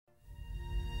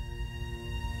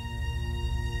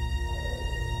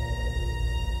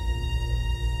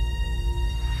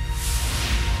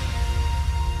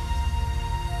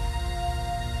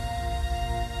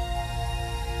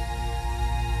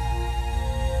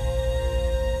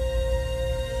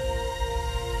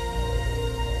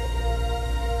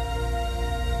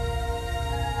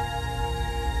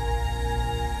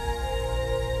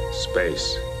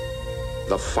Space,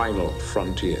 the final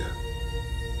frontier.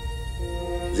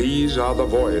 These are the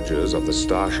voyages of the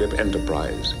Starship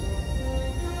Enterprise.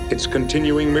 Its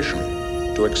continuing mission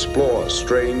to explore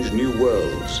strange new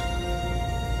worlds,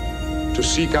 to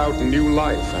seek out new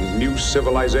life and new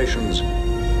civilizations,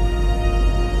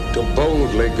 to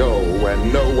boldly go where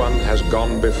no one has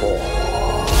gone before.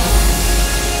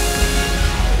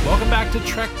 Welcome back to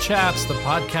Trek Chats, the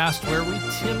podcast where we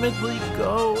timidly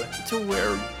go to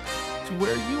where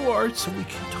you are so we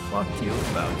can talk to you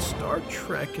about Star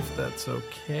Trek, if that's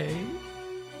okay.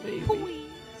 Maybe.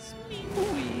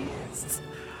 Please.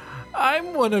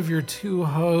 I'm one of your two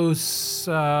hosts.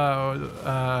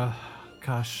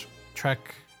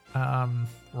 Trek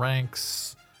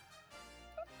ranks.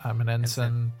 I'm an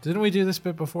ensign. Didn't we do this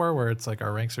bit before where it's like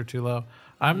our ranks are too low?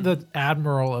 I'm the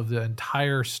admiral of the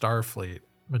entire Starfleet,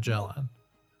 Magellan.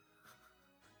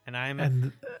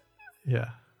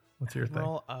 Yeah. What's your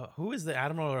Admiral, thing? Who is the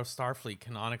Admiral of Starfleet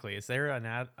canonically? Is there an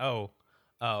Oh,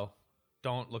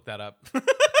 don't look that up.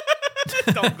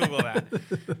 Don't Google that.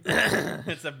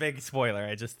 It's a big spoiler.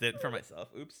 I just did for myself.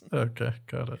 Oops. Okay,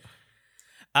 got it.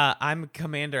 I'm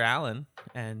Commander Allen,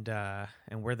 and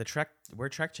we're Trek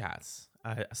Chats,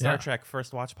 a Star Trek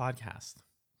First Watch podcast.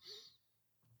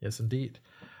 Yes, indeed.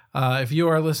 If you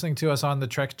are listening to us on the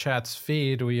Trek Chats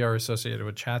feed, we are associated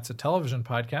with Chats, a television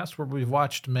podcast where we've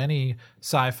watched many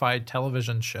sci-fi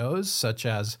television shows such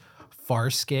as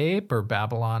Farscape or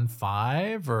Babylon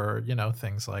 5 or,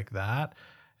 things like that.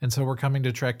 And so we're coming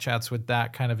to Trek Chats with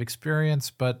that kind of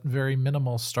experience, but very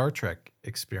minimal Star Trek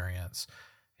experience.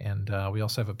 And we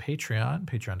also have a Patreon,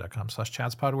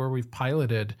 patreon.com/chatspod, where we've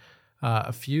piloted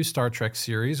a few Star Trek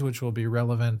series, which will be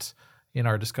relevant in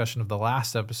our discussion of the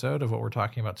last episode of what we're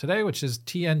talking about today, which is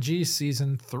TNG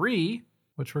Season 3,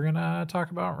 which we're going to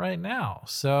talk about right now.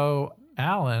 So,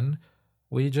 Alan,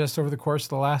 we just, over the course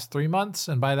of the last 3 months,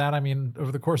 and by that I mean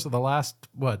over the course of the last,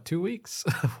 2 weeks,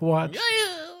 watched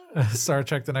Star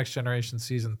Trek The Next Generation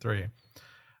Season 3.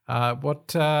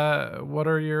 What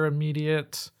are your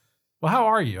immediate... Well, how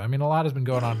are you? I mean, a lot has been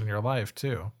going on in your life,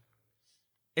 too.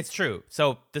 It's true.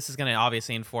 So this is going to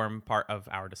obviously inform part of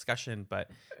our discussion, but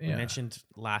we mentioned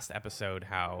last episode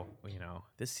how,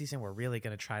 this season we're really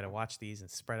going to try to watch these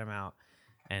and spread them out.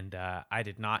 And I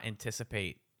did not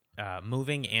anticipate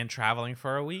moving and traveling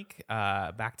for a week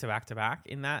back to back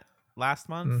in that last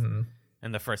month. Mm-hmm.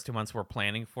 And the first 2 months we're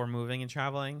planning for moving and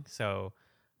traveling. So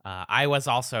I was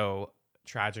also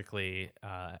tragically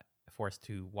forced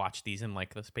to watch these in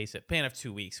like the span of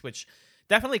 2 weeks, which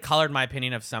definitely colored my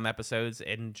opinion of some episodes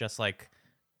and just like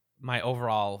my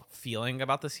overall feeling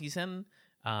about the season.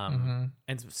 And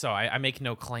so I make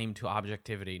no claim to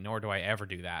objectivity, nor do I ever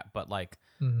do that. But like,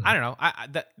 I don't know,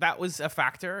 that was a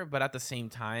factor. But at the same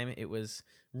time, it was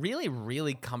really,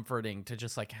 really comforting to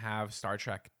just like have Star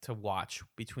Trek to watch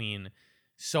between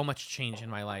so much change in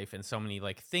my life and so many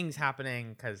like things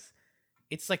happening, because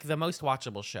it's like the most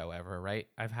watchable show ever, right?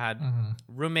 I've had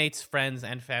roommates, friends,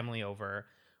 and family over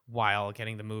while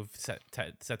getting the move set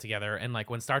together. And like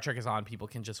when Star Trek is on, people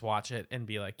can just watch it and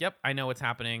be like, yep, I know what's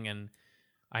happening and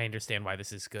I understand why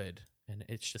this is good. And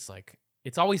it's just like,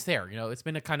 it's always there. It's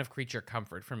been a kind of creature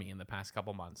comfort for me in the past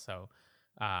couple months. So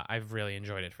I've really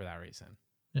enjoyed it for that reason.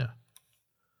 Yeah.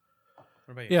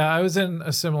 What about you? Yeah, I was in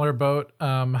a similar boat.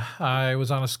 I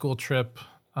was on a school trip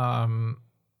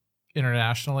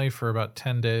internationally for about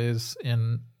 10 days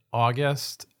in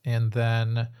August. And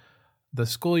then the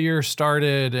school year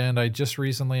started, and I just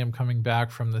recently am coming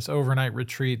back from this overnight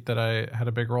retreat that I had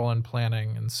a big role in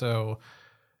planning. And so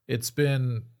it's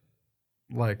been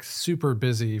like super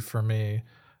busy for me.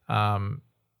 And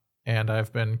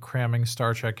I've been cramming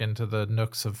Star Trek into the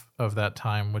nooks of that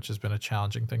time, which has been a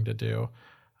challenging thing to do.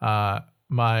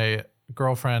 My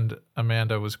girlfriend,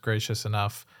 Amanda, was gracious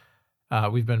enough.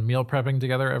 We've been meal prepping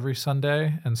together every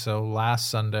Sunday. And so last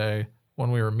Sunday,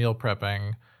 when we were meal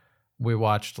prepping, we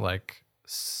watched like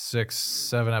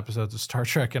 6-7 episodes of Star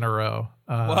Trek in a row.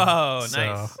 Whoa,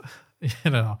 nice.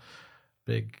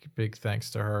 Big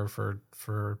thanks to her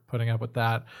for putting up with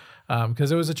that.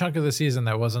 Because it was a chunk of the season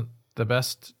that wasn't the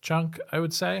best chunk, I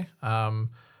would say.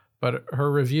 But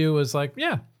her review was like,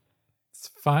 yeah, it's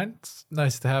fine. It's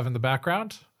nice to have in the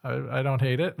background. I don't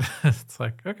hate it. It's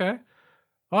like, okay,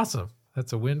 awesome.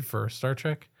 That's a win for Star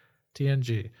Trek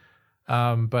TNG.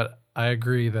 But I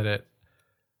agree that it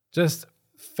just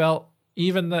felt,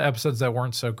 even the episodes that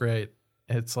weren't so great,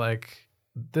 it's like,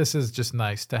 this is just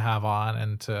nice to have on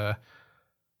and to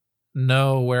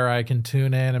know where I can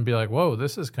tune in and be like, whoa,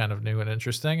 this is kind of new and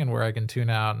interesting, and where I can tune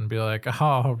out and be like,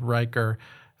 oh, Riker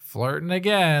flirting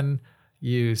again,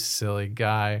 you silly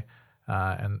guy.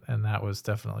 and that was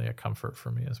definitely a comfort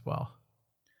for me as well.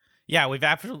 Yeah, we've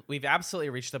absolutely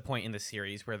reached the point in the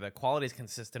series where the quality is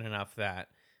consistent enough that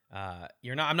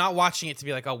I'm not watching it to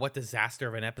be like, oh, what disaster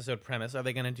of an episode premise are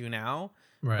they going to do now?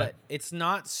 Right. But it's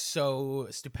not so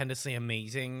stupendously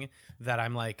amazing that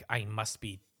I'm like, I must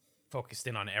be focused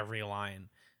in on every line,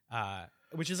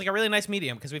 which is like a really nice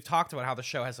medium, because we've talked about how the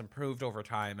show has improved over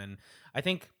time. And I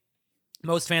think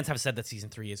most fans have said that season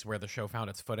 3 is where the show found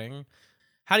its footing.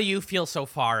 How do you feel so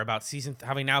far about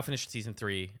having now finished season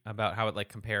 3, about how it like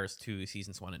compares to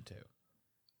seasons 1 and 2?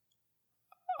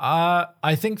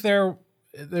 I think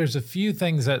there's a few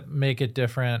things that make it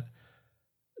different,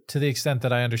 to the extent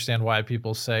that I understand why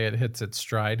people say it hits its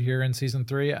stride here in season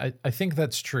 3. I think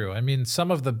that's true. I mean,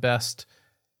 some of the best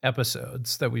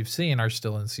episodes that we've seen are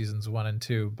still in seasons 1 and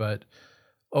 2, but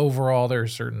overall there are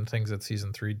certain things that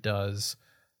season 3 does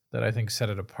that I think set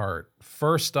it apart.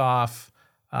 First off,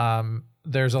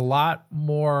 there's a lot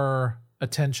more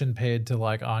attention paid to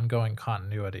like ongoing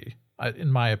continuity,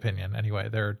 in my opinion. Anyway,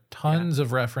 there are tons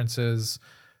of references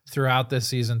throughout this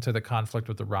season to the conflict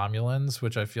with the Romulans,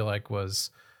 which I feel like was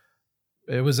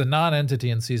a non-entity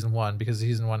in season 1, because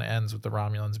season 1 ends with the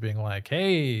Romulans being like,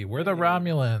 "Hey, we're the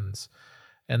Romulans,"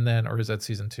 and then, or is that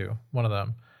season 2? One of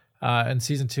them. And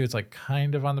season 2, it's like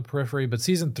kind of on the periphery, but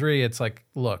season 3, it's like,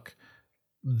 look,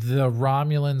 the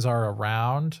Romulans are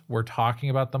around. We're talking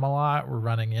about them a lot. We're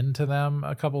running into them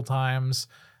a couple times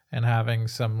and having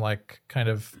some like kind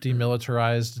of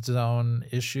demilitarized zone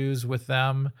issues with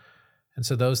them. And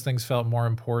so those things felt more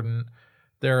important.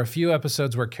 There are a few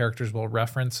episodes where characters will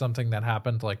reference something that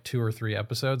happened like 2 or 3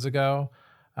 episodes ago,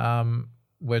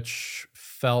 which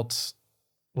felt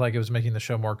like it was making the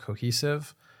show more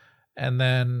cohesive. And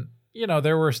then,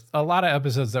 there were a lot of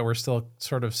episodes that were still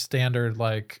sort of standard,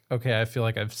 like, okay, I feel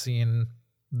like I've seen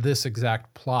this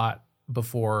exact plot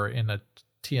before in a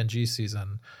TNG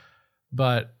season,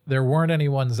 but there weren't any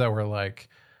ones that were like,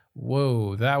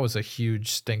 whoa, that was a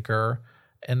huge stinker.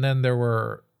 And then there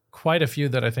were quite a few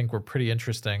that I think were pretty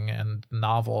interesting and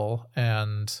novel,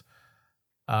 and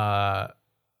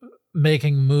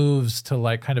making moves to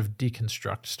like kind of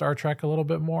deconstruct Star Trek a little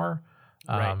bit more.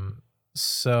 Right.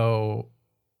 So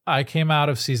I came out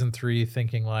of season 3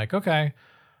 thinking like, okay,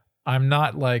 I'm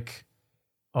not like,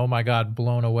 oh my God,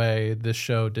 blown away. This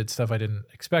show did stuff I didn't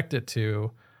expect it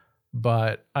to,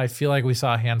 but I feel like we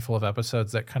saw a handful of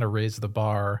episodes that kind of raised the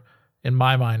bar in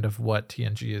my mind of what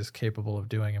TNG is capable of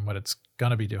doing and what it's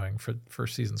going to be doing for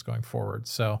seasons going forward.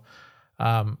 So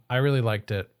I really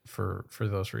liked it for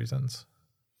those reasons.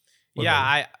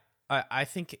 Yeah, I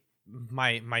think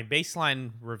my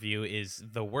baseline review is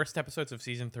the worst episodes of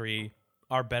season 3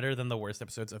 are better than the worst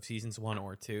episodes of seasons 1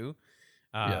 or 2.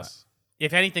 Yes.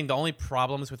 If anything, the only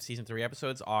problems with season 3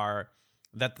 episodes are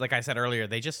that, like I said earlier,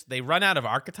 they run out of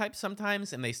archetypes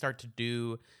sometimes, and they start to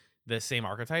do the same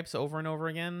archetypes over and over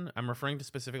again. I'm referring to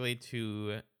specifically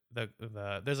to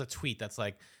there's a tweet that's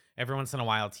like, every once in a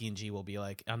while TNG will be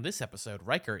like, on this episode,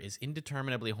 Riker is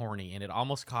indeterminably horny and it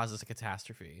almost causes a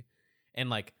catastrophe. And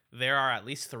like, there are at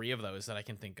least 3 of those that I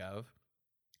can think of.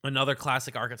 Another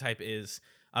classic archetype is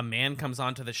a man comes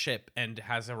onto the ship and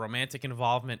has a romantic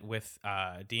involvement with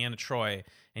Deanna Troi,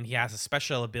 and he has a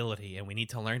special ability, and we need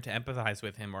to learn to empathize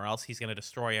with him, or else he's going to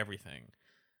destroy everything.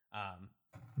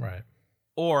 Right.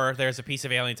 Or there's a piece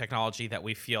of alien technology that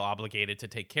we feel obligated to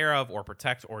take care of or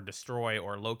protect or destroy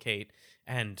or locate,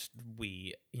 and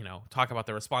we, talk about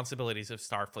the responsibilities of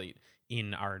Starfleet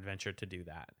in our adventure to do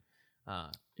that.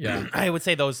 Yeah, I would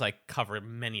say those like cover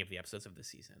many of the episodes of this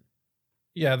season.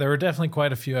 Yeah, there were definitely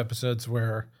quite a few episodes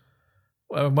where,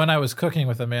 when I was cooking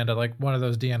with Amanda, like one of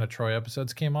those Deanna Troi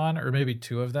episodes came on, or maybe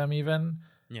 2 of them even.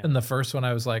 Yeah. And the first one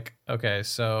I was like, okay,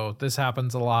 so this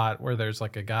happens a lot, where there's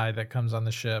like a guy that comes on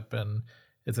the ship and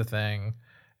it's a thing.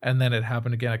 And then it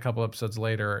happened again a couple episodes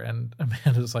later, and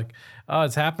Amanda's like, oh,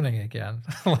 it's happening again.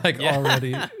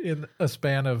 Already in a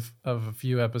span of a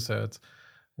few episodes,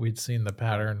 we'd seen the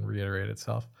pattern reiterate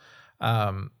itself.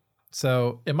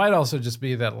 So it might also just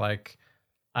be that like,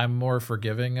 I'm more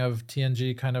forgiving of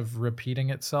TNG kind of repeating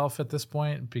itself at this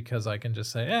point, because I can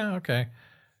just say, yeah, okay,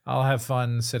 I'll have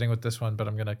fun sitting with this one, but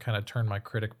I'm going to kind of turn my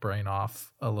critic brain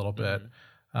off a little bit,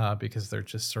 because they're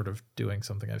just sort of doing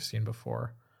something I've seen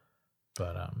before.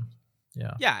 But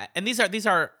yeah. Yeah, and these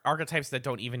are archetypes that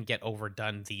don't even get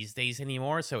overdone these days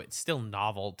anymore, so it's still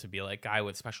novel to be like, guy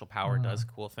with special power does a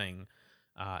cool thing.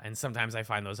 And sometimes I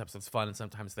find those episodes fun, and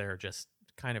sometimes they're just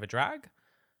kind of a drag.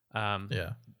 Yeah.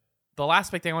 The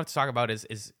last big thing I want to talk about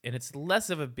is, and it's less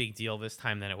of a big deal this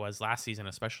time than it was last season,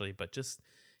 especially, but just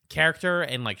character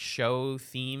and like show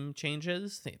theme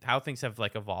changes, how things have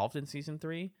like evolved in season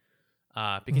 3.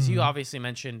 because you obviously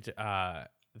mentioned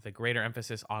the greater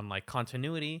emphasis on like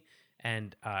continuity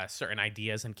and certain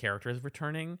ideas and characters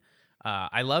returning.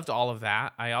 I loved all of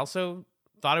that. I also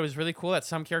thought it was really cool that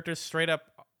some characters straight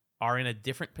up are in a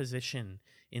different position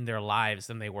in their lives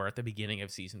than they were at the beginning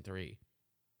of season 3.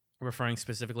 Referring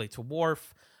specifically to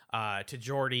Worf, to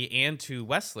Geordi, and to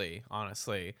Wesley,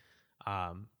 honestly.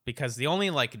 Because the only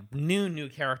like new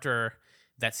character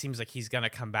that seems like he's gonna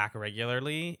come back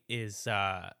regularly is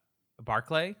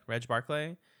Barclay, Reg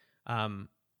Barclay.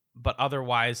 But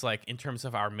otherwise, like in terms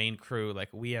of our main crew, like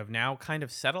we have now kind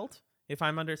of settled, if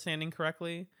I'm understanding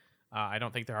correctly. I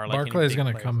don't think there are like Barclay's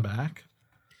gonna come back.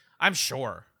 I'm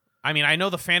sure. I mean, I know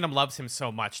the fandom loves him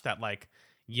so much that like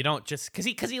you don't just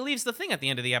because he leaves the thing at the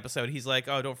end of the episode. He's like,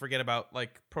 oh, don't forget about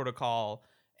like Protocol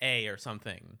A or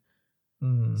something.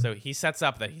 So he sets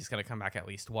up that he's going to come back at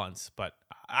least once, but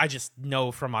I just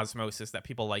know from osmosis that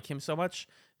people like him so much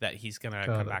that he's going to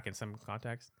come back in some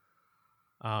context.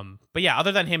 But yeah,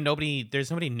 other than him,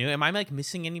 there's nobody new. Am I like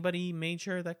missing anybody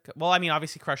major? Well, I mean,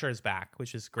 obviously Crusher is back,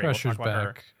 which is great. Crusher's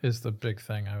back is the big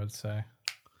thing, I would say.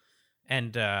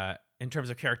 And in terms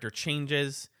of character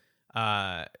changes,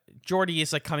 Geordi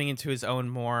is like coming into his own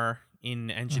more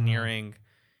in engineering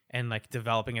and like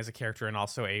developing as a character and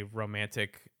also a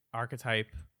romantic archetype.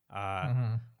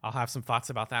 I'll have some thoughts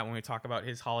about that when we talk about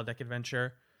his holodeck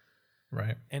adventure,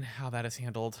 right? And how that is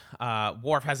handled.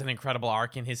 Worf has an incredible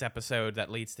arc in his episode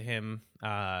that leads to him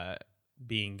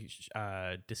being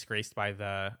disgraced by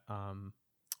the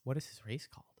what is his race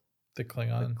called? The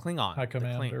Klingon High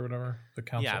Command or whatever. The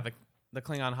Council. Yeah, the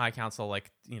Klingon High Council.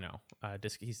 Like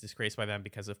he's disgraced by them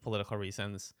because of political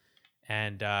reasons.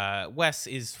 And Wes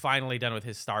is finally done with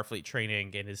his Starfleet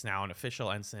training and is now an official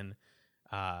ensign.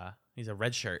 He's a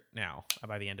red shirt now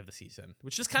by the end of the season,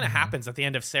 which just kind of happens at the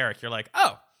end of Sarek. You're like,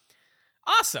 oh,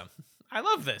 awesome. I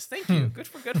love this. Thank you. Good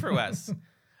for Wes.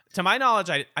 To my knowledge,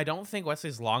 I don't think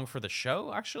Wesley's long for the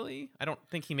show, actually. I don't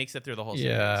think he makes it through the whole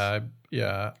series.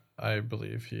 Yeah. I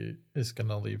believe he is going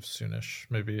to leave soonish,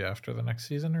 maybe after the next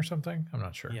season or something. I'm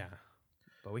not sure. Yeah.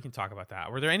 But we can talk about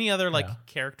that. Were there any other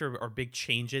character or big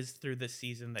changes through this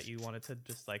season that you wanted to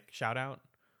just like shout out?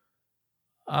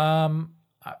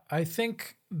 I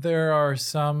think there are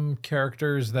some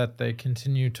characters that they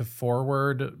continue to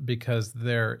forward because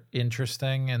they're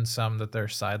interesting and some that they're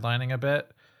sidelining a bit.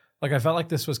 Like I felt like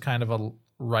this was kind of a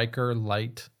Riker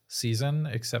light season,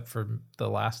 except for the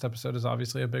last episode is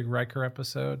obviously a big Riker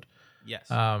episode. Yes.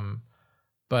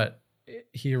 But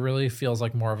he really feels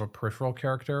like more of a peripheral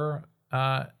character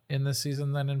in this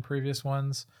season than in previous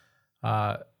ones.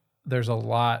 There's a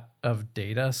lot of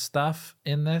Data stuff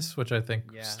in this, which I think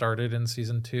started in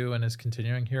season 2 and is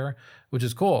continuing here, which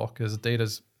is cool because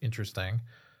Data's interesting.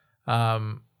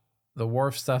 The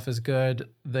Worf stuff is good.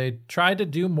 They tried to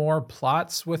do more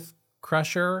plots with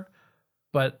Crusher,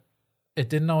 but it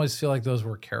didn't always feel like those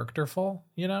were characterful,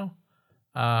 you know?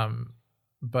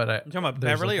 But you're talking about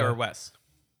Beverly or Wes?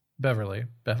 Beverly.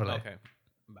 Okay.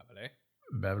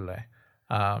 Beverly.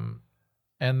 And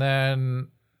then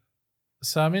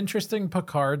some interesting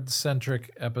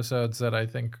Picard-centric episodes that I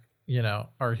think,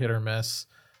 are hit or miss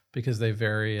because they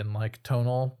vary in like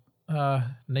tonal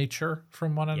nature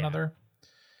from one another.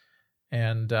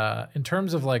 And in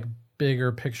terms of like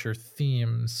bigger picture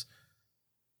themes,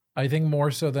 I think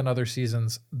more so than other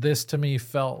seasons, this to me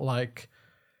felt like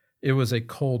it was a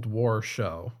Cold War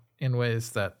show in ways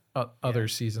that other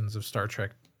seasons of Star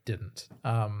Trek didn't.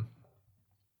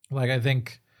 I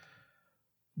think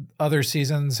other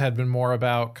seasons had been more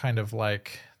about kind of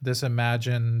like this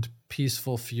imagined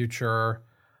peaceful future,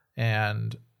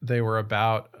 and they were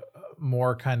about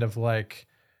more kind of like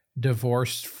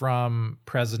divorced from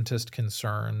presentist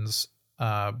concerns,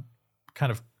 kind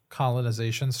of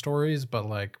colonization stories, but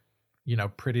like,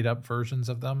 prettied up versions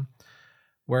of them.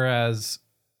 Whereas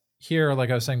here, like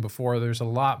I was saying before, there's a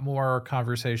lot more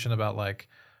conversation about like,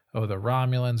 oh, the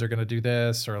Romulans are going to do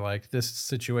this, or like this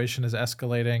situation is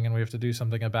escalating and we have to do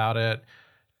something about it.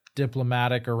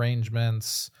 Diplomatic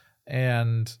arrangements,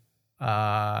 and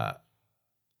the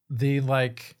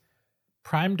like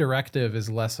Prime Directive is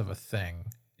less of a thing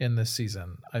in this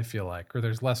season, I feel like, or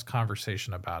there's less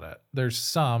conversation about it. There's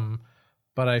some,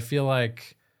 but I feel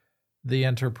like the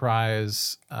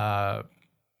Enterprise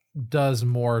does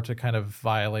more to kind of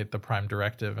violate the Prime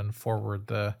Directive and forward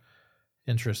the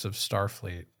interests of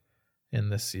Starfleet in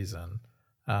this season.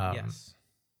 Yes.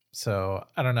 So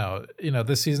I don't know.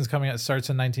 This season's coming out. It starts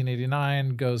in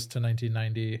 1989, goes to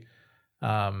 1990.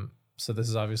 So this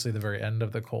is obviously the very end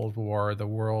of the Cold War. The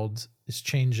world is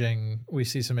changing. We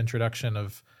see some introduction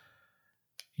of,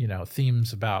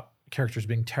 themes about characters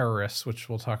being terrorists, which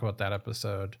we'll talk about that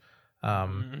episode.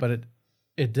 But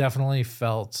it definitely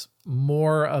felt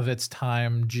more of its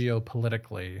time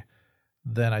geopolitically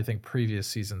than I think previous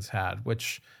seasons had,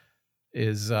 which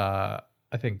is, I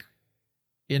think,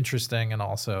 interesting and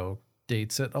also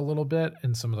dates it a little bit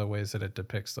in some of the ways that it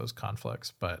depicts those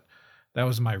conflicts. But that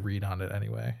was my read on it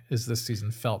anyway, is this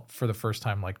season felt for the first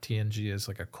time like TNG is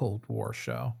like a Cold War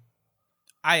show.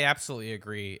 I absolutely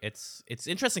agree. It's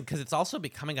interesting because it's also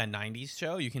becoming a 90s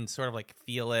show. You can sort of like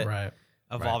feel it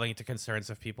evolving into concerns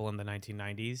of people in the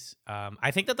 1990s.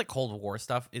 I think that the Cold War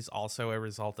stuff is also a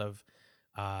result of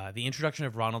the introduction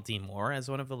of Ronald D. Moore as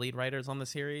one of the lead writers on the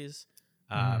series.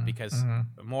 Because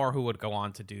Moore, who would go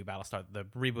on to do the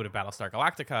reboot of Battlestar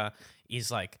Galactica, is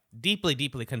like deeply,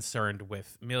 deeply concerned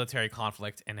with military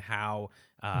conflict and how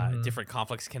different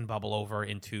conflicts can bubble over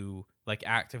into like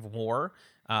active war.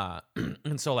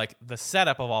 And so like the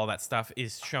setup of all that stuff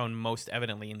is shown most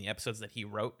evidently in the episodes that he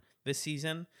wrote this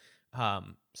season.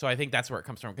 So I think that's where it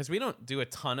comes from, because we don't do a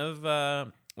ton of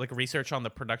like research on the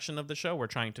production of the show. We're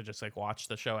trying to just like watch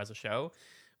the show as a show.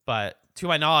 But to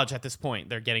my knowledge, at this point,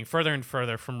 they're getting further and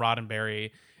further from Roddenberry,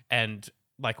 and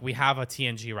like we have a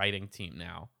TNG writing team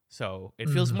now, so it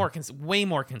feels way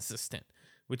more consistent.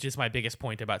 Which is my biggest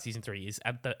point about season 3 is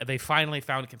they finally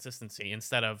found consistency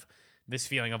instead of this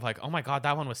feeling of like, oh my god,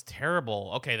 that one was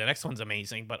terrible. Okay, the next one's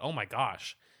amazing, but oh my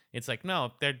gosh, it's like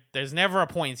no, there's never a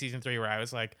point in season 3 where I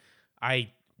was like,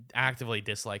 I actively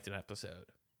disliked an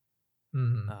episode.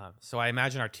 So I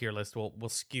imagine our tier list will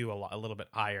skew a little bit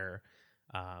higher.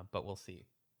 But we'll see.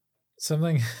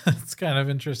 Something that's kind of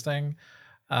interesting.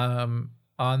 On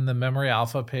the Memory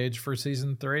Alpha page for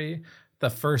season 3, the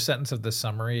first sentence of the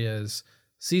summary is,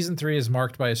 season 3 is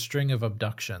marked by a string of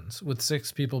abductions, with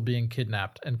 6 people being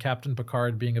kidnapped and Captain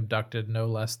Picard being abducted no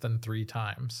less than 3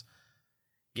 times.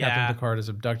 Captain Picard is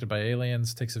abducted by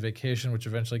aliens, takes a vacation, which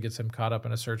eventually gets him caught up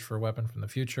in a search for a weapon from the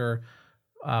future.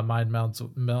 Mind melds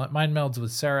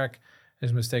with Sarek.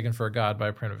 Is mistaken for a god by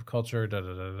a primitive culture.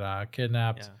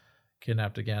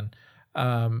 Kidnapped again.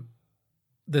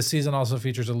 This season also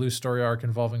features a loose story arc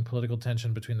involving political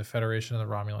tension between the Federation and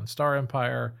the Romulan Star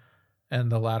Empire,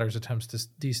 and the latter's attempts to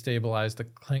destabilize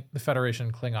the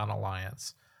Federation Klingon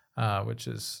alliance, which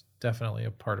is definitely a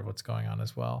part of what's going on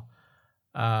as well.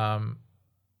 And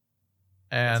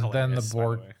then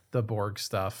the Borg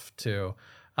stuff too.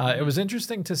 It was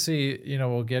interesting to see.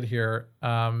 We'll get here.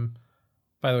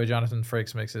 By the way, Jonathan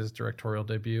Frakes makes his directorial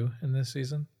debut in this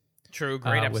season. True,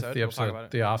 great episode. With the episode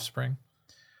The Offspring.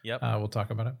 Yep. We'll talk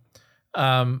about it.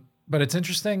 But it's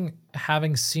interesting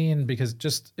having seen, because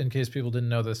just in case people didn't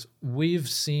know this, we've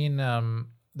seen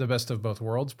The Best of Both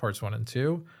Worlds, parts 1 and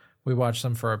 2. We watched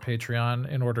them for our Patreon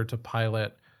in order to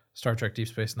pilot Star Trek Deep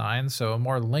Space Nine. So a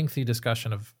more lengthy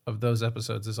discussion of those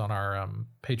episodes is on our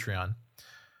Patreon.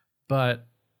 But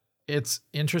it's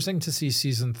interesting to see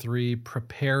season 3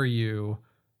 prepare you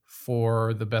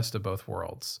for The Best of Both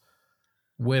Worlds,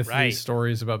 with these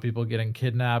stories about people getting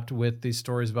kidnapped, with these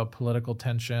stories about political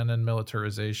tension and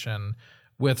militarization,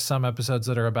 with some episodes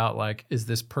that are about like, is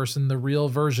this person the real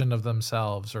version of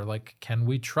themselves? Or like, can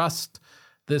we trust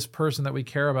this person that we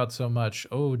care about so much?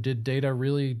 Oh, did Data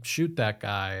really shoot that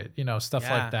guy? Stuff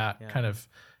like that kind of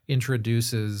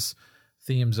introduces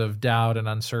themes of doubt and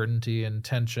uncertainty and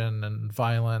tension and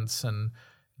violence, and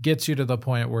gets you to the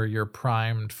point where you're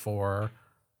primed for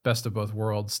Best of Both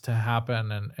Worlds to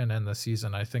happen and end the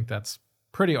season. I think that's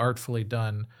pretty artfully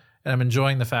done, and I'm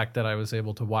enjoying the fact that I was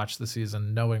able to watch the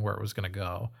season knowing where it was going to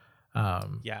go.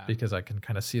 Because I can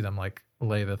kind of see them like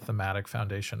lay the thematic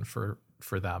foundation for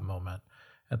that moment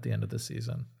at the end of the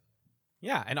season.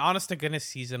 Yeah, an honest to goodness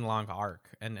season long arc,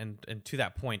 and to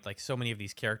that point, like so many of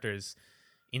these characters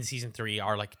in season 3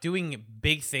 are like doing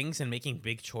big things and making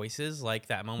big choices, like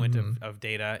that moment of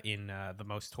Data in The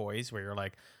Most Toys, where you're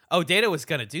like, oh, Data was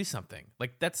gonna do something.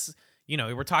 Like that's,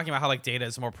 we're talking about how like Data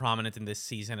is more prominent in this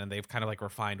season, and they've kind of like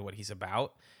refined what he's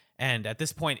about. And at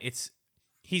this point,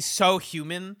 he's so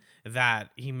human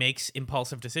that he makes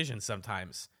impulsive decisions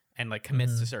sometimes, and like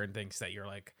commits to certain things that you're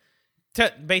like,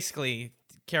 basically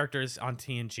characters on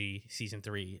TNG season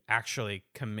 3 actually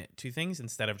commit to things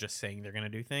instead of just saying they're gonna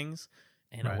do things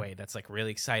in a way that's like really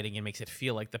exciting and makes it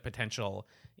feel like the potential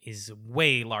is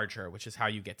way larger, which is how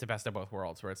you get to Best of Both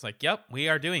Worlds, where it's like, yep, we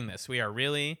are doing this. We are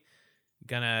really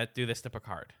gonna do this to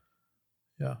Picard.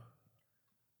 Yeah.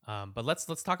 But let's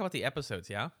talk about the episodes,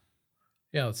 yeah?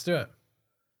 Yeah, let's do it.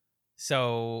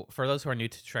 So for those who are new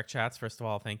to Trek Chats, first of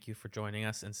all, thank you for joining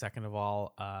us. And second of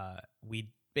all, we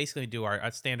basically do our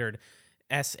standard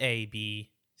S, A,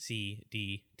 B, C,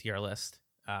 D tier list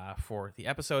for the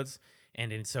episodes.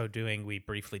 And in so doing, we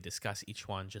briefly discuss each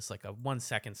one, just like a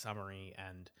 1-second summary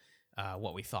and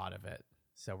what we thought of it.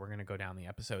 So we're gonna go down the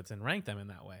episodes and rank them in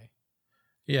that way.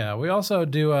 Yeah, we also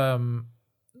do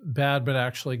bad but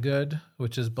actually good,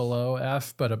 which is below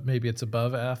F, but maybe it's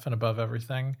above F and above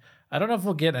everything. I don't know if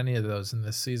we'll get any of those in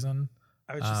this season.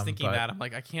 I was just thinking that. I'm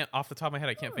like, I can't, off the top of my head,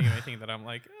 I can't think of anything that I'm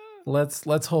like,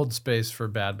 Let's hold space for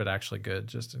bad but actually good,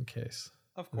 just in case.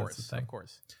 Of course.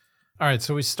 All right,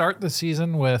 so we start the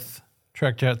season with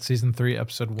Trek Chat Season 3,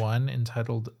 Episode 1,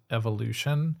 entitled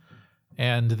Evolution.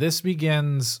 And this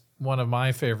begins one of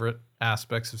my favorite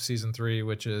aspects of Season 3,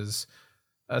 which is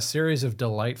a series of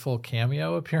delightful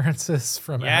cameo appearances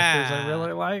from actors I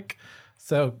really like.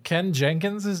 So Ken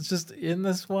Jenkins is just in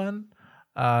this one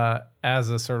as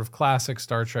a sort of classic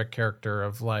Star Trek character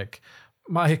of like,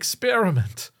 my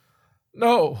experiment.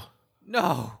 No,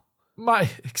 my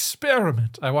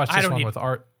experiment. I watched this one with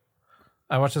Art.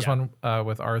 I watched this one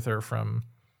with Arthur from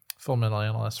Full Metal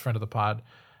Analyst, friend of the pod,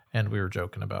 and we were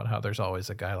joking about how there's always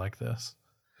a guy like this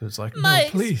who's like, no,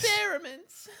 please.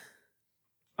 Experiments.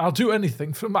 I'll do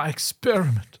anything for my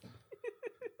experiment.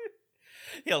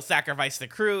 He'll sacrifice the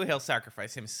crew. He'll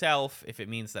sacrifice himself if it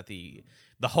means that the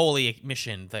holy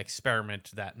mission, the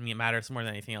experiment that matters more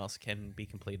than anything else, can be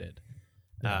completed.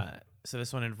 Yeah. So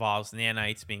this one involves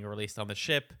nanites being released on the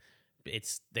ship.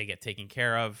 They get taken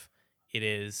care of. It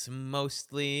is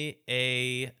mostly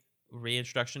a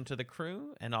reintroduction to the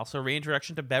crew and also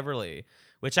reintroduction to Beverly,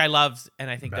 which I loved.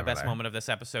 And I think the best moment of this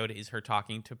episode is her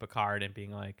talking to Picard and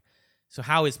being like, so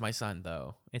how is my son,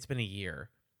 though? It's been a year.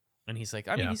 And he's like,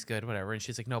 I mean, he's good, whatever. And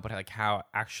she's like, no, but like, how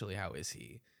is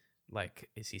he? Like,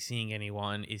 is he seeing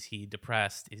anyone? Is he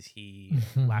depressed? Is he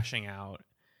lashing out?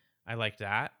 I like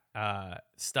that.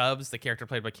 Stubbs, the character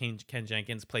played by Ken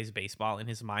Jenkins, plays baseball in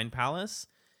his mind palace.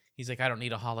 He's like, I don't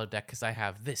need a holodeck because I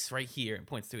have this right here, and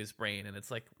points to his brain. And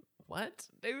it's like, what,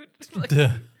 dude? Like,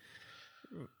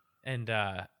 and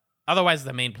otherwise,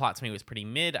 the main plot to me was pretty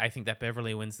mid. I think that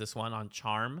Beverly wins this one on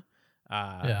charm.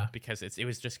 Because it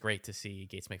was just great to see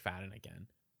Gates McFadden again.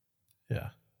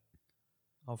 Yeah.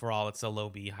 Overall, it's a low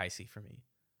B, high C for me.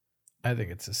 I think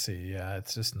it's a C. Yeah,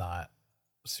 it's just not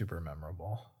super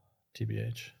memorable.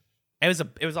 TBH.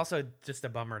 It was also just a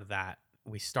bummer that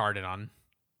we started on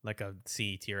like a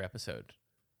C tier episode.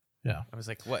 Yeah. I was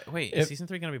like, what? Wait, is season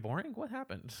 3 going to be boring? What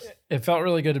happened? It felt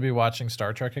really good to be watching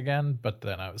Star Trek again, but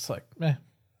then I was like, meh.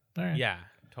 All right. Yeah,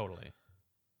 totally.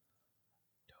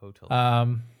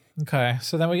 Okay,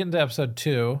 so then we get into episode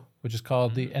 2, which is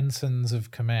called The Ensigns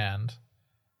of Command,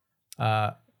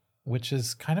 which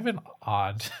is kind of an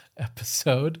odd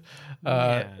episode.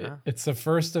 It's the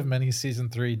first of many season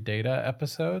 3 Data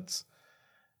episodes.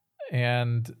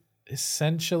 And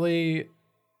essentially,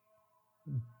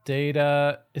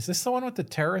 Data... Is this the one with the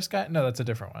terrorist guy? No, that's a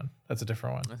different one. That's a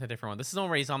different one. This is the one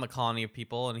where he's on the colony of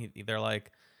people, and they're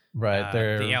like... Right.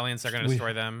 The aliens are going to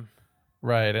destroy them.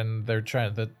 Right, and they're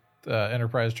trying...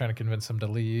 Enterprise is trying to convince them to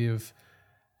leave,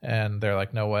 and they're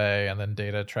like, no way. And then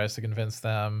Data tries to convince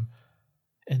them,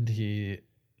 and he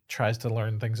tries to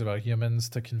learn things about humans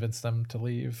to convince them to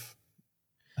leave.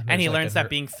 And he learns that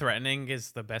being threatening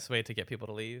is the best way to get people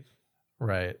to leave.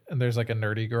 Right. And there's like a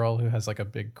nerdy girl who has like a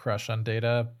big crush on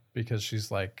Data because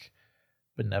she's like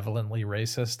benevolently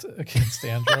racist against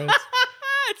androids.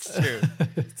 It's true.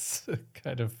 It's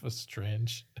kind of a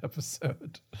strange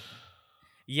episode.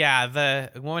 Yeah,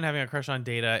 the woman having a crush on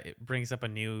Data, it brings up a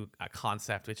new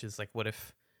concept, which is like, what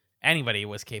if anybody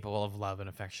was capable of love and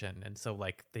affection? And so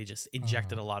like they just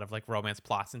injected a lot of like romance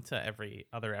plots into every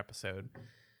other episode.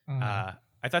 I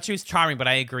thought she was charming, but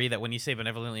I agree that when you say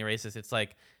benevolently racist, it's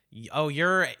like, oh,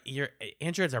 your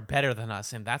androids are better than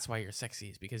us, and that's why you're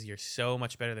sexy, is because you're so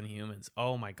much better than humans.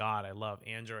 Oh my god, I love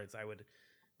androids. I would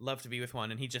love to be with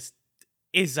one. And he just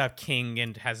is a king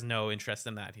and has no interest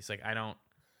in that. He's like,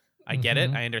 I get it.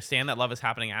 I understand that love is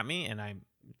happening at me, and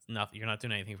you're not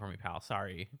doing anything for me, pal.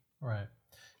 Sorry. Right.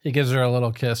 He gives her a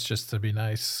little kiss just to be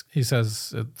nice. He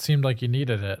says, it seemed like you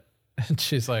needed it. And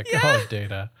she's like, oh,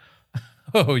 Data.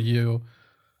 Oh, you.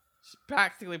 She's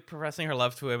practically professing her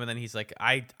love to him, and then he's like,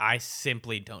 I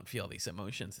simply don't feel these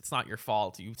emotions. It's not your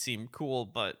fault. You seem cool,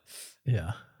 but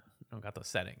yeah, you don't got those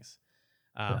settings.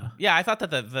 Yeah, I thought that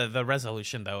the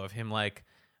resolution, though, of him like,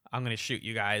 I'm going to shoot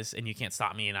you guys and you can't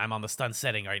stop me, and I'm on the stun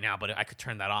setting right now, but I could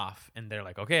turn that off. And they're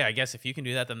like, okay, I guess if you can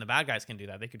do that, then the bad guys can do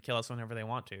that. They could kill us whenever they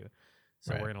want to.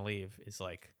 So we're going to leave. Is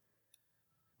like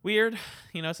weird.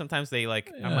 You know, sometimes they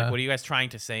like, I'm like, what are you guys trying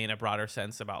to say in a broader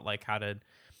sense about like how to,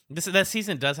 this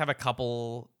season does have a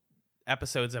couple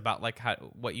episodes about like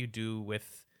what you do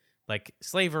with like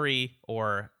slavery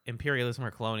or imperialism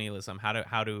or colonialism.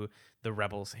 How do the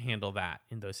rebels handle that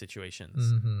in those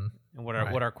situations, and what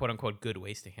are quote unquote good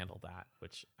ways to handle that,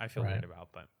 which I feel weird about.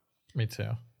 But me too.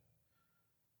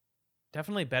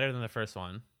 Definitely better than the first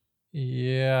one.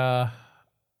 Yeah.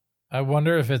 I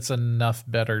wonder if it's enough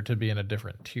better to be in a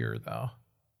different tier, though.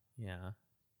 Yeah.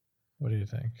 What do you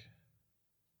think?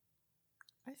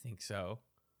 I think so.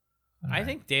 All I right.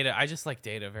 think Data, I just like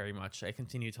Data very much. I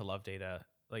continue to love Data.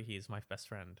 Like, he's my best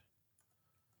friend.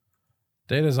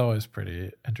 Data's always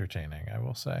pretty entertaining, I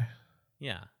will say.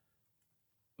 Yeah.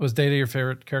 Was Data your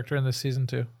favorite character in this season,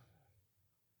 too?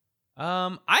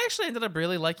 I actually ended up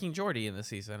really liking Geordi in this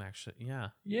season, actually. Yeah.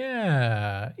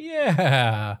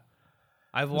 Yeah.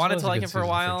 I've This wanted was to a like good him for a season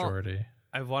while. Geordi.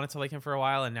 I've wanted to like him for a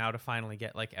while, and now to finally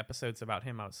get like episodes about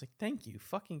him, I was like, thank you,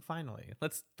 fucking finally.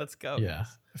 Let's go. Yeah.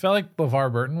 I felt like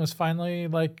LeVar Burton was finally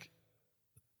like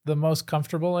the most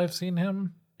comfortable I've seen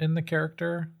him in the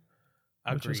character.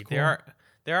 Which was Agreed. cool.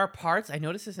 There are parts, I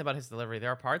noticed this about his delivery.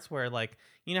 There are parts where, like,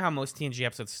 you know how most TNG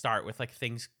episodes start with like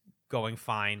things going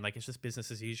fine, like it's just business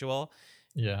as usual.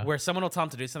 Yeah. Where someone will tell him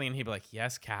to do something and he'll be like,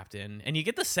 yes, Captain. And you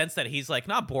get the sense that he's like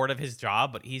not bored of his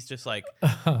job, but he's just like,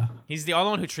 he's the only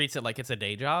one who treats it like it's a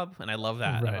day job. And I love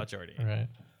that about Geordi. Right.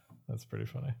 That's pretty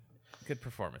funny. Good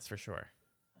performance for sure.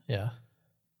 Yeah.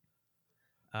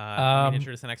 Can you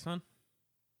introduce the next one?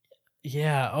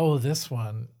 Yeah. Oh, this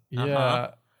one.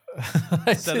 Yeah.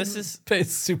 So this is pay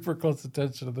super close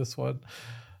attention to this one.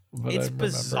 But it's I'm remembering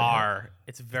bizarre.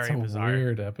 It's very It's a bizarre.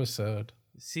 weird episode.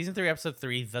 Season 3, episode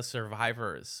 3, The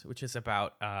Survivors, which is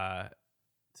about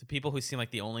to people who seem like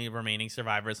the only remaining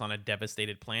survivors on a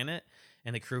devastated planet,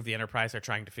 and the crew of the Enterprise are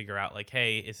trying to figure out, like,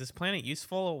 hey, is this planet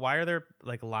useful? Why are there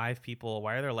like live people?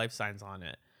 Why are there life signs on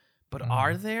it? But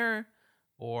are there,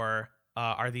 or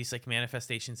are these like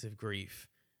manifestations of grief?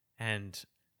 And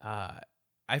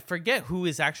I forget who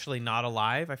is actually not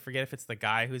alive. I forget if it's the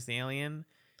guy who's the alien,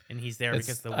 and he's there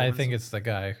because the I think it's the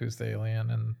guy who's the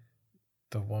alien, and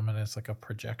the woman is like a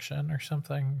projection or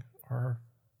something. Or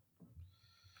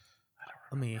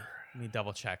Let me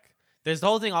double check. There's the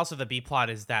whole thing. Also, the B plot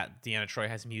is that Deanna Troi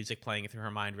has music playing through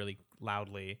her mind really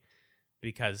loudly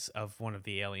because of one of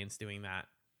the aliens doing that.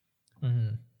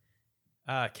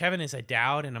 Mm-hmm. Kevin is a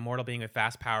Dowd, an immortal being with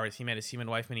vast powers. He met his human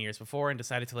wife many years before and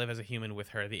decided to live as a human with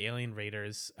her. The alien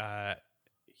raiders,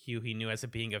 who he knew as a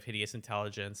being of hideous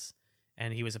intelligence,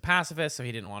 and he was a pacifist, so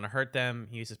he didn't want to hurt them.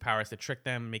 He used his powers to trick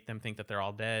them, make them think that they're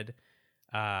all dead,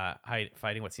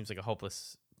 fighting what seems like a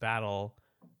hopeless battle.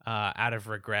 Out of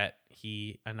regret,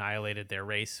 he annihilated their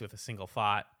race with a single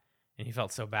thought, and he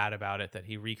felt so bad about it that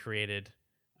he recreated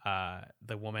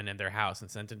the woman in their house and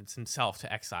sentenced himself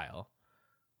to exile.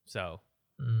 So,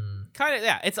 kind of,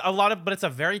 yeah, it's a lot of, but it's a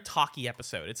very talky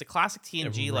episode. It's a classic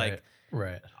TNG,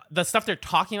 Right. the stuff they're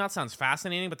talking about sounds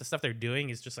fascinating, but the stuff they're doing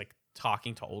is just like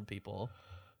talking to old people.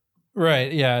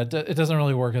 Right. Yeah. It doesn't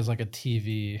really work as like a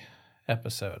TV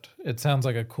episode. It sounds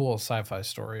like a cool sci-fi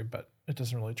story, but it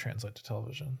doesn't really translate to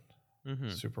television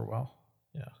super well.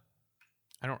 Yeah.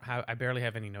 I barely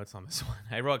have any notes on this one.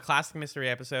 I wrote a classic mystery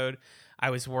episode. I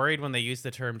was worried when they used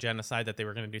the term genocide that they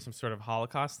were going to do some sort of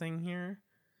Holocaust thing here.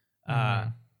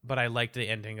 But I liked the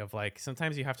ending of like,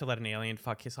 sometimes you have to let an alien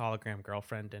fuck his hologram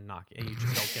girlfriend and you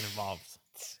just don't get involved.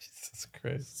 Jesus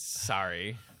Christ.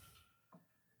 Sorry.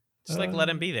 Just like let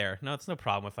him be there. No, it's no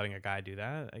problem with letting a guy do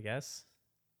that, I guess.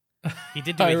 He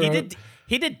did do it.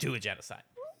 He did do a genocide.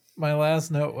 My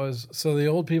last note was, so the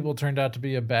old people turned out to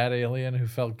be a bad alien who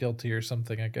felt guilty or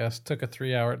something, I guess. Took a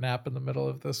 3-hour nap in the middle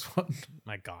of this one.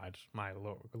 My God, my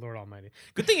Lord Almighty.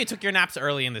 Good thing you took your naps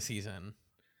early in the season.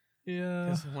 Yeah.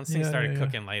 Because once things started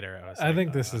cooking later, I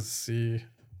think this is C.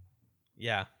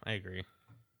 Yeah, I agree.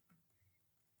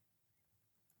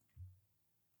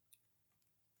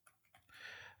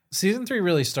 Season 3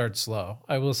 really starts slow.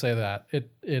 I will say that.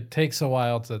 It takes a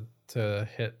while to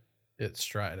hit its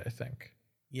stride, I think.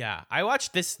 Yeah, I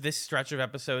watched this stretch of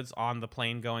episodes on the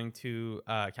plane going to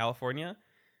California,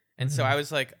 and so I was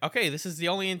like, okay, this is the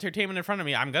only entertainment in front of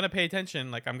me. I'm gonna pay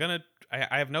attention. Like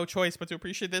I have no choice but to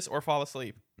appreciate this or fall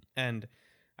asleep. And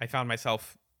I found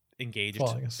myself engaged.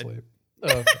 Falling asleep.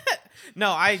 Oh, okay.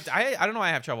 No, I don't know why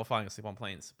I have trouble falling asleep on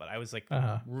planes, but I was like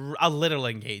a little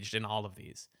engaged in all of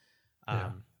these,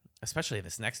 especially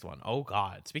this next one. Oh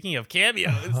God! Speaking of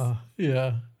cameos,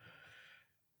 yeah.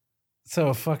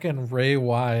 So fucking Ray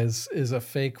Wise is a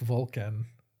fake Vulcan.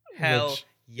 Hell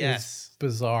yes.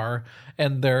 Bizarre.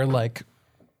 And they're like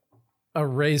a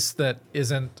race that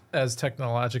isn't as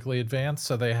technologically advanced,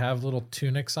 so they have little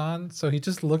tunics on. So he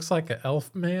just looks like an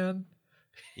elf man.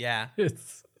 Yeah.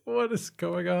 What is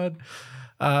going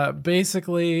on?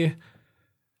 Basically,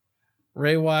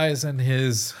 Ray Wise and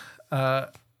his they're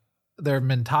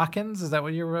Mintakans. Is that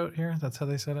what you wrote here? That's how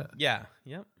they said it? Yeah.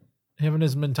 Yep. him and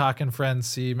his Mintakan friends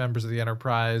see members of the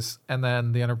Enterprise, and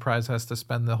then the Enterprise has to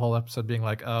spend the whole episode being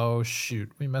like, oh,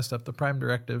 shoot, we messed up the Prime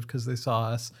Directive because they saw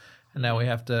us, and now we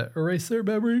have to erase their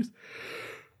memories.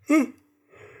 And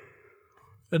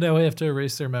now we have to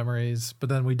erase their memories, but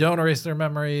then we don't erase their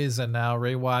memories, and now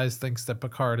Ray Wise thinks that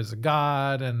Picard is a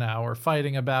god, and now we're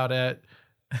fighting about it.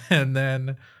 And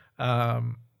then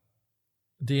Deanna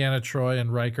Troi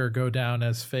and Riker go down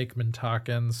as fake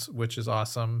Mintakans, which is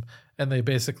awesome. And they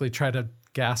basically try to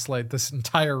gaslight this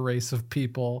entire race of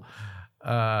people.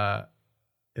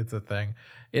 It's a thing.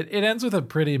 It ends with a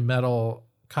pretty metal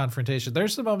confrontation.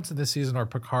 There's some moments in this season where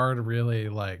Picard really,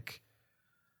 like,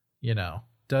 you know,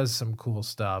 does some cool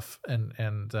stuff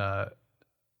and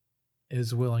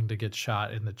is willing to get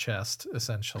shot in the chest,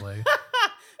 essentially.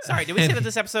 Sorry, did we say that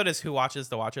this episode is Who Watches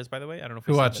the Watchers, by the way? I don't know if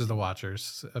Who Watches the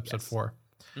Watchers, episode 4.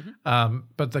 Mm-hmm.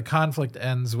 But the conflict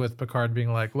ends with Picard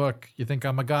being like, look, you think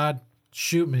I'm a god?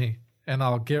 Shoot me and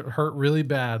I'll get hurt really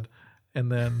bad.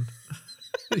 And then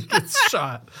he gets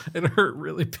shot and hurt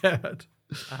really bad.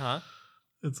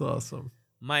 It's awesome.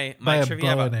 My by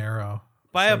trivia a bow and arrow.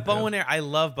 By so a bow and arrow. I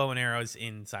love bow and arrows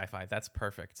in sci-fi. That's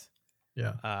perfect.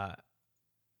 Yeah.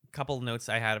 Couple notes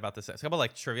I had about this. A couple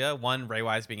like trivia. One, Ray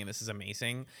Wise being in this is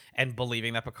amazing, and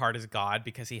believing that Picard is God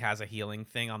because he has a healing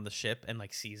thing on the ship and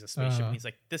like sees a spaceship. And he's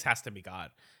like, this has to be God.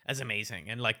 That's amazing.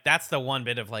 And like that's the one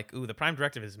bit of like, ooh, the Prime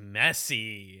Directive is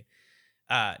messy.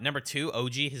 Number 2,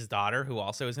 OG, his daughter, who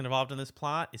also is involved in this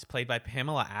plot, is played by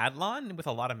Pamela Adlon with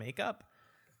a lot of makeup.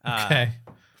 Okay.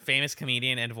 Famous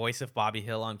comedian and voice of Bobby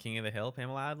Hill on King of the Hill,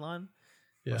 Pamela Adlon.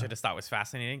 Yeah. Which I just thought was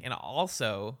fascinating. And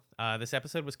also, this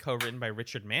episode was co-written by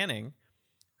Richard Manning,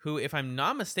 who, if I'm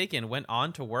not mistaken, went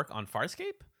on to work on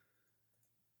Farscape.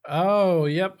 Oh,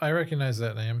 yep. I recognize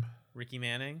that name. Ricky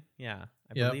Manning. Yeah.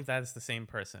 I believe that is the same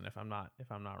person, if I'm not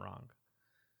wrong.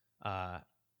 I'm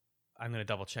going to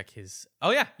double check his... Oh,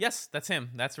 yeah. Yes, that's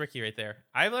him. That's Ricky right there.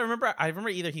 I remember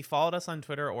either he followed us on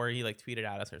Twitter or he like tweeted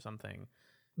at us or something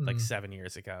like 7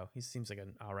 years ago. He seems like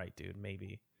an all right dude,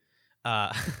 maybe.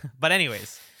 But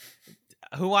anyways,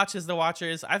 Who Watches the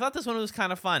Watchers? I thought this one was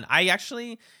kind of fun. I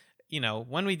actually,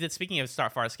 when we did, speaking of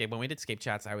Farscape, when we did Scape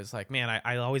Chats, I was like, man,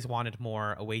 I always wanted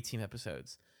more away team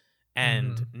episodes.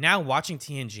 And now watching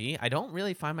TNG, I don't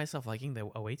really find myself liking the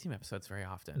away team episodes very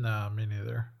often. No, me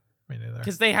neither.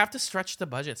 Because they have to stretch the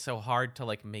budget so hard to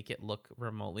like make it look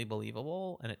remotely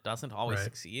believable, and it doesn't always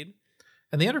succeed.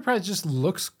 And the Enterprise just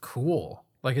looks cool.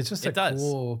 Like, it's just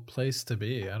cool place to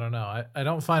be. I don't know. I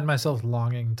don't find myself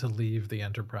longing to leave the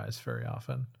Enterprise very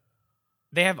often.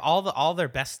 They have all their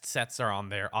best sets are on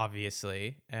there,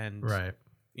 obviously. And,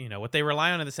 what they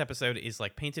rely on in this episode is,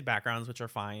 like, painted backgrounds, which are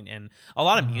fine. And a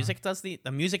lot of music does the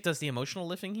music does the emotional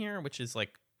lifting here, which is,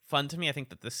 like, fun to me. I think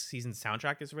that this season's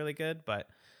soundtrack is really good. But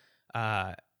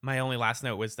my only last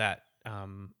note was that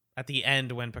at the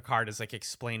end, when Picard is like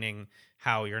explaining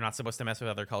how you're not supposed to mess with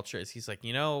other cultures, he's like,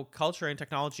 culture and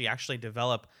technology actually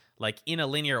develop like in a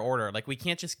linear order. Like, we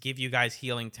can't just give you guys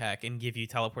healing tech and give you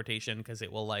teleportation because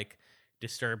it will like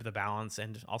disturb the balance.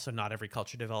 And also not every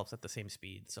culture develops at the same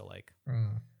speed. So like,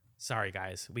 sorry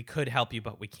guys, we could help you,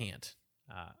 but we can't,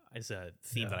 is a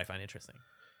theme that I find interesting.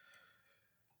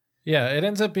 Yeah, it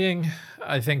ends up being,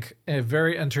 I think, a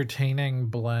very entertaining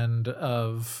blend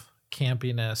of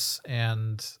campiness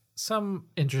and some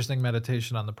interesting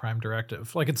meditation on the Prime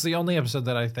Directive. Like, it's the only episode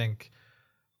that I think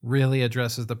really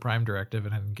addresses the Prime Directive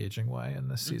in an engaging way in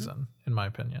this season, in my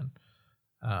opinion.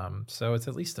 So it's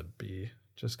at least a B,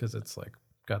 just because it's like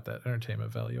got that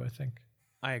entertainment value, I think.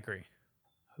 I agree.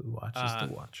 Who Watches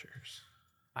the Watchers?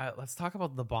 Let's talk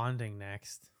about the bonding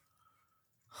next.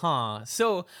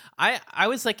 So I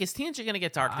was like, is TNG going to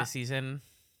get dark this season?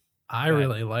 I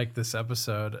really like this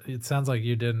episode. It sounds like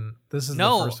you didn't. This is the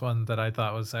first one that I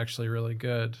thought was actually really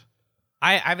good.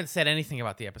 I haven't said anything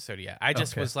about the episode yet. I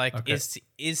just was like, is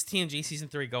TNG season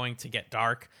 3 going to get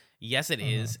dark? Yes, it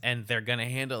is, and they're going to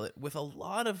handle it with a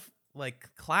lot of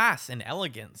like class and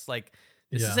elegance. Like,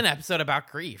 this is an episode about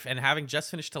grief, and having just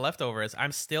finished The Leftovers,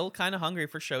 I'm still kind of hungry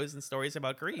for shows and stories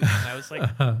about grief. And I was like,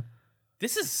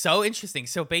 this is so interesting.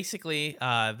 So basically,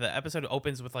 the episode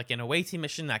opens with like an away team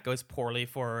mission that goes poorly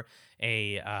for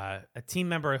a team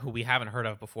member who we haven't heard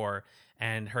of before,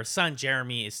 and her son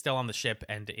Jeremy is still on the ship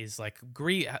and is like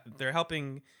they're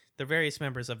helping the various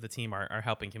members of the team are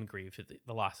helping him grieve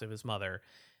the loss of his mother.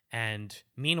 And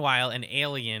meanwhile, an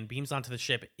alien beams onto the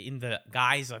ship in the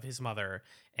guise of his mother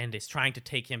and is trying to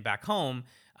take him back home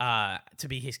to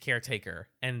be his caretaker.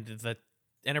 And the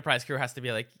Enterprise crew has to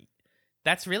be like,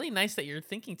 that's really nice that you're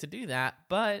thinking to do that,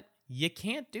 but you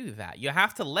can't do that. You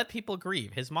have to let people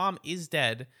grieve. His mom is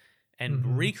dead,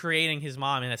 and recreating his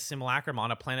mom in a simulacrum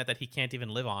on a planet that he can't even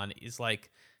live on is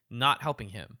like not helping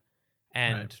him.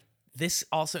 And this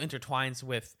also intertwines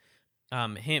with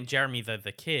him, Jeremy,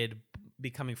 the kid,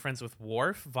 becoming friends with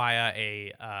Worf via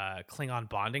a Klingon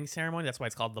bonding ceremony. That's why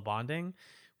it's called the bonding,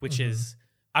 which is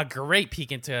a great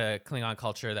peek into Klingon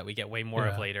culture that we get way more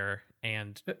of later.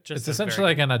 And just it's essentially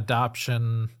like an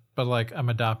adoption, but like I'm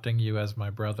adopting you as my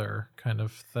brother kind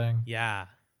of thing. Yeah.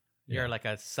 You're like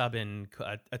a sub in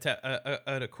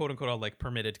a quote unquote like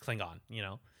permitted Klingon, you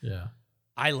know? Yeah.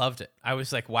 I loved it. I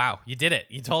was like, wow, you did it.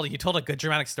 You told a good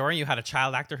dramatic story. You had a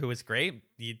child actor who was great.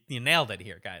 You nailed it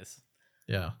here, guys.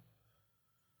 Yeah.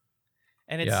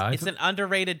 And it's an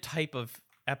underrated type of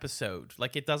episode.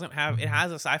 Like it doesn't have it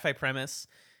has a sci-fi premise,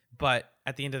 but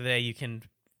at the end of the day you can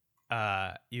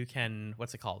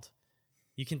what's it called?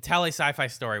 You can tell a sci-fi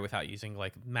story without using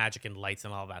like magic and lights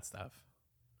and all that stuff.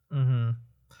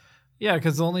 Yeah,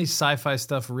 because the only sci-fi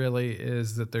stuff really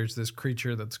is that there's this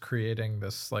creature that's creating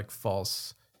this like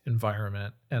false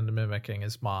environment and mimicking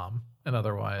his mom, and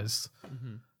otherwise,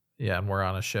 and we're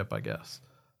on a ship, I guess.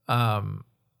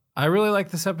 I really like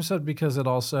this episode because it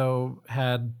also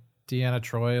had Deanna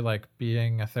Troi like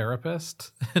being a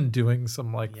therapist and doing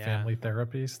some like family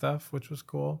therapy stuff, which was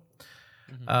cool.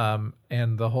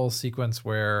 And the whole sequence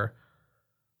where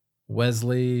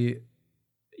Wesley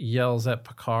yells at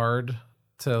Picard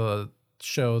to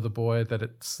show the boy that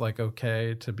it's like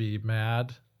okay to be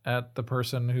mad at the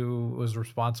person who was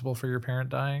responsible for your parent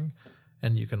dying,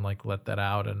 and you can like let that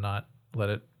out and not let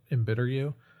it embitter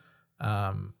you.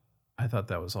 I thought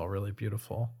that was all really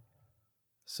beautiful.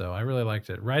 So I really liked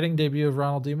it. Writing debut of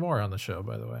Ronald D. Moore on the show,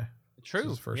 by the way. True.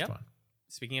 His first one.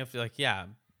 Speaking of like,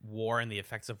 war and the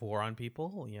effects of war on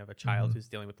people, you have a child who's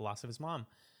dealing with the loss of his mom.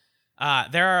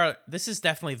 This is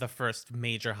definitely the first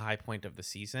major high point of the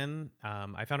season.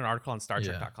 I found an article on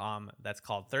StarTrek.com that's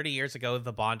called 30 Years Ago,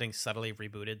 The Bonding Subtly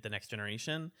Rebooted the Next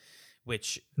Generation,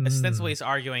 which ostensibly is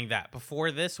arguing that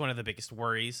before this, one of the biggest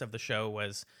worries of the show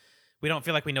was we don't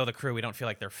feel like we know the crew. We don't feel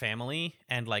like they're family.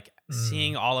 And like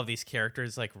seeing all of these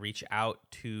characters like reach out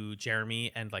to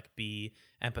Jeremy and like be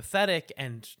empathetic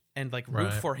and like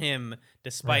root for him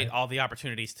despite all the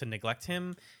opportunities to neglect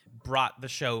him brought the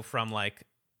show from like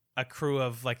a crew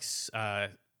of like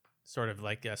sort of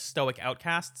like stoic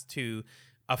outcasts to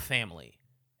a family.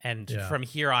 And from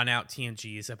here on out,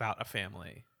 TNG is about a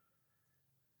family.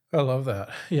 I love that.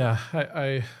 Yeah,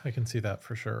 I can see that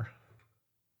for sure.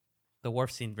 The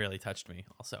Worf scene really touched me.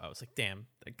 Also, I was like, damn,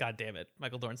 God damn it.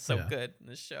 Michael Dorn's so good in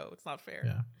this show. It's not fair.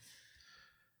 Yeah.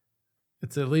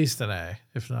 It's at least an A,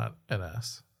 if not an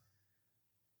S.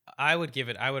 I would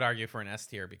argue for an S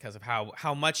tier because of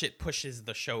how much it pushes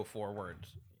the show forward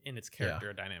in its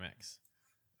character dynamics.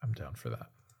 I'm down for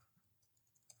that.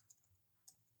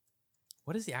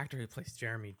 What is the actor who plays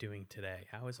Jeremy doing today?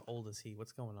 How old is he?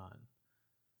 What's going on?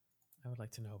 I would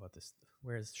like to know about this.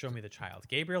 Show me the child?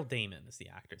 Gabriel Damon is the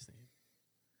actor's name.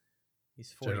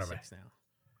 He's 46 now.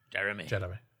 Jeremy.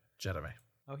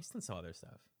 Oh, he's done some other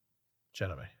stuff.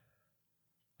 Jeremy.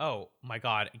 Oh my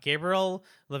God. Gabriel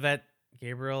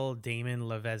Damon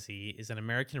Lavezzi is an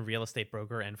American real estate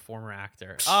broker and former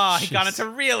actor. Oh, he got into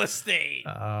real estate.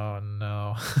 Oh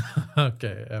no.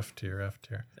 Okay, F tier.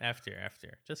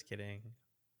 Just kidding.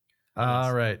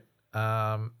 All right.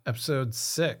 Episode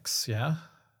 6, yeah?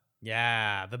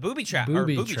 Yeah, the booby trap.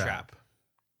 Booby trap.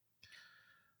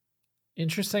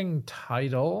 Interesting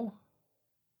title.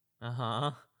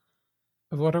 Uh-huh.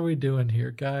 What are we doing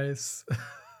here, guys?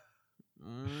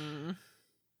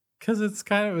 Because it's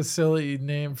kind of a silly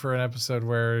name for an episode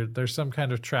where there's some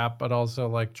kind of trap, but also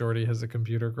like Geordi has a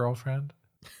computer girlfriend.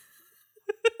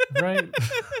 Right?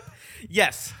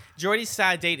 Yes. Geordi's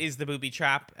sad date is the booby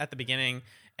trap at the beginning,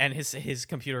 and his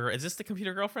computer. Is this the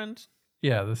computer girlfriend?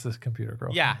 Yeah, this is computer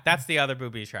girlfriend. Yeah, that's the other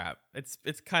booby trap. It's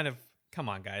kind of, come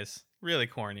on, guys, really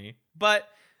corny. But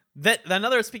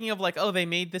another, speaking of like, oh, they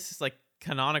made this like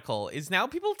canonical, is now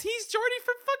people tease Geordi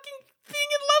for fucking being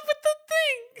in love with the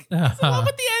thing. He's in love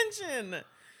with the engine.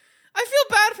 I feel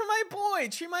bad for my boy.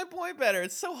 Treat my boy better.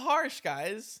 It's so harsh,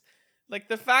 guys. Like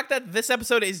the fact that this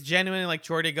episode is genuinely like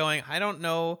Geordi going, I don't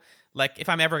know, like if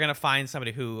I'm ever gonna find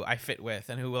somebody who I fit with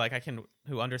and who like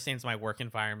who understands my work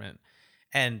environment.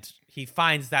 And he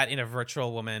finds that in a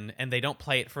virtual woman, and they don't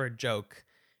play it for a joke.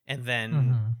 And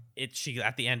then she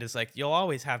at the end is like, "You'll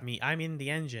always have me. I'm in the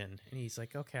engine." And he's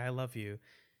like, "Okay, I love you."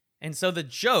 And so the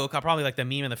joke, I'll probably like the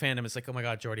meme in the fandom is like, "Oh my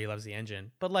God, Geordi loves the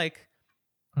engine." But like,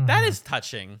 that is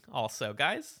touching, also,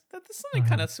 guys. There's something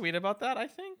kind of sweet about that, I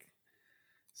think.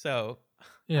 So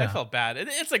I felt bad.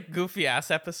 It's a goofy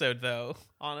ass episode, though.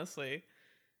 Honestly.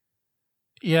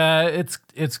 Yeah,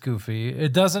 it's goofy.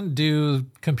 It doesn't do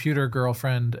computer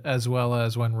girlfriend as well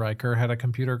as when Riker had a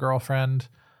computer girlfriend.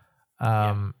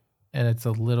 And it's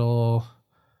a little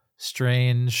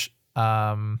strange.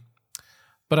 But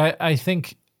I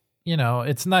think,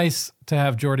 it's nice to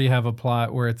have Geordi have a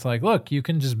plot where it's like, look, you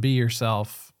can just be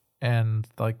yourself, and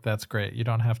like that's great. You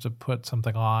don't have to put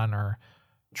something on or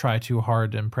try too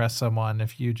hard to impress someone.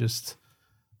 If you just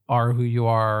are who you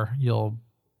are, you'll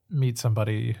meet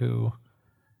somebody who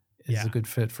is a good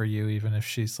fit for you, even if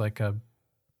she's like a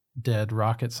dead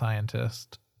rocket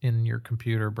scientist in your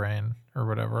computer brain or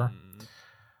whatever.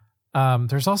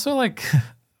 There's also like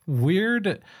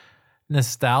weird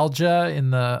nostalgia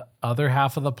in the other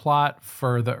half of the plot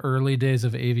for the early days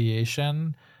of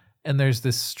aviation. And there's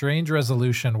this strange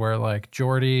resolution where like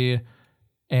Geordi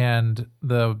and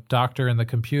the doctor and the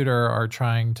computer are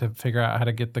trying to figure out how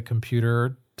to get the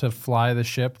computer to fly the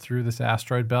ship through this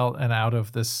asteroid belt and out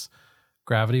of this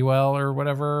gravity well or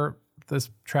whatever this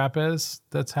trap is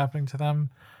that's happening to them.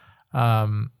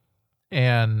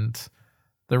 And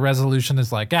the resolution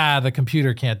is like, the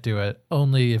computer can't do it.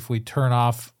 Only if we turn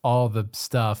off all the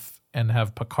stuff and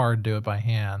have Picard do it by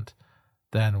hand,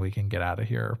 then we can get out of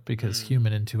here, because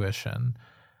human intuition.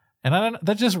 And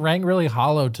that just rang really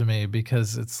hollow to me,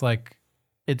 because it's like,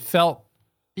 it felt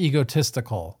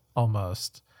egotistical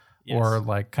almost, or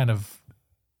like kind of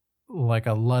like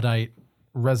a Luddite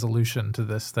resolution to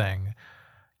this thing.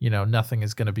 Nothing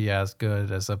is going to be as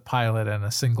good as a pilot and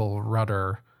a single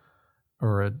rudder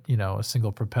or a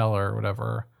single propeller or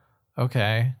whatever.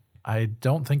 Okay. I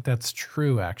don't think that's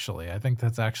true, actually. I think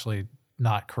that's actually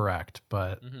not correct,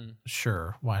 but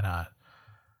sure, why not?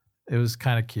 It was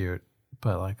kind of cute,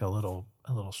 but like a little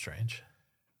strange.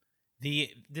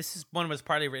 This one was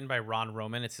partly written by Ron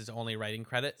Roman. It's his only writing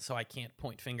credit, so I can't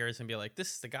point fingers and be like,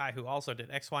 this is the guy who also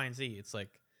did X, Y, and Z. It's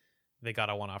like they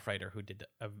got a one-off writer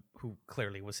who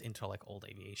clearly was into like old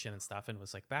aviation and stuff, and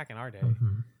was like, back in our day,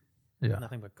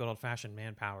 nothing but good old-fashioned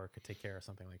manpower could take care of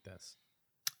something like this.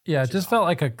 Yeah, it just felt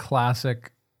like a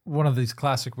classic, one of these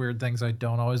classic weird things I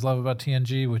don't always love about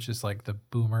TNG, which is like the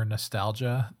boomer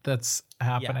nostalgia that's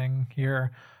happening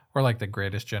here, or like the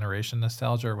Greatest Generation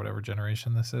nostalgia, or whatever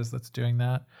generation this is that's doing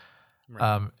that.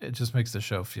 Right. It just makes the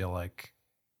show feel like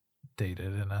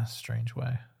dated in a strange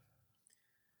way.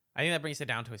 I think that brings it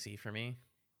down to a C for me.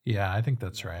 Yeah, I think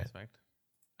that's right.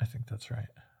 I think that's right.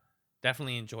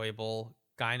 Definitely enjoyable.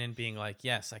 Guinan being like,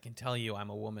 yes, I can tell you I'm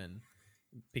a woman,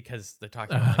 because they're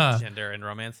talking about like, gender and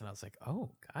romance. And I was like,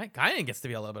 oh, Guinan gets to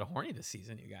be a little bit horny this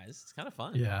season, you guys. It's kind of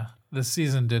fun. Yeah. This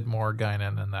season did more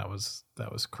Guinan, and that was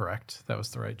correct. That was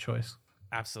the right choice.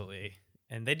 Absolutely.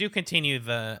 And they do continue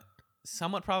the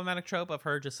somewhat problematic trope of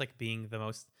her just like being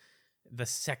the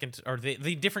second, or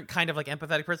the different kind of like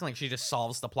empathetic person. Like she just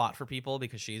solves the plot for people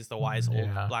because she's the wise old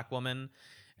black woman.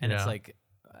 And it's like,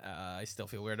 I still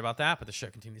feel weird about that, but the show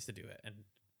continues to do it and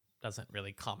doesn't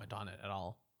really comment on it at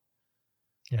all.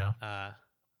 Yeah.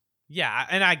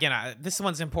 And again, this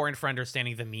one's important for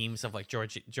understanding the memes of like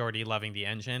Geordi loving the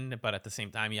engine, but at the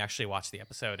same time, you actually watch the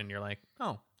episode and you're like,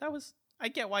 oh, I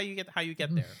get how you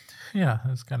get there. Yeah,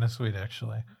 it's kind of sweet,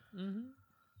 actually.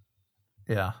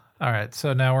 Yeah. All right.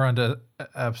 So now we're on to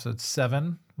episode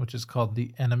 7, which is called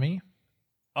The Enemy.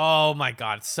 Oh my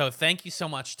God. So thank you so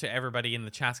much to everybody in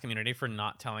the chats community for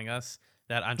not telling us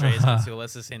that Andreas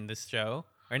Katsoulis is in this show.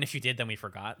 And if you did, then we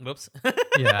forgot. Whoops.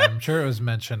 Yeah, I'm sure it was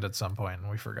mentioned at some point and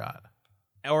we forgot.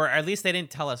 Or at least they didn't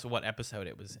tell us what episode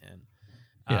it was in.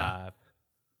 Yeah.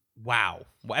 Wow.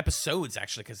 Well, episodes,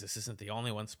 actually, because this isn't the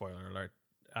only one. Spoiler alert.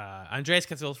 Andreas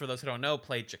Katsoulis, for those who don't know,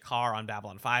 played Jakar on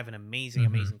Babylon 5, an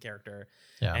amazing character.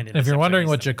 Yeah. And if you're wondering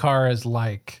what Jakar is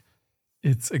like,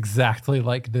 it's exactly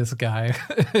like this guy.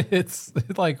 It's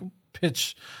like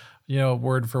pitch,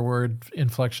 word for word,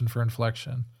 inflection for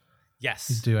inflection. Yes.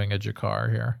 He's doing a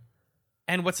Jakar here.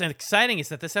 And what's exciting is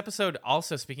that this episode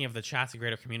also, speaking of the chats and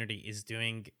greater community, is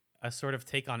doing a sort of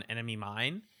take on Enemy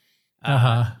Mine.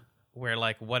 Where,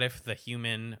 like, what if the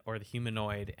human or the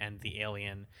humanoid and the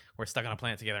alien were stuck on a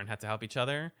planet together and had to help each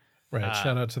other? Right.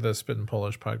 Shout out to the Spit and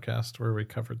Polish podcast where we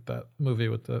covered that movie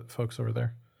with the folks over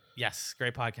there. Yes,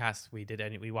 great podcast.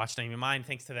 We watched Enemy Mine.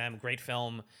 Thanks to them. Great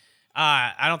film.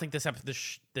 I don't think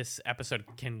this episode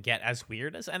can get as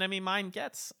weird as Enemy Mine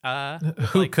gets.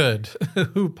 Who could?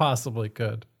 Who possibly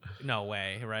could? No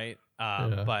way, right?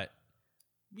 But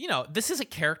this is a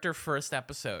character first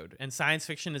episode, and science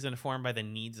fiction is informed by the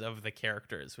needs of the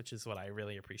characters, which is what I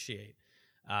really appreciate.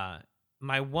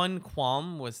 My one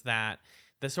qualm was that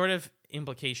the sort of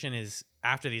implication is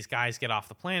after these guys get off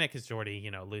the planet, because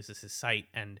Geordi, loses his sight,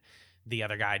 and the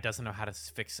other guy doesn't know how to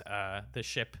fix the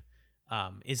ship.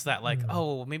 is that like,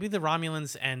 oh, maybe the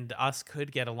Romulans and us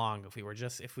could get along if we were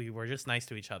just nice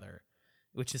to each other,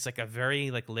 which is like a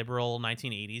very like liberal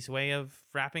 1980s way of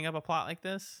wrapping up a plot like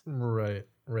this. Right.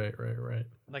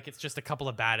 Like it's just a couple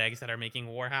of bad eggs that are making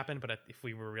war happen, but if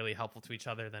we were really helpful to each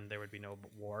other, then there would be no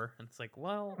war. And it's like,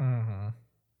 well,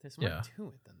 there's more to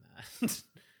it than that.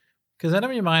 Because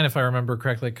Enemy Mine, if I remember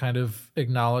correctly, kind of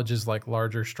acknowledges like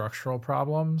larger structural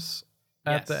problems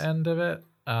at the end of it.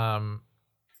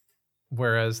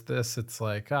 Whereas this, it's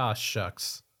like,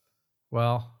 shucks.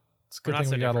 Well, it's a good thing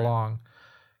we got along.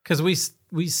 Because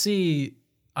we see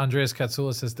Andreas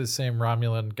Katsoulis as this same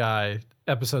Romulan guy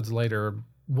episodes later,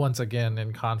 once again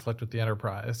in conflict with the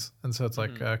Enterprise. And so it's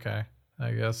like, okay,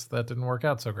 I guess that didn't work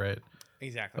out so great.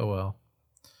 Exactly. Oh,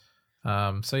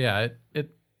 well. So yeah,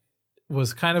 it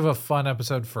was kind of a fun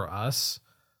episode for us,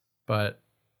 but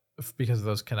because of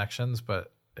those connections,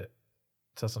 but it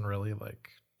doesn't really like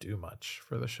do much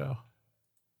for the show.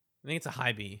 I think it's a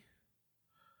high B.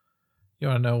 You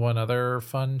want to know one other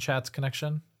fun Chats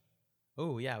connection?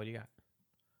 Oh yeah, what do you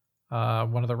got?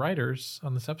 One of the writers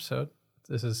on this episode.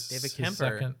 This is David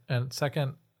Kemper.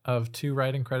 Second of 2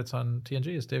 writing credits on TNG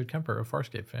is David Kemper of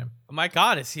Farscape fame. Oh my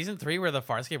God, is season 3 where the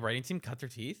Farscape writing team cut their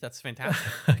teeth? That's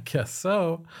fantastic. I guess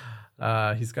so.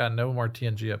 He's got no more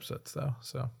TNG episodes though.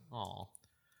 So. Oh.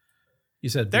 You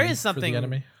said there B is something. For the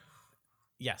Enemy?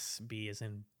 Yes, B is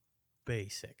in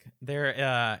basic.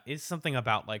 There is something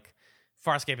about like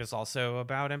Farscape is also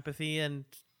about empathy and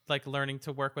like learning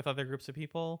to work with other groups of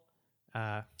people.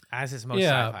 As is most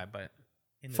sci-fi, but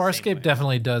in the Farscape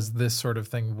definitely does this sort of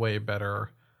thing way better,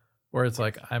 where it's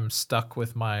like I'm stuck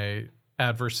with my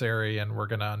adversary and we're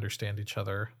gonna understand each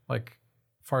other. Like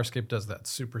Farscape does that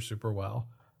super, super well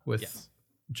with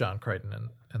John Crichton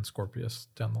and Scorpius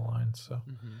down the line. So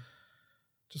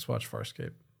just watch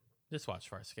Farscape. Just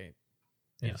watch Farscape.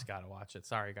 You just gotta watch it.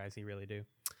 Sorry guys, you really do.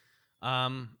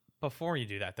 Before you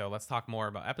do that though, let's talk more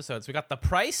about episodes. We got The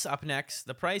Price up next.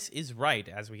 The Price is Right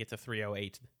as we get to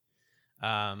 308.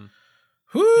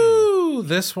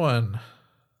 This one.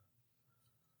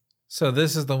 So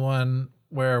this is the one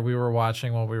where we were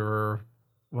watching while we were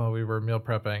meal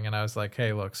prepping, and I was like,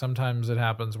 hey, look, sometimes it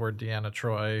happens where Deanna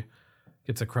Troi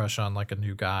gets a crush on like a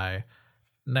new guy.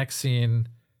 Next scene,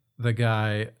 the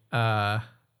guy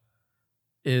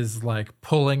is like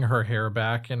pulling her hair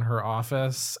back in her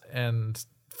office and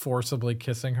forcibly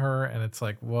kissing her, and it's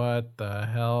like, what the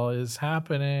hell is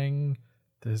happening?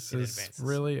 This is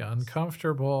really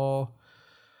uncomfortable.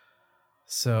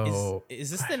 So is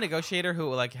this the negotiator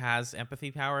who like has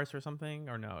empathy powers or something,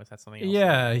 or no? Is that something else?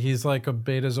 Yeah, he's like a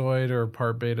Betazoid or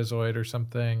part Betazoid or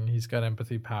something. He's got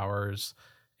empathy powers,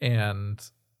 and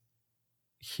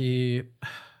he,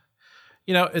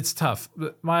 it's tough.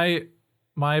 My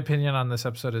opinion on this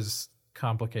episode is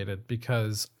complicated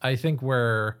because I think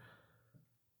where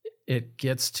it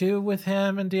gets to with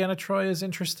him and Deanna Troi is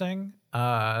interesting.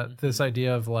 This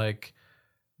idea of like,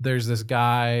 there's this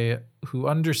guy who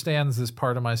understands this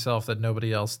part of myself that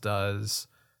nobody else does,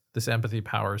 this empathy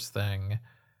powers thing.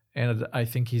 And I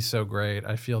think he's so great.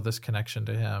 I feel this connection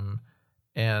to him.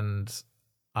 And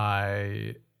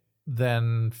I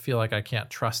then feel like I can't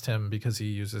trust him because he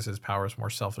uses his powers more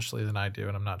selfishly than I do.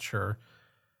 And I'm not sure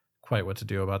quite what to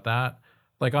do about that.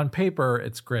 Like on paper,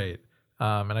 it's great.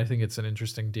 And I think it's an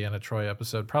interesting Deanna Troi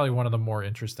episode. Probably one of the more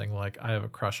interesting, like, I have a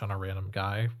crush on a random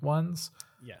guy ones.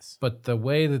 Yes. But the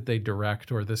way that they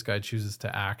direct, or this guy chooses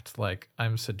to act like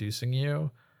I'm seducing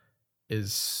you,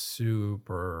 is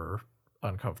super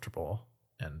uncomfortable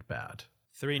and bad.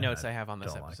 3 notes I have on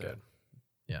this episode. Like it.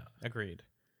 Yeah. Agreed.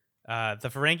 The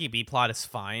Ferengi B plot is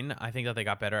fine. I think that they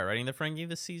got better at writing the Ferengi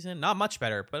this season. Not much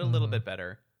better, but a little bit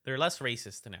better. They're less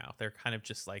racist now. They're kind of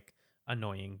just like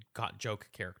annoying joke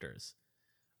characters.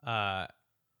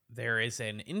 There is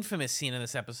an infamous scene in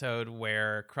this episode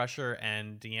where Crusher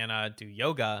and Deanna do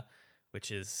yoga,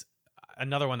 which is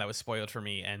another one that was spoiled for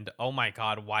me. And oh my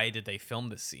God, why did they film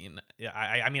this scene?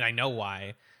 I mean, I know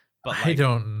why, but like, I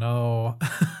don't know.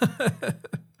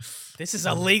 This is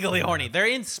illegally horny. They're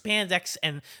in spandex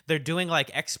and they're doing like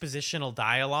expositional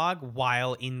dialogue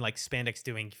while in like spandex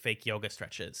doing fake yoga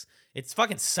stretches. It's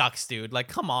fucking sucks, dude. Like,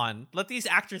 come on. Let these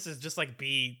actresses just like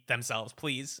be themselves,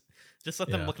 please. Just let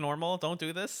them look normal. Don't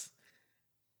do this.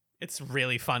 It's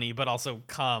really funny, but also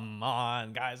come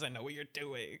on, guys. I know what you're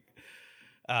doing.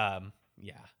 There's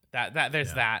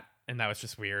that. And that was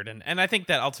just weird. And I think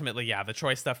that ultimately, the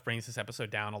Troi stuff brings this episode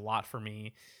down a lot for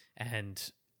me. And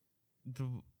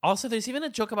also, there's even a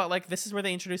joke about like, this is where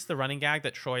they introduced the running gag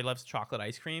that Troi loves chocolate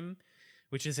ice cream,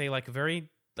 which is a like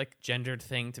very like gendered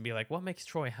thing to be like, what makes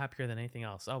Troi happier than anything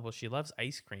else? Oh, well, she loves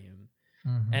ice cream.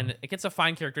 And it gets a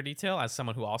fine character detail as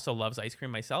someone who also loves ice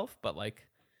cream myself, but like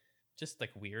just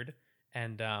like weird.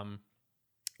 And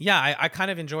yeah, I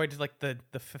kind of enjoyed like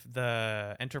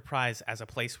the Enterprise as a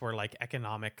place where like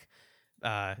economic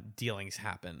dealings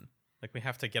happen. Like we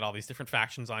have to get all these different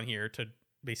factions on here to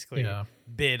basically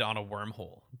bid on a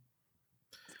wormhole.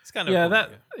 It's kind of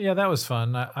that was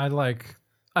fun. I like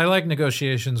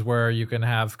negotiations where you can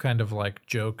have kind of like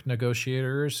joke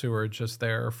negotiators who are just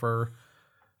there for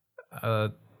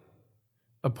a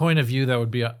point of view that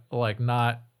would be like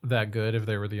not that good if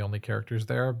they were the only characters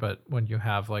there, but when you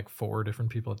have like 4 different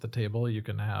people at the table, you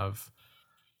can have,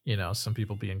 you know, some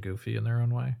people being goofy in their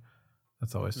own way.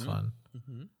 That's always fun.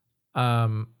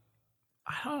 I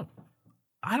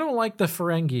don't like the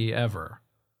Ferengi ever.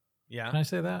 Yeah. Can I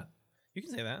say that? You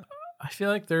can say that. I feel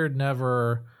like they're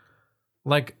never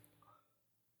like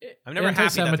I'm never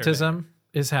anti-Semitism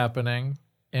is happening,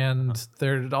 and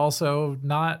they're also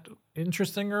not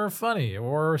interesting or funny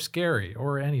or scary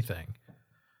or anything.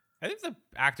 I think the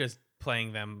actors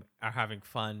playing them are having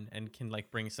fun and can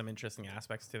like bring some interesting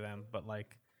aspects to them, but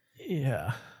like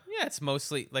yeah, it's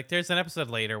mostly like there's an episode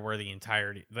later where the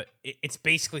entirety, but it's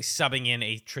basically subbing in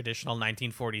a traditional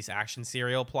 1940s action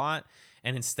serial plot,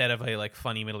 and instead of a like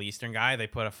funny Middle Eastern guy, they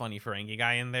put a funny Ferengi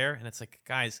guy in there, and it's like,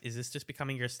 guys, is this just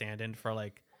becoming your stand-in for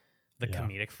like the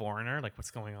comedic foreigner? Like, what's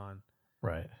going on?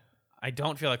 Right. I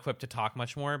don't feel equipped to talk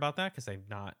much more about that because I'm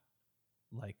not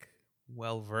like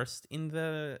well versed in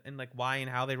like why and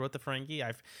how they wrote the Ferengi.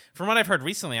 From what I've heard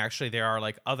recently, actually, there are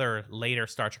like other later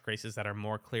Star Trek races that are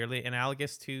more clearly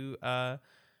analogous to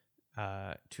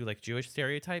like Jewish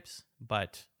stereotypes,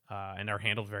 but and are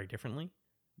handled very differently.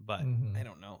 But I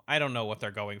don't know. I don't know what they're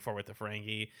going for with the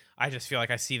Ferengi. I just feel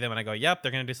like I see them and I go, yep,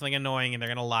 they're gonna do something annoying and they're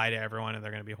gonna lie to everyone and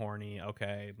they're gonna be horny.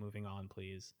 Okay, moving on,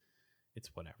 please. It's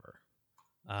whatever.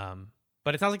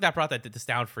 But it sounds like that brought this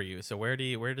down for you. So where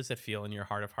does it feel in your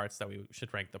heart of hearts that we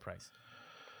should rank the price?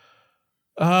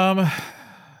 I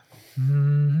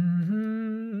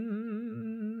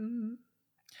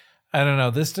don't know.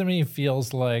 This to me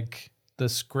feels like the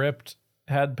script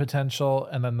had potential,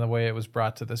 and then the way it was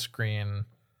brought to the screen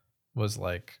was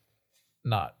like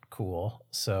not cool.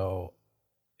 So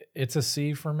it's a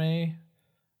C for me.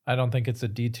 I don't think it's a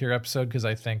D tier episode because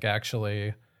I think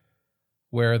actually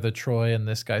where the Troy and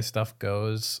this guy stuff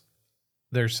goes,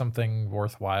 there's something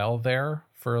worthwhile there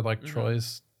for like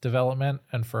Troy's development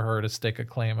and for her to stake a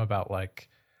claim about like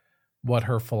what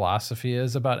her philosophy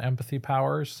is about empathy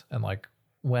powers and like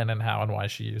when and how and why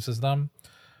she uses them.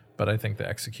 But I think the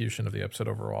execution of the episode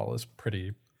overall is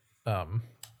pretty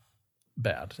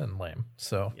bad and lame.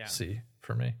 So C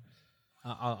for me.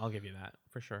 I'll give you that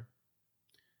for sure.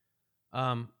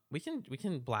 We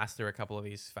can blast through a couple of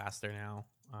these faster now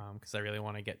because I really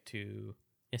want to get to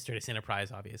Yesterday's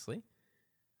Enterprise, obviously.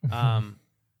 The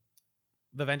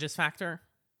Vengeance Factor.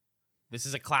 This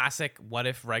is a classic what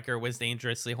if Riker was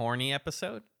dangerously horny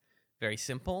episode. Very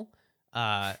simple.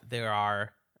 There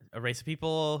are a race of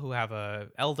people who have a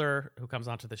elder who comes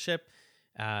onto the ship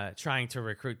trying to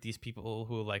recruit these people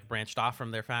who like branched off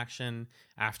from their faction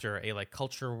after a like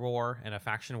culture war and a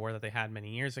faction war that they had many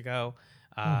years ago.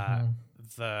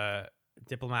 The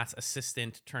diplomat's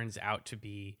assistant turns out to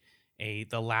be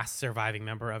the last surviving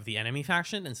member of the enemy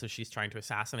faction, and so she's trying to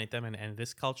assassinate them and end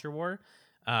this culture war.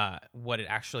 What it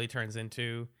actually turns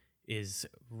into is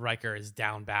Riker is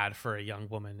down bad for a young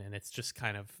woman, and it's just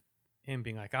kind of him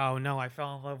being like, oh no, I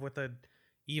fell in love with an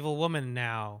evil woman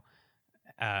now.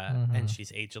 And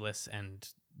she's ageless, and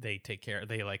they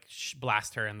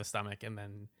blast her in the stomach, and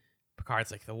then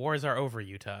Picard's like, the wars are over,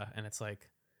 Utah. And it's like,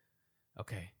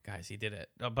 okay, guys, you did it.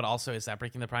 But also, is that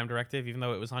breaking the Prime Directive, even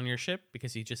though it was on your ship?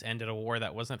 Because you just ended a war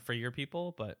that wasn't for your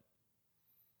people, but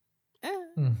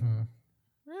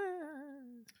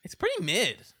it's pretty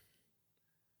mid.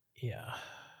 Yeah.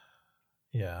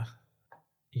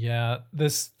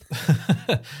 This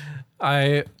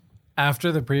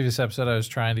after the previous episode, I was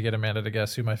trying to get Amanda to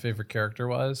guess who my favorite character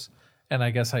was, and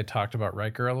I guess I talked about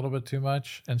Riker a little bit too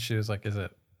much, and she was like,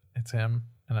 it's him?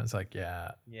 And I was like,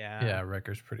 yeah,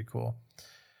 Riker's pretty cool.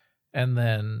 And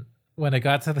then when it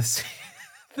got to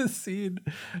the scene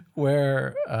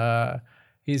where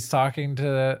he's talking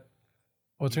to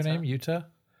what's her name, Utah?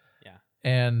 Yeah.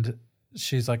 And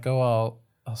she's like, oh,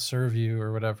 I'll serve you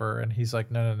or whatever. And he's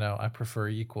like, no, I prefer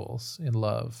equals in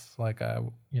love. Like I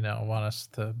want us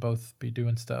to both be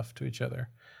doing stuff to each other.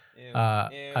 Ew.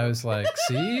 I was like,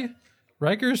 see,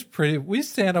 Riker's pretty, we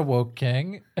stand a woke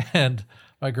king. And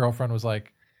my girlfriend was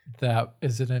like, that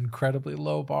is an incredibly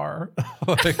low bar.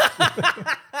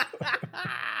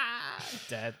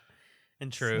 Dead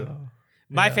and true. So.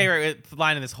 My favorite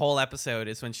line in this whole episode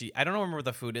is when I don't remember what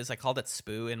the food is. I called it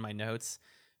spoo in my notes.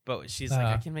 But she's like,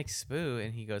 I can make spoo.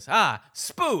 And he goes,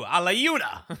 spoo a la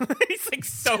Yuna. He's like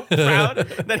so proud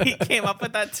that he came up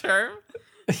with that term.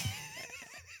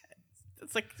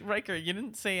 It's like, Riker, you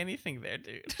didn't say anything there,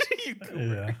 dude. You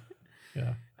goober.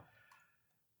 Yeah.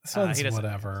 This one's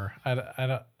whatever.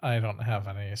 I don't have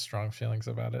any strong feelings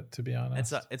about it, to be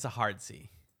honest. It's a hard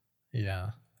C. Yeah.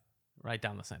 Right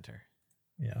down the center.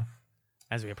 Yeah.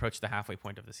 As we approach the halfway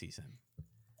point of the season.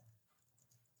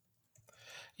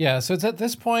 Yeah, so it's at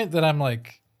this point that I'm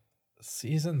like,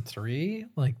 season 3?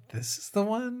 Like, this is the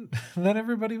one that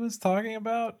everybody was talking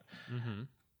about? Mm-hmm.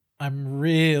 I'm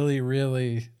really,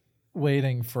 really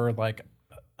waiting for, like,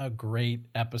 a great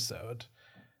episode.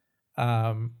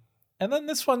 And then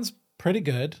this one's pretty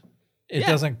good. It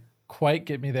doesn't quite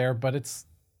get me there, but it's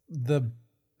the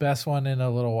best one in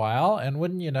a little while. And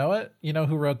wouldn't you know it? You know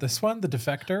who wrote this one? The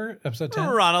Defector, episode 10?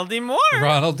 Ronald D. Moore.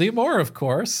 Ronald D. Moore, of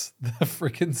course. The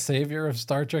freaking savior of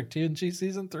Star Trek TNG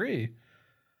season 3.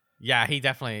 Yeah, he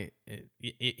definitely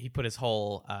he put his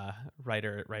whole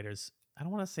writer's I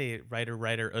don't want to say writer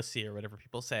ussy or whatever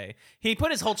people say. He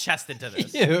put his whole chest into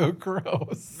this. Ew,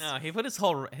 gross. No, he put his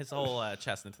whole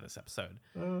chest into this episode.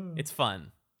 It's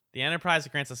fun. The Enterprise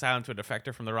grants asylum to a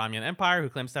defector from the Romulan Empire who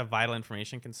claims to have vital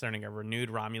information concerning a renewed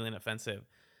Romulan offensive.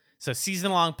 So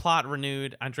season-long plot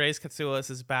renewed. Andreas Katsoulis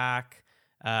is back.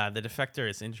 The defector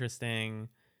is interesting.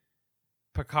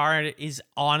 Picard is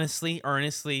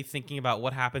earnestly thinking about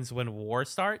what happens when war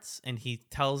starts, and he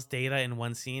tells Data in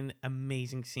one scene,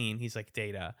 amazing scene, he's like,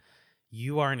 Data,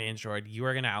 you are an android. You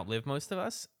are going to outlive most of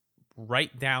us.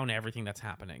 Write down everything that's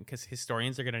happening, because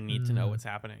historians are going to need to know what's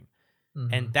happening.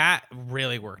 Mm-hmm. And that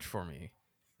really worked for me.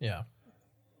 Yeah.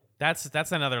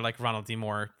 That's another like Ronald D.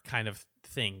 Moore kind of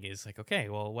thing is like, okay,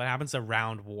 well, what happens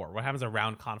around war? What happens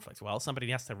around conflict? Well, somebody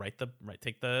has to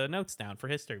take the notes down for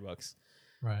history books.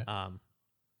 Right.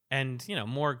 And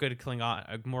more good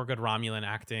Klingon, more good Romulan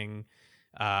acting.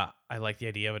 I like the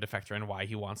idea of a defector and why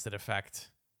he wants to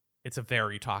defect. It's a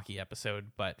very talky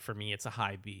episode, but for me, it's a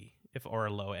high B or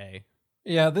a low A.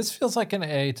 Yeah, this feels like an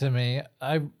A to me.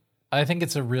 I think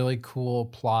it's a really cool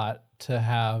plot to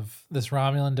have this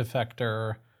Romulan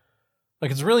defector.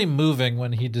 Like, it's really moving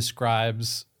when he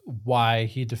describes why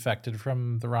he defected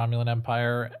from the Romulan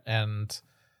Empire, and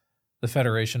the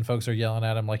Federation folks are yelling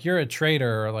at him like, you're a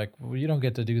traitor, or like, well, you don't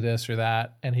get to do this or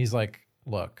that. And he's like,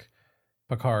 look,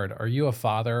 Picard, are you a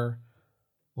father?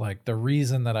 Like, the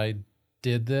reason that I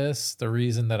did this, the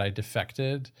reason that I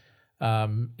defected,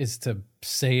 is to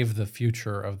save the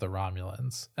future of the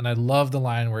Romulans. And I love the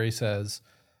line where he says,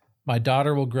 my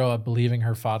daughter will grow up believing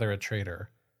her father a traitor,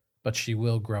 but she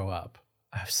will grow up.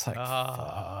 I was like,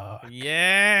 fuck.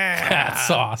 Yeah. That's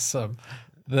awesome.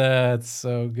 That's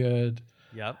so good.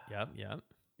 Yep.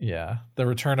 Yeah. The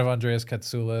return of Andreas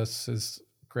Katsoulis is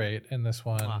great in this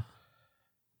one.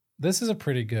 This is a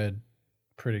pretty good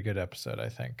episode, I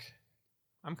think.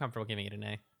 I'm comfortable giving it an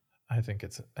A. I think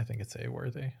it's A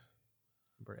worthy.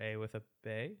 Number A with a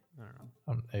bay? I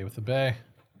don't know. A with a bay.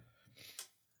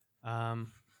 I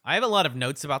have a lot of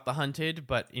notes about The Hunted,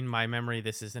 but in my memory,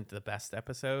 this isn't the best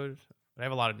episode. But I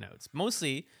have a lot of notes.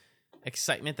 Mostly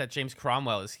excitement that James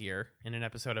Cromwell is here in an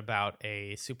episode about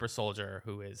a super soldier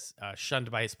who is shunned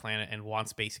by his planet and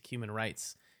wants basic human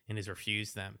rights and is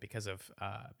refused them because of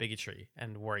bigotry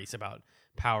and worries about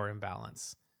power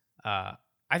imbalance.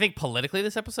 I think politically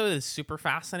this episode is super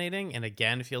fascinating and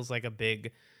again feels like a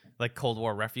big like Cold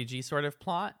War refugee sort of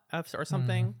plot or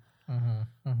something.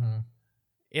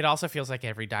 It also feels like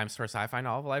every dime store sci-fi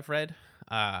novel I've read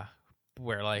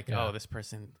where like, oh, this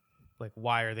person, like,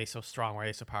 why are they so strong? Why are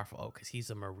they so powerful? Oh, because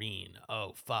he's a Marine.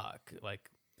 Oh, fuck.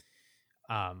 Like,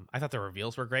 I thought the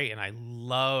reveals were great. And I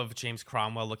love James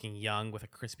Cromwell looking young with a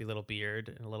crispy little beard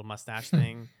and a little mustache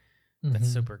thing. That's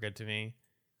super good to me.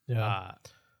 Yeah.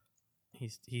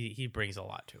 He brings a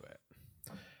lot to it.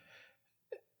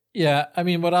 Yeah, I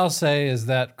mean, what I'll say is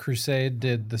that Crusade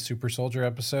did the Super Soldier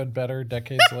episode better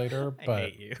decades later, but I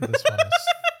hate you.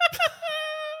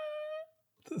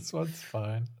 This one's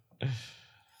fine.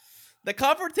 The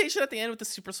confrontation at the end with the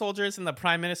super soldiers and the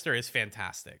prime minister is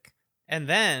fantastic. And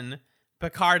then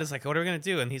Picard is like, what are we going to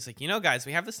do? And he's like, guys,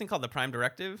 we have this thing called the Prime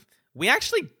Directive. We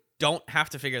actually don't have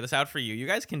to figure this out for you. You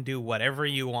guys can do whatever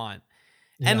you want.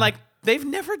 Yeah. And like, they've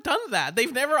never done that.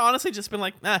 They've never honestly just been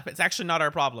like, it's actually not our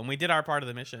problem. We did our part of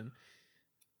the mission.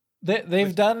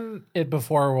 They've done it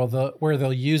before where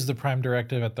they'll use the Prime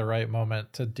Directive at the right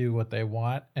moment to do what they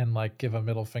want and like give a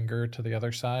middle finger to the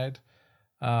other side.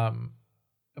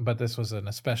 But this was an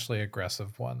especially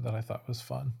aggressive one that I thought was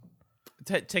fun.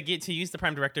 To use the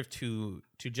Prime Directive to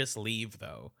just leave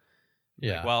though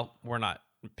Yeah. Like, well, we're not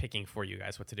picking for you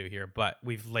guys what to do here, but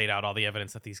we've laid out all the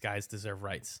evidence that these guys deserve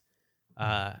rights.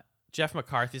 Jeff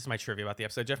McCarthy, this is my trivia about the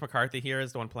episode. Jeff McCarthy here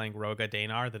is the one playing Roga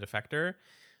Danar, the defector.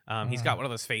 He's got one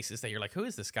of those faces that you're like, who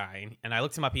is this guy? And I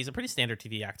looked him up. He's a pretty standard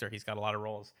TV actor. He's got a lot of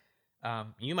roles.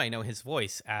 You might know his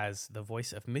voice as the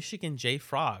voice of Michigan J.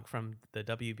 Frog from the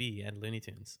WB and Looney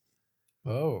Tunes.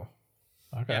 Oh,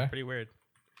 okay. Yeah, pretty weird.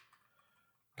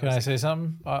 Can I say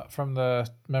something from the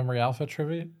Memory Alpha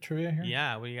trivia here?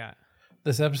 Yeah, what do you got?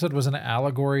 This episode was an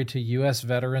allegory to U.S.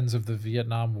 veterans of the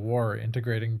Vietnam War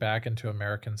integrating back into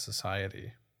American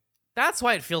society. That's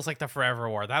why it feels like the Forever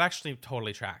War. That actually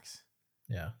totally tracks.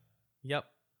 Yeah. Yep.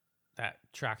 That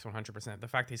tracks 100%. The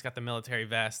fact that he's got the military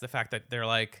vest, the fact that they're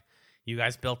like, you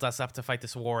guys built us up to fight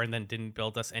this war and then didn't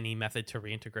build us any method to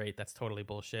reintegrate. That's totally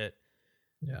bullshit.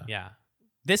 Yeah. Yeah.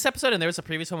 This episode, and there was a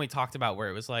previous one we talked about where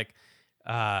it was like,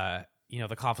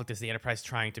 the conflict is the Enterprise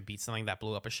trying to beat something that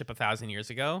blew up a ship 1,000 years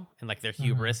ago, and like their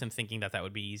hubris and thinking that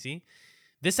would be easy.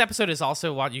 This episode is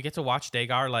also what you get to watch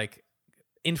Dagar like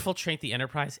infiltrate the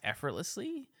Enterprise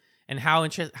effortlessly, and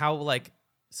how like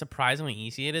surprisingly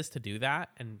easy it is to do that,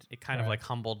 and it kind of like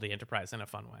humbled the Enterprise in a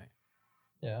fun way.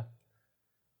 Yeah.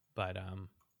 But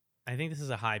I think this is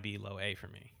a high B, low A for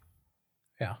me.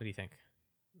 Yeah. What do you think?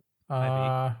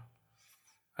 I'd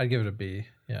give it a B.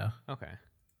 Yeah. Okay.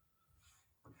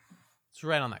 It's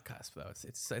right on that cusp, though.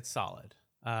 It's solid.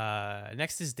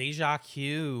 Next is Deja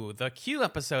Q, the Q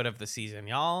episode of the season,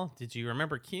 y'all. Did you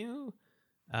remember Q?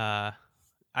 I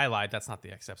lied. That's not the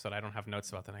next episode. I don't have notes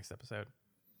about the next episode.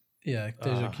 Yeah,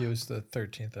 Deja Q is the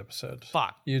 13th episode.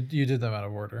 Fuck. You did them out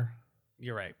of order.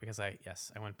 You're right, because I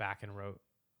went back and wrote.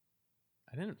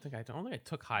 I don't think I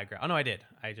took high ground. Oh no, I did.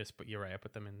 But you're right. I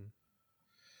put them in.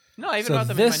 No, I even wrote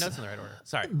them in my notes in the right order.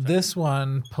 Sorry. This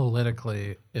one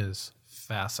politically is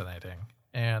fascinating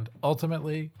and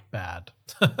ultimately bad.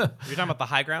 You're talking about the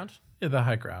high ground? Yeah, the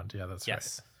high ground. Yeah, that's right.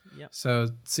 Yes. Yep. So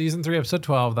season 3, episode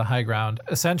 12, the high ground.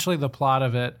 Essentially, the plot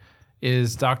of it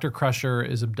is Dr. Crusher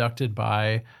is abducted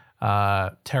by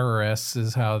terrorists,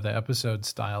 is how the episode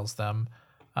styles them,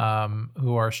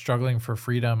 who are struggling for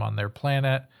freedom on their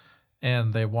planet,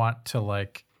 and they want to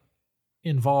like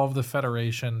involve the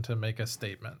Federation to make a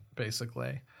statement,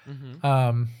 basically.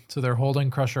 Mm-hmm. So they're holding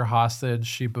Crusher hostage.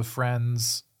 She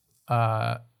befriends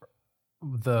the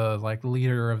like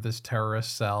leader of this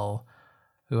terrorist cell,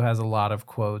 who has a lot of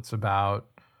quotes about,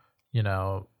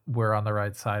 we're on the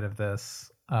right side of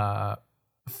this.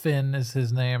 Finn is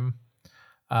his name.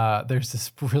 There's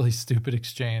this really stupid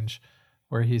exchange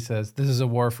where he says, "This is a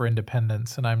war for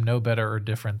independence, and I'm no better or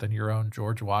different than your own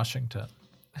George Washington."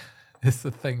 It's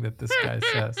the thing that this guy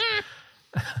says.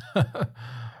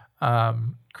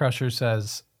 Crusher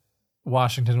says,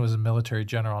 "Washington was a military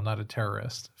general, not a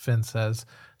terrorist." Finn says,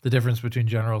 "The difference between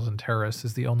generals and terrorists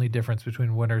is only the difference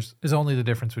between winners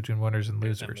and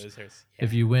losers. Yeah.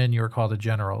 If you win, you are called a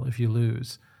general. If you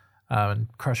lose," and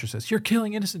Crusher says, "You're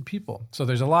killing innocent people." So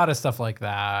there's a lot of stuff like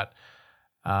that.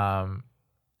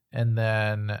 And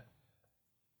then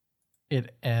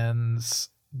it ends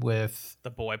with the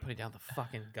boy putting down the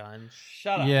fucking gun.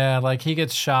 Shut up. Yeah, like he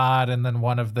gets shot, and then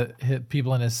one of the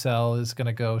people in his cell is going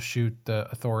to go shoot the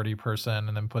authority person,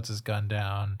 and then puts his gun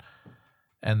down.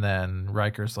 And then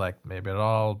Riker's like, maybe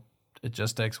it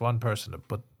just takes one person to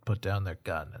put down their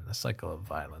gun, and the cycle of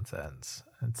violence ends.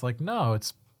 And it's like, no,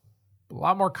 it's a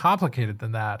lot more complicated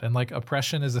than that. And like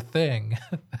oppression is a thing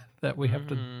that we have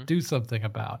to do something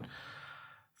about.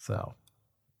 So,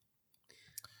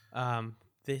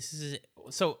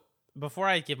 so before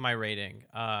I give my rating,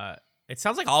 it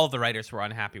sounds like all of the writers were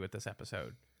unhappy with this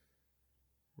episode.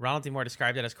 Ronald D. Moore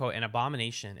described it as, quote, "an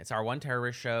abomination. It's our one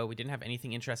terrorist show. We didn't have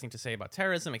anything interesting to say about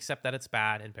terrorism except that it's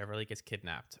bad and Beverly gets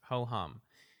kidnapped. Ho hum.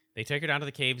 They take her down to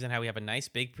the caves and how we have a nice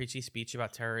big preachy speech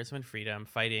about terrorism and freedom,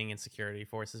 fighting and security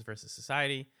forces versus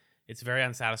society. It's very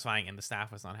unsatisfying, and the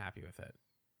staff was not happy with it."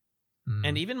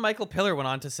 And even Michael Piller went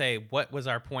on to say, "What was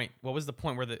our point? What was the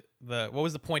point where what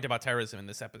was the point about terrorism in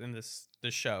this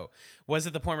show? Was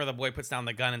it the point where the boy puts down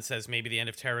the gun and says maybe the end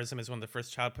of terrorism is when the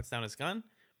first child puts down his gun?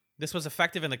 This was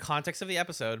effective in the context of the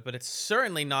episode, but it's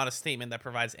certainly not a statement that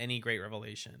provides any great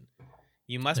revelation.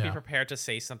 You must be prepared to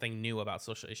say something new about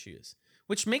social issues,"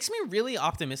 which makes me really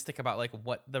optimistic about like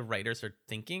what the writers are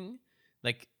thinking.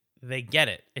 Like they get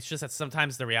it. It's just that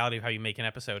sometimes the reality of how you make an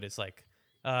episode is like,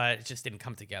 it just didn't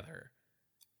come together.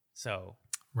 So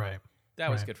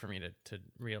that was good for me to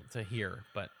hear,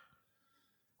 but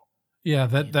yeah,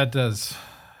 that does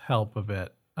help a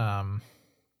bit. Yeah,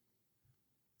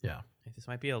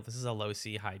 this is a low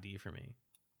C, high D for me.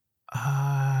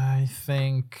 I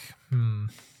think,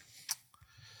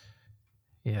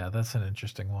 yeah, that's an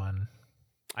interesting one.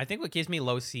 I think what gives me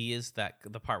low C is that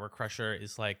the part where Crusher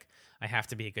is like, I have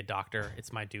to be a good doctor.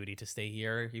 It's my duty to stay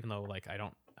here, even though like I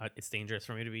don't. It's dangerous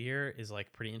for me to be here. Is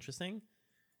like pretty interesting,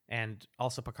 and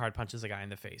also Picard punches a guy in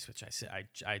the face, which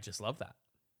I just love that.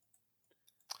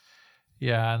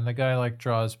 Yeah, and the guy like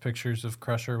draws pictures of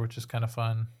Crusher, which is kind of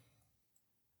fun.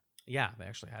 Yeah, they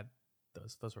actually had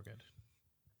those. Those were good.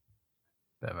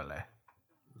 Beverly.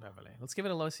 Let's give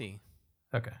it a low C.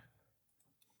 Okay.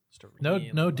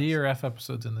 No D or F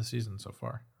episodes in the season so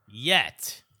far.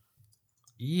 Yet.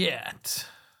 Is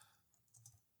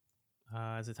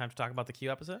it time to talk about the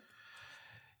Q episode?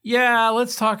 Yeah,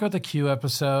 let's talk about the Q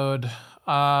episode.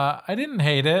 I didn't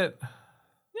hate it.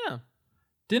 Yeah.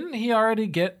 Didn't he already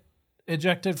get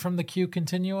ejected from the Q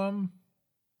continuum?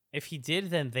 If he did,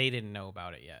 then they didn't know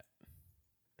about it yet.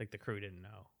 Like the crew didn't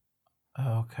know.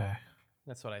 Okay.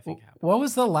 That's what I think happened. What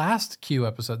was the last Q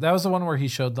episode? That was the one where he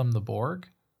showed them the Borg?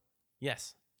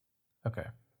 Yes. Okay.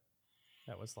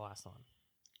 That was the last one.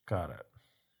 Got it.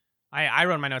 I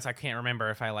wrote in my notes, I can't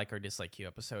remember if I like or dislike Q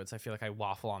episodes. I feel like I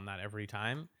waffle on that every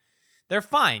time. They're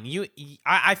fine.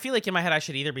 I feel like in my head I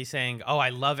should either be saying, oh, I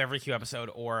love every Q episode,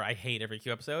 or I hate every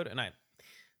Q episode. And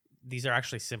these are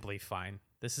actually simply fine.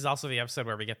 This is also the episode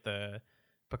where we get the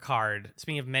Picard.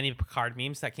 Speaking of many Picard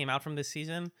memes that came out from this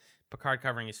season, Picard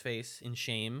covering his face in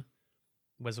shame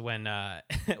was when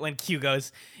when Q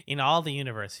goes, in all the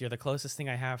universe, you're the closest thing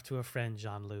I have to a friend,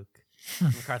 Jean-Luc.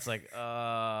 And Picard's like,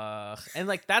 and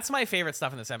like that's my favorite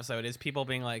stuff in this episode is people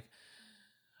being like,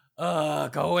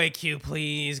 go away, Q,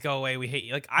 please go away. We hate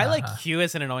you. Like I like Q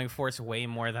as an annoying force way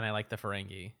more than I like the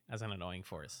Ferengi as an annoying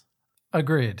force.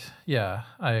 Agreed. Yeah,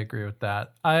 I agree with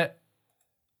that.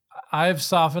 I've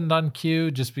softened on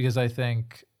Q just because I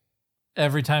think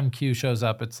every time Q shows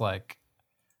up, it's like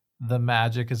the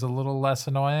magic is a little less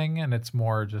annoying, and it's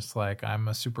more just like I'm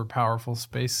a super powerful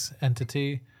space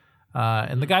entity.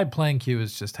 And the guy playing Q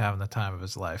is just having the time of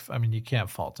his life. I mean, you can't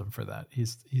fault him for that.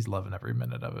 He's loving every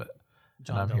minute of it,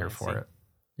 and I'm here for it.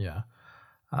 Yeah.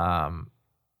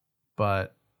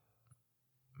 But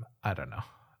I don't know.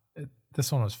 This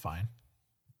one was fine.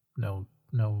 No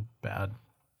bad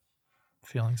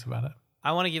feelings about it.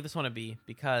 I want to give this one a B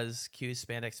because Q's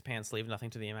spandex pants leave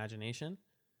nothing to the imagination.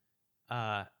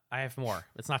 I have more.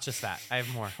 It's not just that. I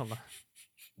have more. Hold on.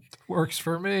 Works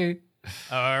for me.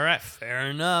 All right, fair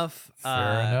enough.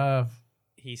 Fair enough.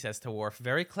 He says to Worf,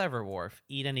 very clever, Worf.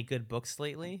 Eat any good books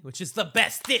lately? Which is the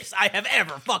best diss I have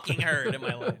ever fucking heard in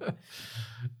my life.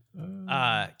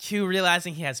 Q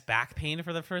realizing he has back pain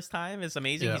for the first time is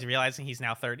amazing. Yeah. He's realizing he's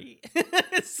now 30.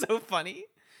 It's so funny.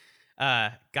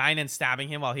 Guinan stabbing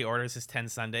him while he orders his 10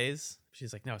 sundaes.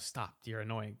 She's like, no, stop. You're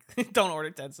annoying. Don't order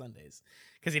 10 sundaes.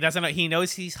 Because he doesn't know. He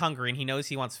knows he's hungry and he knows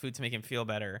he wants food to make him feel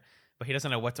better. But he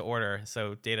doesn't know what to order.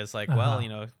 So Data's like, well,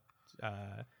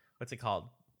 what's it called?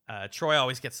 Troy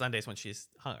always gets sundaes when she's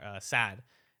sad.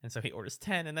 And so he orders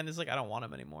 10 and then he's like, I don't want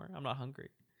them anymore. I'm not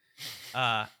hungry.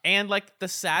 And like the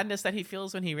sadness that he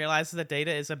feels when he realizes that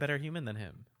Data is a better human than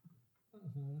him.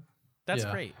 Mm-hmm. That's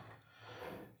great.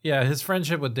 Yeah, his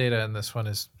friendship with Data in this one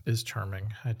is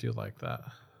charming. I do like that.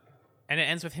 And it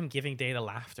ends with him giving Data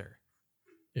laughter.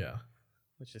 Yeah.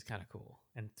 Which is kind of cool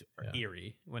and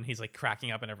eerie when he's like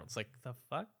cracking up and everyone's like, the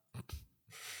fuck?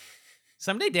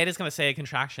 Someday Data's going to say a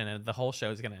contraction and the whole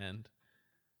show is going to end.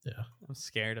 Yeah. I'm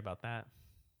scared about that.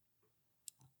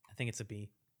 I think it's a B.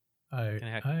 I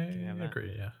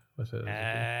agree, yeah. With it.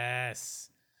 Yes.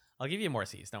 I'll give you more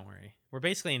C's, don't worry. We're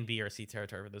basically in B or C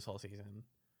territory for this whole season,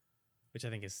 which I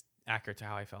think is accurate to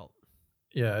how I felt.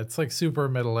 Yeah, it's like super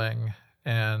middling.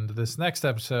 And this next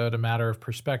episode, A Matter of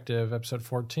Perspective, episode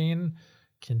 14,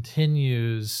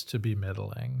 continues to be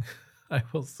middling, I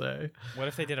will say. What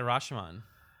if they did a Rashomon?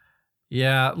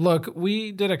 Yeah, look,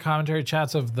 we did a commentary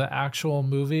chats of the actual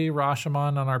movie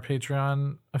Rashomon on our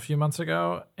Patreon a few months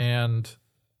ago, and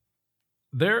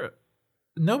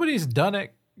nobody's done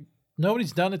it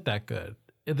that good.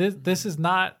 This is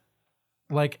not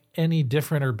like any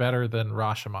different or better than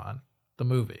Rashomon, the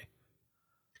movie.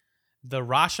 The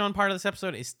Rashomon part of this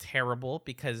episode is terrible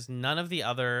because none of the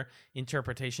other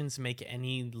interpretations make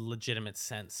any legitimate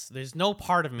sense. There's no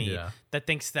part of me that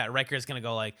thinks that Riker is going to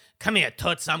go like, come here,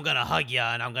 Toots, I'm going to hug you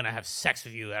and I'm going to have sex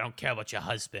with you. I don't care about your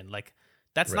husband. Like,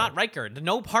 that's not Riker.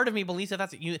 No part of me believes that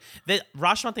that's you. The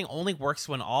Rashomon thing only works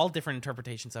when all different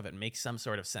interpretations of it make some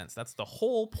sort of sense. That's the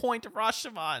whole point of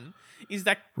Rashomon, is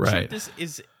that truth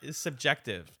is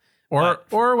subjective.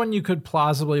 Or when you could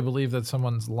plausibly believe that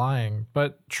someone's lying.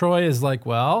 But Troy is like,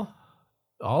 well,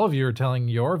 all of you are telling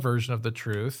your version of the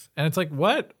truth. And it's like,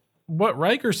 what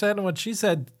Riker said and what she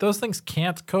said, those things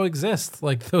can't coexist.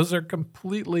 Like, those are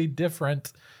completely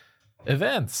different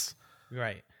events.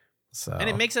 Right. So, and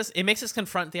it makes us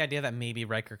confront the idea that maybe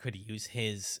Riker could use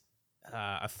his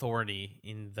authority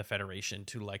in the Federation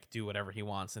to like do whatever he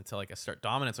wants and to like assert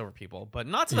dominance over people, but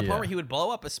not to the point where he would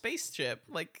blow up a spaceship.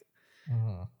 Like,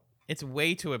 it's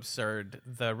way too absurd.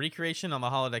 The recreation on the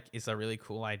holodeck is a really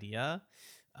cool idea,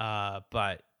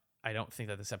 but I don't think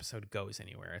that this episode goes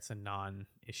anywhere. It's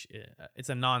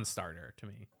a non-starter to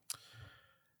me.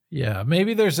 Yeah,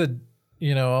 maybe there's a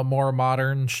more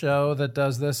modern show that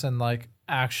does this and like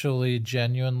actually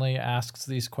genuinely asks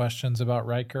these questions about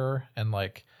Riker and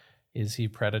like, is he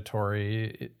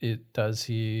predatory? Does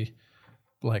he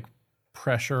like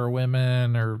pressure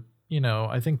women or,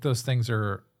 I think those things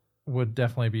would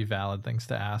definitely be valid things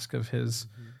to ask of his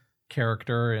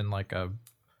character in like a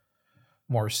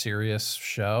more serious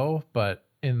show. But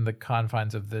in the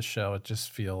confines of this show, it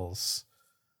just feels,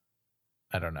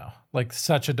 I don't know, like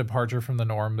such a departure from the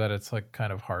norm that it's like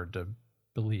kind of hard to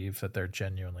believe that they're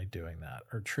genuinely doing that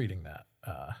or treating that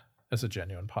as a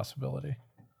genuine possibility.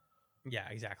 Yeah,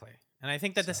 exactly. And I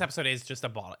think that this episode is just a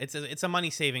bottle. It's a money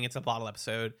saving. It's a bottle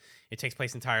episode. It takes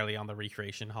place entirely on the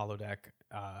recreation holodeck.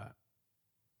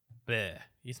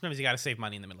 Sometimes you got to save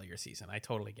money in the middle of your season. I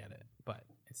totally get it, but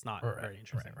it's not very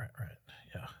interesting. Right.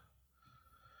 Yeah.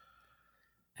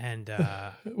 And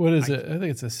what is it? I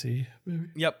think it's a C. Maybe.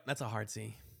 Yep, that's a hard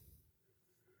C.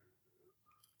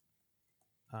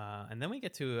 And then we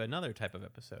get to another type of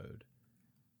episode.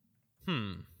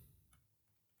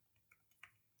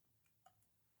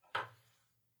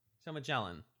 So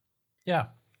Magellan. Yeah.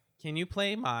 Can you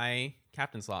play my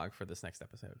captain's log for this next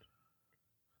episode?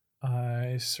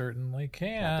 I certainly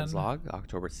can. Captain's log,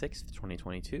 October 6th,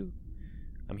 2022.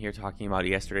 I'm here talking about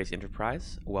yesterday's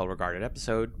Enterprise, a well-regarded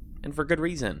episode, and for good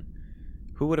reason.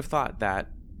 Who would have thought that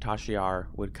Tasha Yar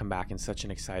would come back in such an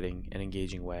exciting and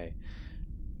engaging way?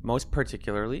 Most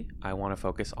particularly, I want to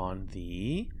focus on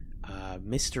the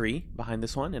mystery behind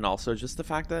this one, and also just the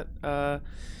fact that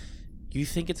you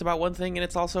think it's about one thing and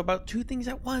it's also about two things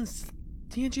at once.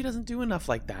 TNG doesn't do enough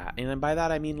like that. And by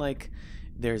that, I mean like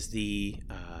there's the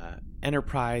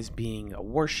Enterprise being a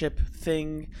warship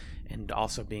thing and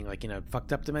also being like in a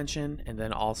fucked up dimension. And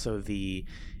then also we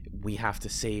have to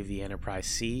save the Enterprise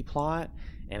C plot.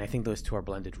 And I think those two are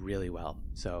blended really well.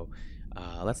 So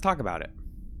let's talk about it.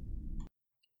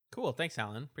 Cool. Thanks,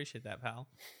 Alan. Appreciate that, pal.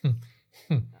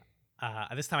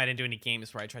 This time I didn't do any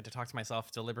games where I tried to talk to myself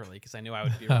deliberately because I knew I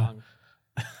would be wrong.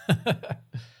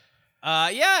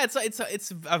 Yeah,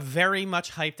 it's a very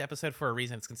much hyped episode for a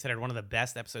reason. It's considered one of the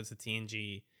best episodes of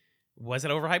TNG. Was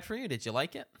it overhyped for you? Did you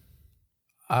like it?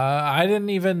 I didn't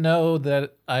even know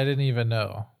that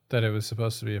it was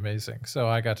supposed to be amazing. So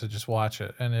I got to just watch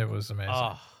it and it was amazing.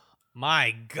 Oh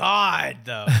my God,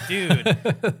 though, dude.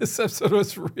 This episode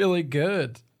was really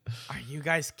good. Are you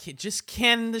guys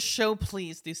can the show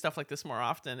please do stuff like this more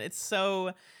often? It's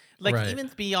so like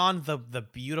even beyond the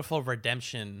beautiful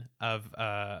redemption of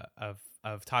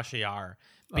Tasha Yar,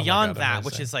 beyond that, amazing.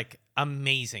 Which is like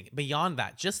amazing. Beyond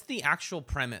that, just the actual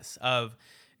premise of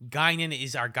Guinan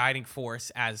is our guiding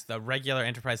force as the regular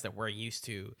Enterprise that we're used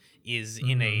to is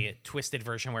in a twisted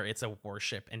version where it's a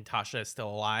warship and Tasha is still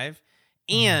alive.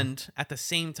 And at the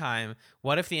same time,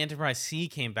 what if the Enterprise C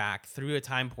came back through a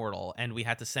time portal and we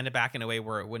had to send it back in a way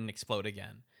where it wouldn't explode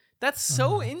again? That's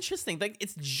so interesting. Like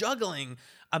it's juggling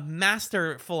a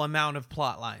masterful amount of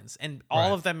plot lines, and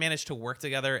all of them managed to work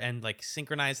together and like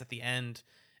synchronize at the end.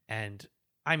 And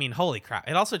I mean, holy crap!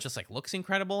 It also just like looks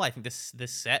incredible. I think this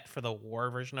set for the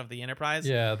war version of the Enterprise,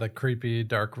 the creepy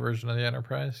dark version of the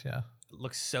Enterprise,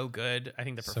 looks so good. I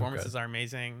think the performances are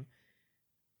amazing.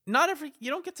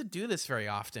 You don't get to do this very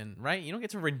often, right? You don't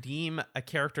get to redeem a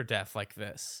character death like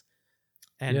this.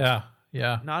 And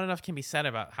not enough can be said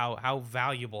about how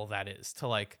valuable that is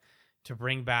to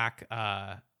bring back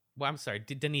I'm sorry,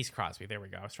 Denise Crosby. There we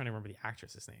go. I was trying to remember the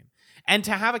actress's name. And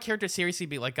to have a character seriously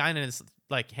be like, Guinan is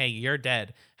like, hey, you're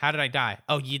dead. How did I die?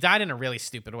 Oh, you died in a really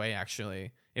stupid way,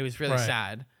 actually. It was really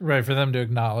sad. Right, for them to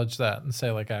acknowledge that and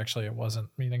say, like, actually, it wasn't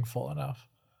meaningful enough.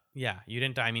 Yeah, you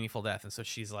didn't die a meaningful death. And so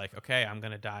she's like, okay, I'm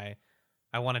going to die.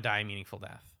 I want to die a meaningful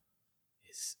death.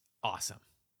 It's awesome.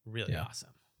 Really awesome.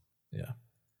 Yeah.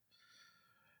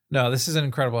 No, this is an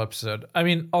incredible episode. I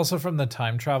mean, also from the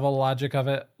time travel logic of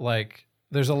it, like,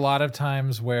 there's a lot of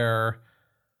times where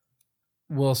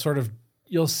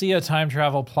you'll see a time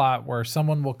travel plot where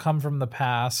someone will come from the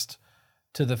past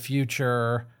to the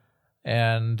future,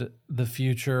 and the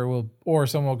future or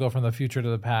someone will go from the future to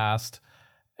the past,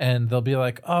 and they'll be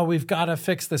like, oh, we've got to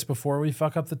fix this before we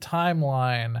fuck up the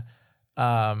timeline.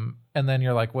 And then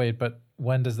you're like, wait, but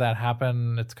when does that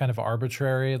happen? It's kind of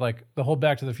arbitrary. Like the whole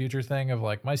Back to the Future thing of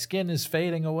like, my skin is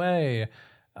fading away.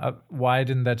 Why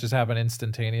didn't that just happen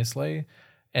instantaneously?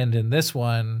 And in this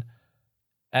one,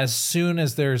 as soon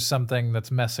as there's something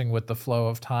that's messing with the flow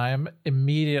of time,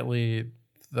 immediately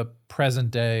the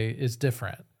present day is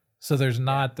different. So there's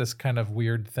not this kind of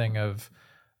weird thing of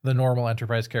the normal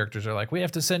Enterprise characters are like, we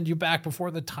have to send you back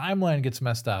before the timeline gets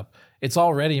messed up. It's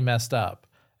already messed up.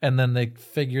 And then they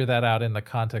figure that out in the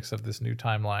context of this new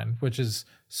timeline, which is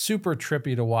super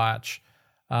trippy to watch,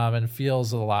 and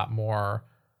feels a lot more.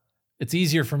 It's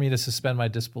easier for me to suspend my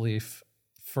disbelief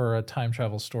for a time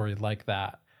travel story like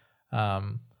that,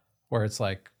 where it's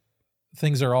like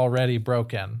things are already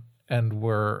broken and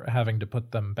we're having to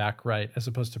put them back right as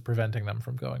opposed to preventing them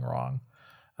from going wrong.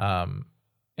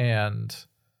 And,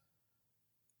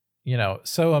 you know,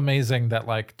 so amazing that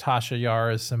like Tasha Yar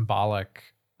is symbolic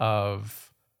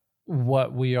of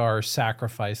what we are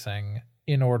sacrificing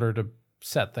in order to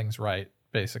set things right,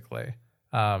 basically,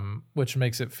 which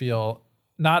makes it feel,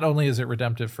 not only is it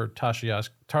redemptive for Tasha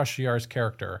Yar's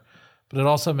character, but it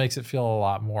also makes it feel a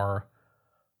lot more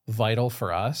vital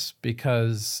for us,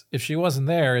 because if she wasn't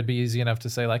there, it'd be easy enough to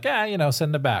say like, you know,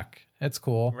 send it back. It's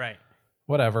cool. Right.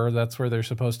 Whatever. That's where they're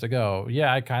supposed to go.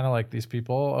 Yeah, I kind of like these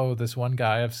people. Oh, this one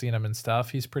guy, I've seen him and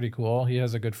stuff. He's pretty cool. He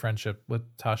has a good friendship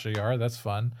with Tasha Yar. That's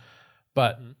fun.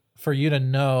 But for you to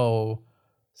know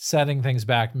setting things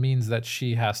back means that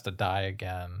she has to die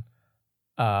again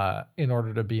in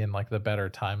order to be in like the better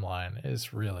timeline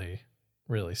is really,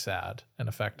 really sad and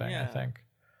affecting, I think.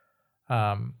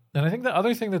 And I think the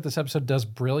other thing that this episode does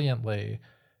brilliantly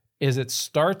is it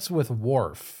starts with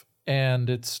Worf, and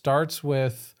it starts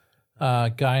with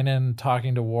Guinan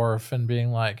talking to Worf and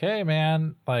being like, hey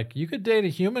man, like you could date a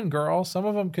human girl. Some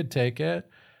of them could take it.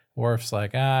 Worf's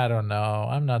like, I don't know.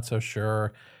 I'm not so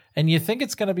sure. And you think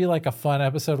it's going to be like a fun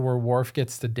episode where Worf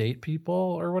gets to date people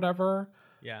or whatever.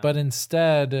 Yeah. But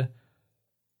instead,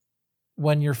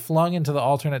 when you're flung into the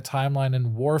alternate timeline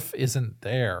and Worf isn't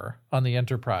there on the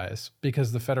Enterprise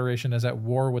because the Federation is at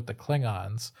war with the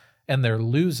Klingons and they're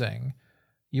losing,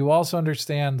 you also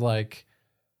understand like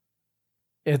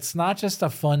it's not just a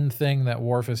fun thing that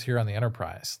Worf is here on the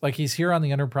Enterprise. Like he's here on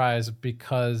the Enterprise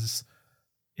because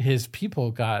his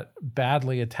people got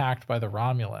badly attacked by the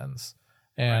Romulans,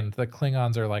 and the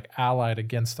Klingons are like allied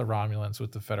against the Romulans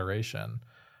with the Federation.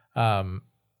 And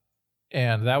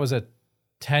that was a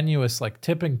tenuous like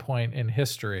tipping point in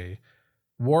history.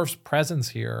 Worf's presence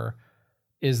here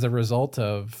is the result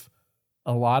of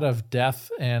a lot of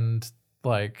death and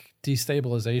like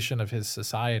destabilization of his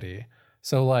society.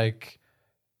 So like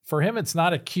for him, it's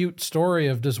not a cute story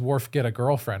of does Worf get a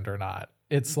girlfriend or not.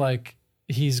 It's like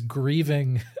he's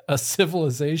grieving a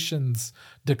civilization's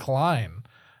decline,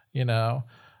 you know?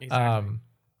 Exactly.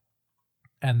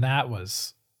 And that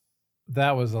was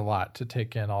a lot to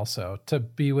take in also, to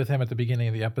be with him at the beginning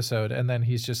of the episode, and then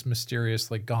he's just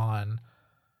mysteriously gone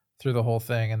through the whole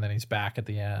thing, and then he's back at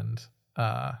the end.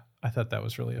 I thought that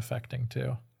was really affecting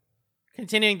too.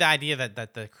 Continuing the idea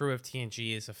that the crew of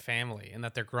TNG is a family and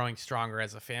that they're growing stronger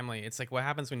as a family. It's like what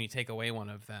happens when you take away one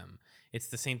of them. It's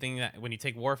the same thing that when you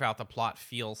take Worf out, the plot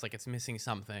feels like it's missing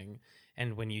something.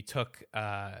 And when you took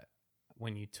Tasha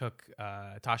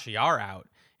Yar out,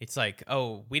 it's like,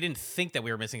 oh, we didn't think that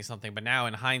we were missing something, but now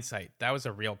in hindsight, that was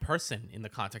a real person in the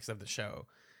context of the show.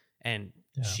 And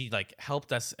she like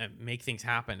helped us make things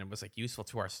happen and was like useful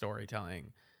to our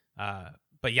storytelling.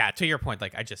 But yeah, to your point,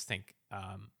 like I just think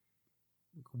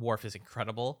Worf is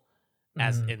incredible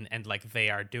and like they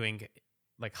are doing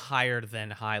like higher than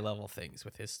high level things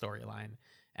with his storyline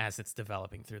as it's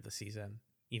developing through the season,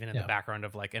 even in the background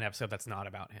of like an episode that's not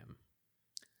about him.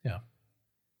 Yeah.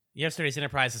 Yesterday's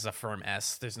Enterprise is a firm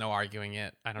S. There's no arguing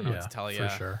it. I don't know what to tell you.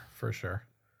 For sure.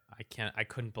 I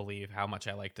couldn't believe how much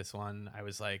I liked this one. I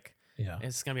was like, yeah,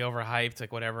 it's going to be overhyped.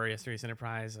 Like whatever, Yesterday's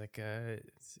Enterprise, like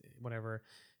it's whatever.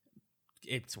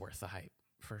 It's worth the hype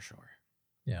for sure.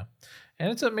 Yeah.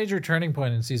 And it's a major turning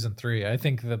point in season 3. I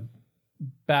think the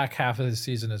back half of the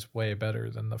season is way better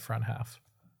than the front half.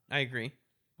 I agree.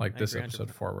 Like this episode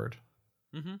 100%. Forward.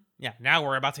 Mm-hmm. Yeah. Now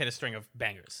we're about to hit a string of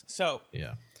bangers. So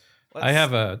yeah, I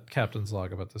have a captain's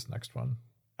log about this next one.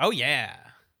 Oh yeah.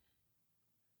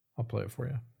 I'll play it for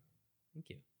you. Thank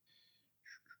you.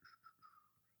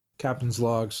 Captain's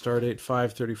log, stardate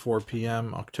 5:34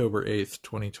 p.m., October 8th,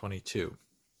 2022.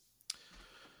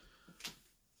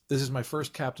 This is my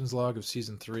first captain's log of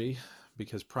season 3,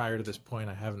 because prior to this point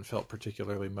I haven't felt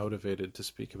particularly motivated to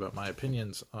speak about my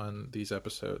opinions on these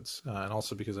episodes, and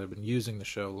also because I've been using the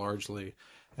show largely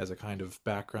as a kind of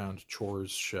background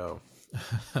chores show.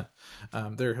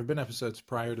 There have been episodes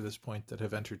prior to this point that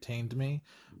have entertained me,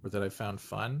 or that I found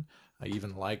fun. I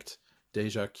even liked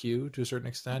Deja Q to a certain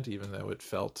extent, even though it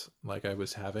felt like I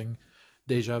was having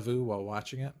deja vu while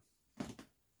watching it.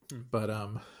 But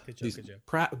Good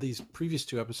joke. these previous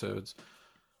two episodes,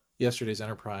 yesterday's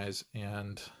Enterprise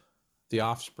and The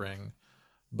Offspring,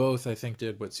 both I think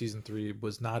did what season 3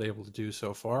 was not able to do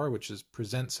so far, which is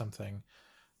present something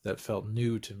that felt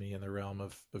new to me in the realm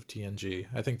of TNG.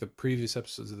 I think the previous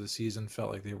episodes of the season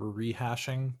felt like they were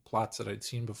rehashing plots that I'd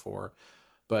seen before,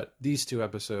 but these two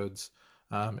episodes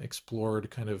explored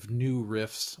kind of new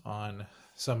riffs on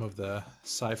some of the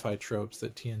sci-fi tropes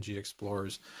that TNG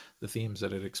explores, the themes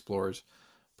that it explores,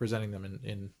 presenting them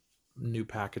in new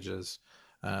packages.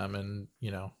 And, you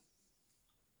know,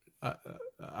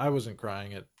 I wasn't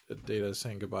crying at Data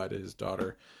saying goodbye to his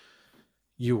daughter.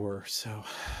 You were, so...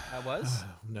 I was?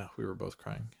 No, we were both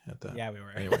crying at that. Yeah, we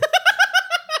were. Anyway,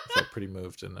 I felt pretty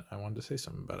moved, and I wanted to say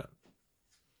something about it.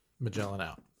 Magellan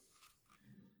out.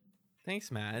 Thanks,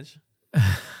 Madge.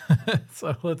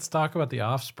 So let's talk about The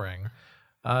Offspring.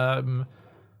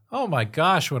 Oh my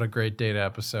gosh, what a great Data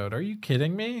episode. Are you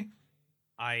kidding me?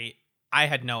 I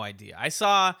had no idea. I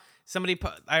saw somebody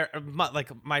put,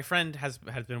 my friend has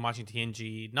been watching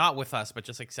TNG, not with us, but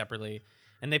just like separately.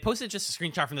 And they posted just a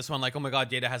screenshot from this one, like, oh my God,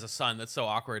 Data has a son. That's so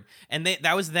awkward. And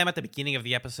that was them at the beginning of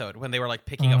the episode when they were like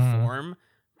picking a form.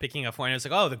 And it was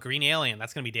like, oh, the green alien,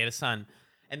 that's going to be Data's son.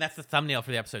 And that's the thumbnail for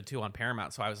the episode too on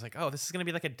Paramount. So I was like, oh, this is going to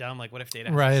be like a dumb, like, what if Data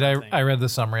has right. I read the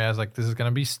summary. I was like, this is going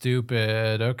to be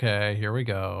stupid. Okay, here we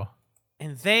go.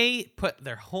 And they put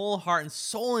their whole heart and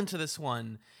soul into this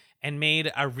one and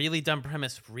made a really dumb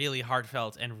premise really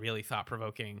heartfelt and really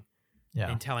thought-provoking. Yeah.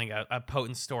 And telling a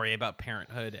potent story about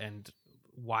parenthood and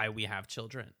why we have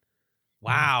children.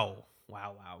 Wow.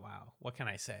 What can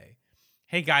I say?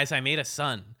 Hey guys, I made a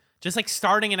son. Just like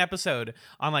starting an episode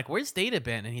on like, where's Data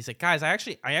been? And he's like, guys, I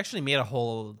actually made a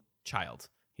whole child.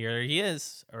 Here he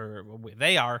is, or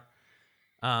they are.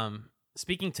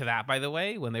 Speaking to that, by the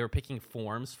way, when they were picking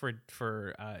forms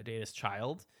for Data's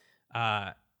child,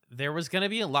 there was going to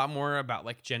be a lot more about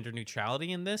like gender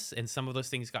neutrality in this, and some of those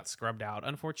things got scrubbed out,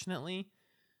 unfortunately.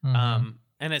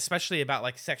 And especially about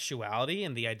like sexuality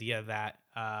and the idea that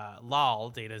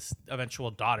Lal, Data's eventual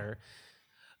daughter,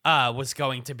 was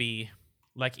going to be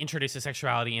like introduced to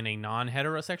sexuality in a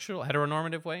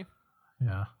heteronormative way.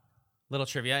 Yeah. Little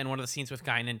trivia: in one of the scenes with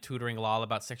Guinan tutoring Lal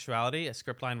about sexuality, a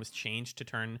script line was changed to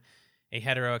turn a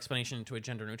hetero explanation into a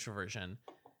gender neutral version.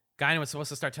 Guinan was supposed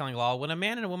to start telling Lal when a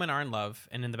man and a woman are in love,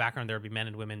 and in the background there would be men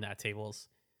and women at tables.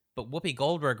 But Whoopi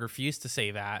Goldberg refused to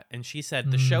say that, and she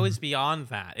said the show is beyond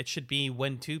that. It should be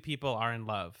when two people are in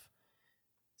love.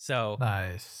 So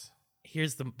nice.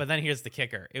 Here's the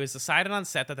kicker. It was decided on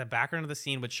set that the background of the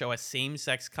scene would show a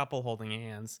same-sex couple holding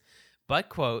hands, but,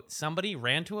 quote, somebody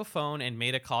ran to a phone and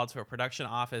made a call to a production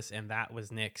office, and that was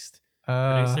nixed.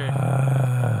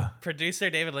 Producer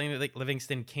David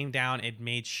Livingston came down and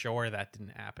made sure that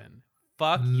didn't happen.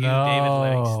 Fuck you, David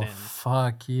Livingston.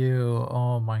 Fuck you.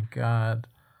 Oh my God.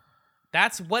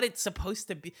 That's what it's supposed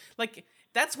to be. Like,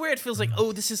 that's where it feels like,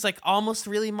 oh, this is like almost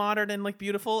really modern and like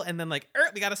beautiful. And then like,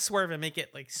 we got to swerve and make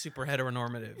it like super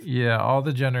heteronormative. Yeah. All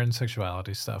the gender and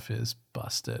sexuality stuff is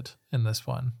busted in this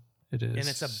one. It is. And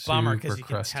it's a bummer because you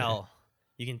can tell.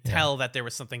 You can tell that there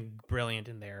was something brilliant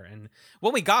in there. And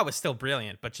what we got was still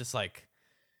brilliant, but just like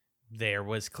there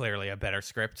was clearly a better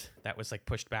script that was like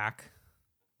pushed back.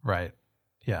 Right.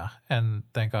 Yeah. And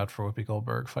thank God for Whoopi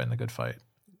Goldberg fighting the good fight.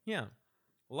 Yeah.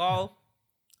 Lol.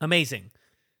 Amazing.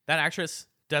 That actress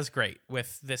does great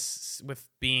with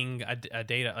being a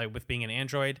Data, like with being an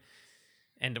android,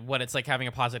 and what it's like having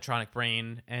a positronic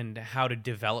brain and how to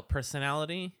develop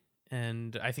personality.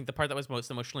 And I think the part that was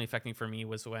most emotionally affecting for me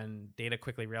was when Data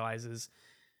quickly realizes,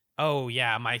 oh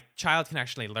yeah, my child can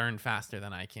actually learn faster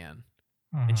than I can.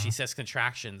 And she says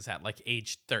contractions at like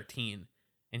age 13.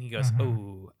 And he goes,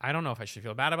 oh, I don't know if I should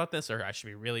feel bad about this or I should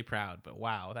be really proud, but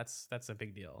wow, that's a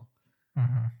big deal.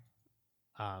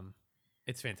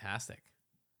 It's fantastic.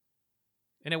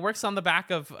 And it works on the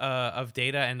back of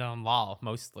Data and on Lal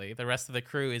mostly. The rest of the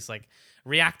crew is like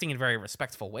reacting in very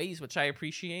respectful ways, which I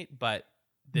appreciate, but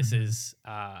this is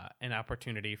an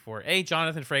opportunity for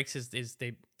Jonathan Frakes his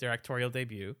directorial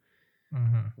debut,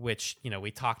 which, you know,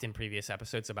 we talked in previous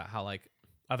episodes about how like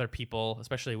other people,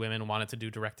 especially women, wanted to do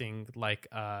directing like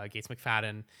Gates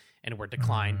McFadden and were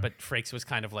declined, but Frakes was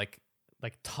kind of like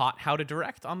taught how to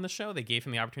direct on the show. They gave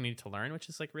him the opportunity to learn, which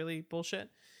is like really bullshit.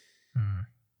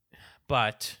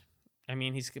 But I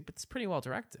mean, it's pretty well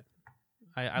directed.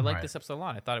 I like this episode a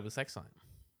lot. I thought it was excellent.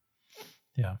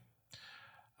 Yeah.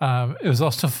 It was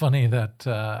also funny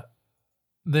that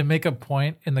they make a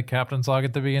point in the captain's log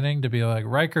at the beginning to be like,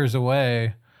 Riker's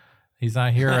away. He's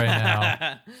not here right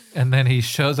now. And then he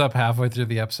shows up halfway through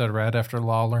the episode right after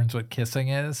Law learns what kissing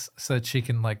is so that she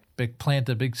can like plant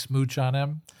a big smooch on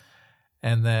him.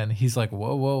 And then he's like,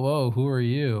 whoa, whoa, whoa, who are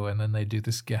you? And then they do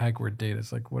this gag where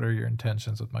Data's like, what are your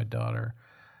intentions with my daughter?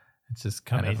 It's just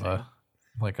kind of a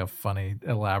funny,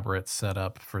 elaborate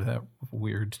setup for that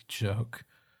weird joke.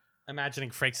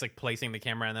 Imagining Frakes like placing the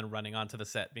camera and then running onto the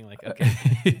set being like,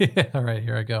 okay. Yeah, all right,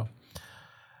 here I go.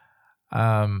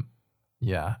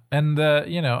 Yeah. And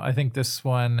I think this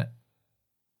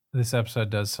episode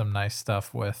does some nice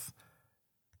stuff with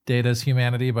Data's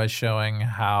humanity by showing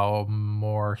how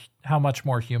much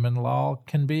more human Law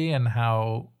can be and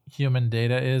how human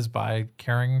Data is by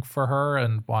caring for her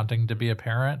and wanting to be a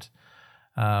parent.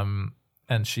 And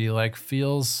she like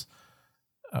feels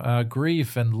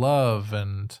grief and love,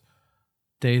 and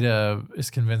Data is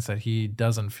convinced that he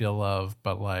doesn't feel love,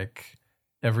 but like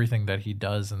everything that he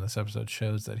does in this episode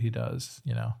shows that he does.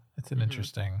 It's an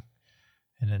interesting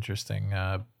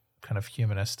kind of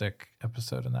humanistic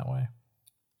episode in that way.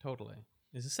 Totally.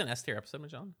 Is this an S tier episode,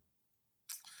 Magellan?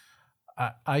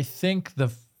 I think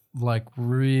the like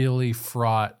really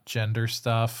fraught gender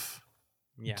stuff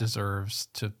deserves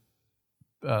to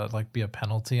like be a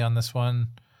penalty on this one.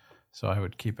 So I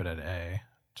would keep it at A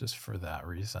just for that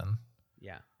reason.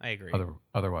 Yeah, I agree.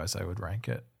 Otherwise, I would rank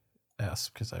it S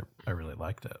because I really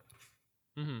liked it.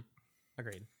 Mm-hmm.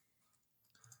 Agreed.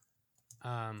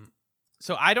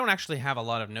 So I don't actually have a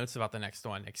lot of notes about the next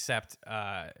one, except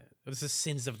this is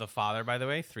Sins of the Father, by the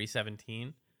way,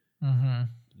 317. Mm-hmm.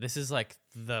 This is like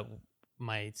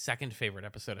my second favorite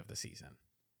episode of the season.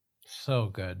 So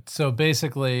good. So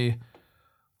basically,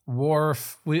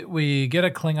 Worf, we get a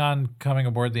Klingon coming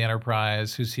aboard the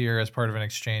Enterprise who's here as part of an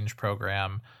exchange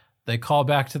program. They call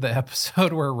back to the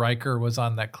episode where Riker was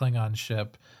on that Klingon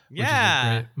ship, which is a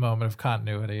great moment of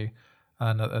continuity.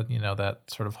 That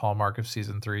sort of hallmark of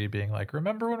season 3 being like,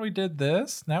 remember when we did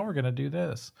this? Now we're going to do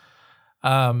this.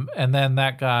 And then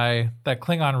that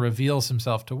Klingon reveals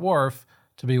himself to Worf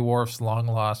to be Worf's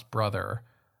long-lost brother.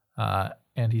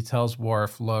 And he tells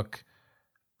Worf, look,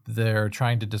 they're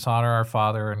trying to dishonor our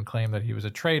father and claim that he was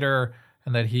a traitor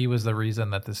and that he was the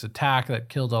reason that this attack that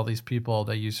killed all these people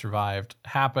that you survived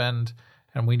happened.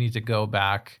 And we need to go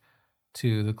back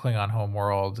to the Klingon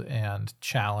homeworld and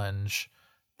challenge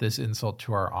this insult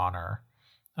to our honor.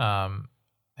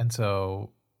 And so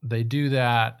they do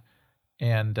that,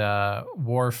 and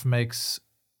Worf makes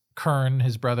Kurn,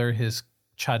 his brother, his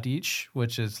Chadich,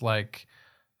 which is like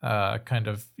kind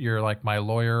of you're like my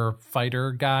lawyer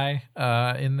fighter guy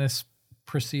in this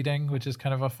proceeding, which is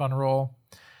kind of a fun role.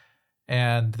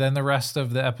 And then the rest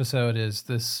of the episode is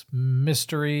this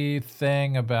mystery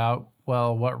thing about,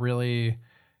 well, what really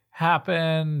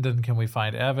happened, and can we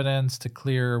find evidence to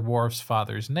clear Worf's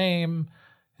father's name?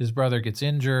 His brother gets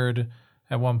injured.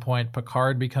 At one point,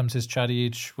 Picard becomes his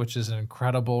Chadich, which is an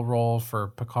incredible role for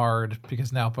Picard,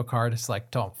 because now Picard is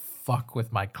like, don't fuck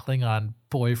with my Klingon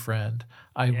boyfriend.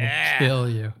 I will kill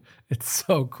you. It's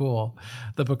so cool.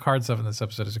 The Picard stuff in this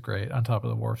episode is great, on top of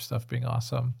the Worf stuff being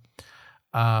awesome.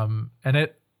 And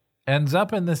it ends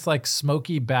up in this like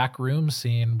smoky back room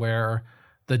scene where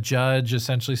the judge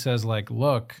essentially says like,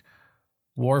 look,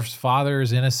 Worf's father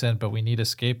is innocent, but we need a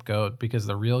scapegoat because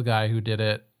the real guy who did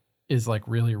it is like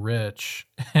really rich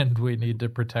and we need to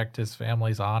protect his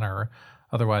family's honor.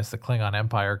 Otherwise the Klingon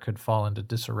Empire could fall into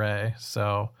disarray.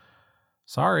 So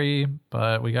sorry,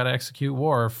 but we got to execute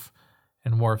Worf.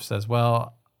 And Worf says,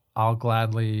 well, I'll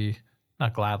not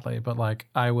gladly, but like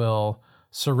I will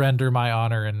surrender my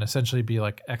honor and essentially be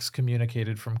like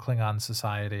excommunicated from Klingon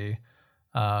society.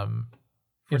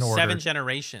 For 7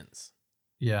 generations.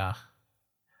 Yeah.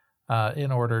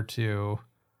 In order to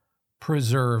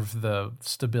preserve the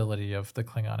stability of the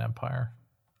Klingon Empire.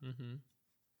 Mm-hmm.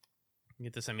 You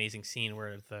get this amazing scene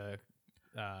where the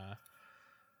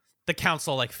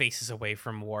council like faces away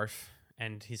from Worf,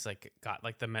 and he's like got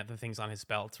like the things on his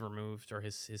belt removed or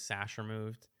his sash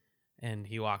removed, and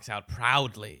he walks out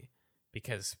proudly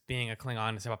because being a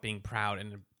Klingon is about being proud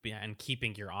and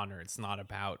keeping your honor. It's not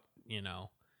about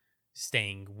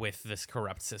staying with this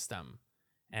corrupt system.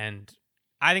 And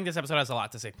I think this episode has a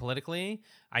lot to say politically.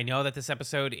 I know that this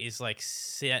episode is like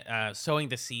sowing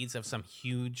the seeds of some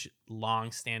huge,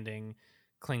 long-standing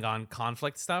Klingon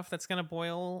conflict stuff that's going to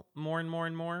boil more and more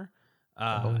and more.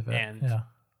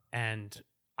 And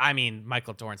I mean,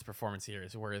 Michael Dorn's performance here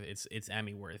is it's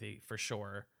Emmy worthy for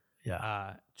sure.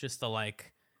 Yeah. Just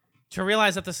to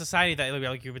realize that the society that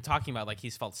like you've been talking about, like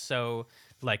he's felt so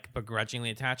like begrudgingly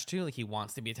attached to, like he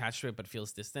wants to be attached to it but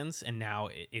feels distance, and now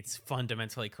it's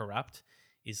fundamentally corrupt.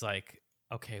 Is like,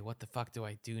 okay, what the fuck do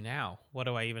I do now? How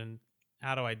do I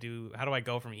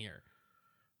go from here?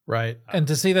 Right. And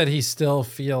to see that he still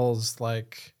feels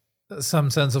like some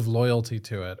sense of loyalty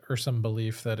to it or some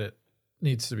belief that it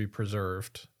needs to be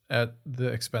preserved at the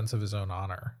expense of his own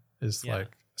honor is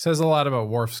like says a lot about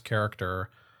Worf's character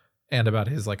and about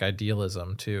his like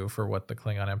idealism too for what the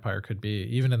Klingon Empire could be,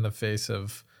 even in the face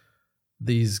of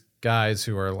these guys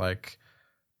who are like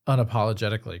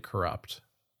unapologetically corrupt.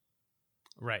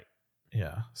 Right.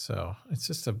 Yeah. So it's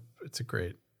just it's a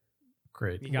great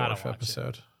Worf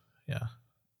episode. Yeah.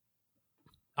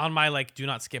 On my like do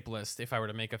not skip list, if I were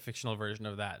to make a fictional version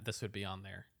of that, this would be on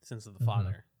there. Sins of the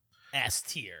Father. S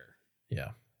tier. Yeah.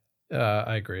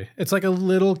 I agree. It's like a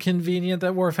little convenient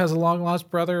that Worf has a long lost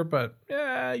brother, but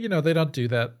you know, they don't do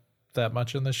that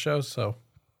much in this show, so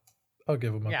I'll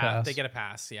give them a pass. Yeah, they get a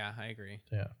pass. Yeah, I agree.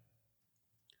 Yeah.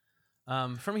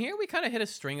 From here, we kind of hit a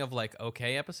string of like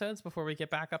okay episodes before we get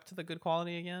back up to the good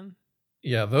quality again.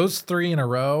 Yeah, those 3 in a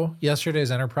row, yesterday's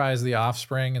Enterprise, The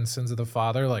Offspring, and Sins of the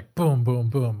Father, like boom, boom,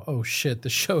 boom. Oh shit, the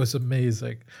show is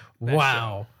amazing.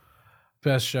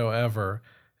 Best show ever.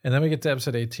 And then we get to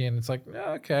episode 18. It's like,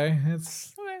 okay,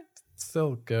 it's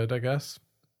still good, I guess.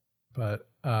 But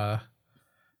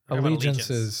Allegiance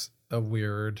is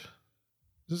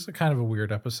this is a kind of a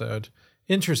weird episode.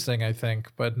 Interesting, I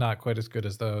think, but not quite as good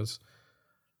as those.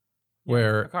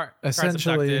 Where Picard's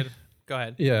essentially abducted. Go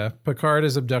ahead. Yeah, Picard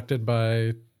is abducted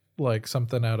by like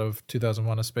something out of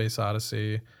 2001: A Space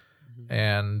Odyssey,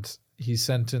 and he's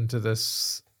sent into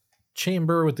this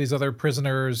chamber with these other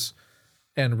prisoners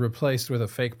and replaced with a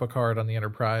fake Picard on the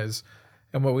Enterprise.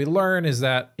 And what we learn is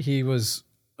that he was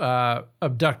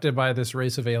abducted by this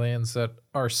race of aliens that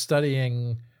are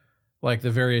studying like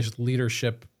the various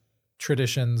leadership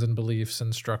traditions and beliefs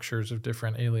and structures of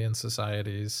different alien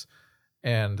societies.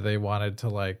 And they wanted to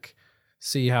like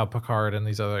see how Picard and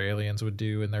these other aliens would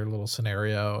do in their little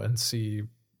scenario and see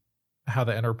how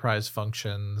the Enterprise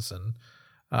functions. And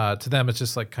to them, it's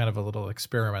just like kind of a little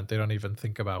experiment. They don't even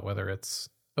think about whether it's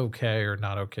okay or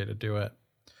not okay to do it.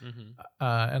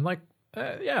 And like,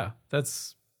 yeah,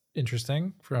 that's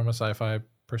interesting from a sci-fi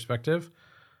perspective.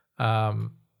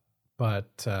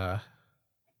 But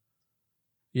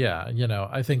yeah, you know,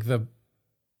 I think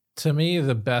to me,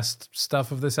 the best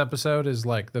stuff of this episode is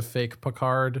like the fake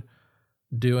Picard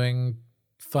doing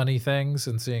funny things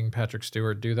and seeing Patrick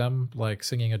Stewart do them, like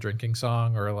singing a drinking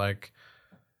song or like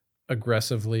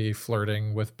aggressively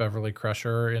flirting with Beverly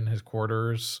Crusher in his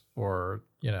quarters or,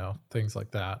 you know, things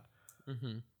like that.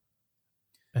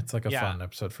 It's like a fun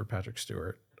episode for Patrick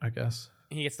Stewart, I guess.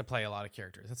 He gets to play a lot of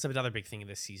characters. That's another big thing of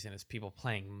this season is people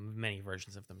playing many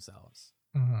versions of themselves.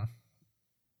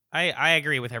 I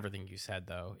agree with everything you said,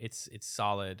 though. It's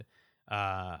solid.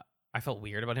 I felt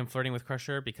weird about him flirting with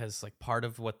Crusher because like part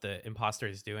of what the imposter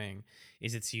is doing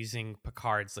is it's using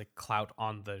Picard's like clout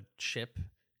on the ship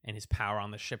and his power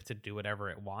on the ship to do whatever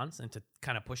it wants and to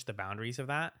kind of push the boundaries of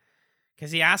that.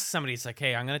 Because he asks somebody, he's like,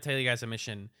 hey, I'm going to tell you guys a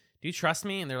mission. Do you trust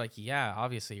me? And they're like, yeah,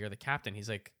 obviously, you're the captain. He's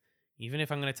like, even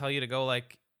if I'm going to tell you to go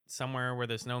like somewhere where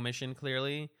there's no mission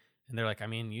clearly. And they're like, I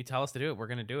mean, you tell us to do it, we're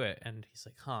going to do it. And he's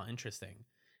like, huh, interesting.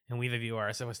 And we, the viewer,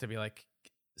 are supposed to be like,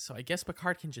 so I guess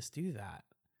Picard can just do that.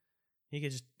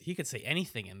 He could say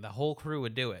anything and the whole crew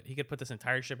would do it. He could put this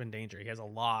entire ship in danger. He has a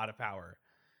lot of power,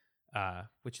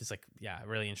 which is like, yeah,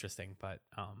 really interesting. But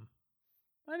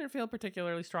I didn't feel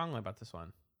particularly strongly about this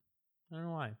one. I don't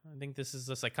know why. I think this is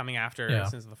just like coming after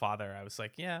Sins of the Father. I was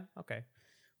like, yeah, okay,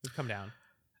 we've come down.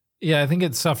 Yeah, I think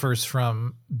it suffers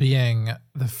from being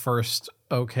the first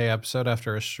okay episode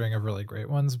after a string of really great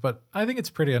ones, but I think it's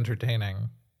pretty entertaining.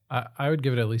 I would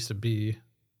give it at least a B.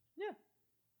 Yeah,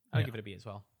 I would give it a B as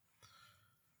well.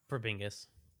 For Bingus.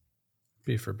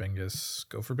 B for Bingus.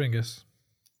 Go for Bingus.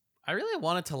 I really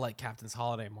wanted to like Captain's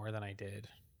Holiday more than I did.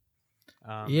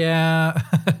 Yeah,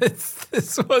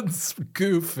 this one's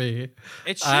goofy.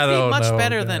 It should be much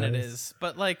better than it is.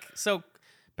 But like, so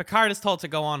Picard is told to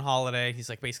go on holiday. He's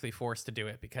like basically forced to do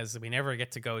it because we never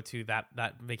get to go to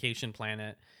that vacation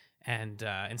planet. And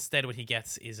instead what he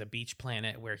gets is a beach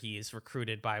planet where he is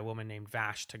recruited by a woman named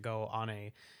Vash to go on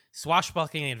a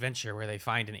swashbuckling adventure where they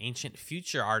find an ancient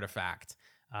future artifact.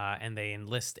 And they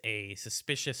enlist a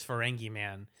suspicious Ferengi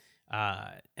man.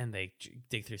 And they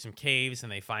dig through some caves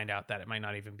and they find out that it might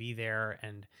not even be there.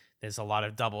 And there's a lot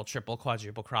of double, triple,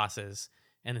 quadruple crosses.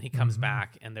 And then he comes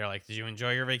back and they're like, did you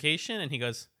enjoy your vacation? And he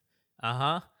goes,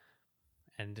 uh-huh.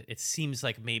 And it seems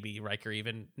like maybe Riker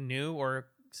even knew or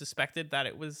suspected that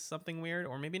it was something weird,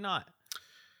 or maybe not.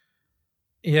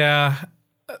 Yeah.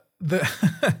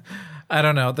 I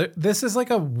don't know. This is like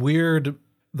a weird,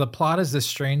 the plot is this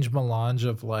strange melange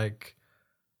of like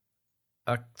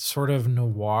a sort of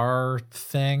noir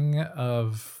thing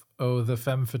of oh, the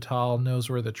femme fatale knows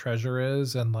where the treasure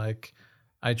is, and like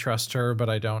I trust her, but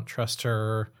I don't trust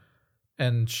her,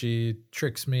 and she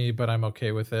tricks me, but I'm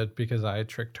okay with it because I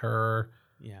tricked her.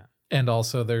 Yeah. And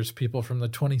also there's people from the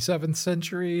 27th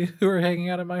century who are hanging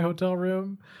out in my hotel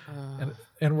room,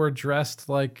 and we're dressed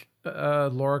like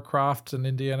Laura Croft and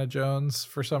Indiana Jones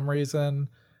for some reason.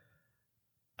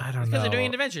 I don't know. Because they're doing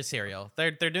an adventure serial.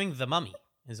 They're doing The Mummy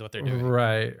is what they're doing.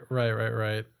 Right.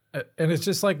 And it's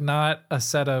just like not a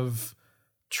set of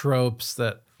tropes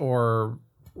that, or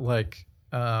like,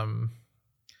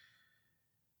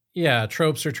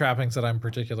 tropes or trappings that I'm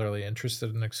particularly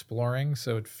interested in exploring.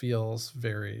 So it feels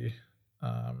very,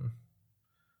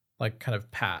 like kind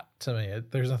of pat to me.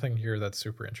 There's nothing here that's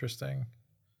super interesting.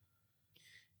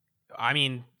 I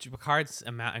mean, Picard's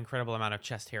incredible amount of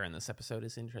chest hair in this episode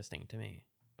is interesting to me.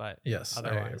 But yes,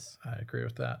 otherwise, I agree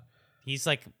with that. He's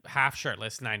like half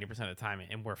shirtless 90% of the time,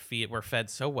 and we're fed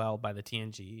so well by the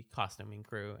TNG costuming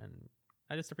crew, and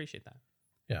I just appreciate that.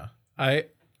 Yeah,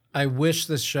 I wish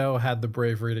this show had the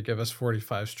bravery to give us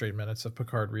 45 straight minutes of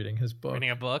Picard reading his book. Reading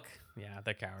a book? Yeah,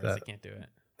 they're cowards. They can't do it.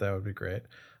 That would be great.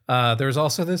 There's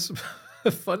also this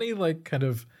funny, like, kind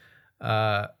of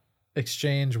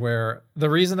exchange where the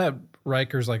reason that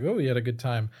Riker's like, oh, he had a good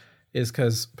time, is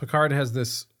because Picard has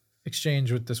this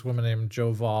exchange with this woman named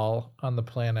Joval on the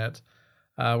planet,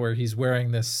 where he's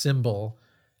wearing this symbol,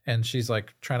 and she's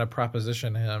like trying to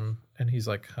proposition him, and he's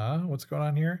like, huh, what's going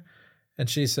on here? And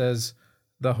she says,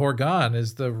 the Horgan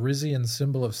is the Rizian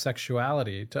symbol of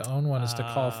sexuality. To own one is to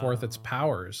call forth its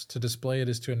powers. To display it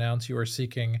is to announce you are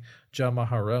seeking Jama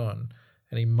Haron.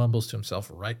 And he mumbles to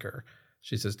himself, Riker.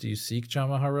 She says, do you seek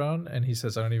Jama Haron? And he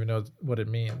says, I don't even know what it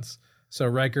means. So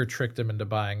Riker tricked him into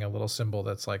buying a little symbol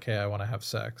that's like, hey, I want to have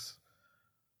sex.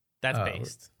 That's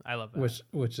based. I love that.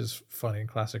 Which is funny in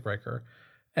classic Riker.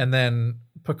 And then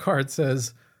Picard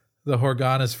says, the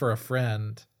Horgan is for a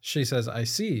friend. She says, I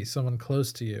see, someone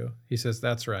close to you. He says,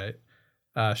 that's right.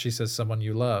 She says, someone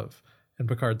you love. And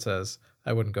Picard says,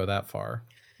 I wouldn't go that far.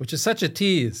 Which is such a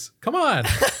tease. Come on.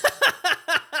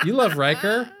 You love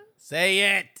Riker?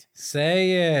 Say it.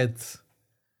 Say it.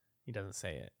 He doesn't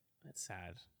say it. That's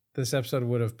sad. This episode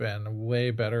would have been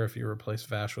way better if you replaced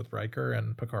Vash with Riker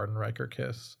and Picard and Riker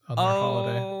kiss on their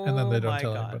holiday. And then they don't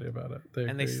tell anybody about it.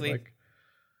 They sleep. Like,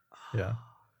 yeah.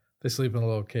 They sleep in a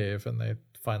little cave and they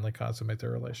finally consummate their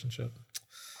relationship.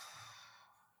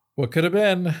 What could have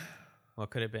been? What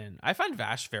could have been? I find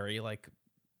Vash very like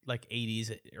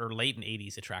 80s or late in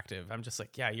 80s attractive. I'm just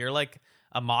like, yeah, you're like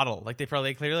a model. Like they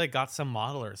probably clearly got some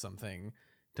model or something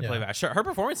to play Vash. Her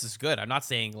performance is good. I'm not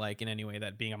saying like in any way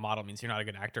that being a model means you're not a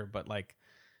good actor, but like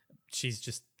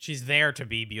she's there to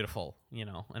be beautiful, you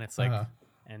know, and it's like,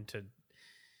 and to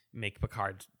make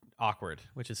Picard awkward,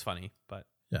 which is funny, but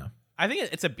yeah. I think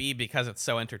it's a B because it's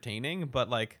so entertaining, but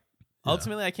like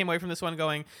ultimately I came away from this one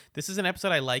going, this is an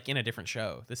episode I like in a different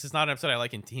show. This is not an episode I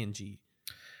like in TNG.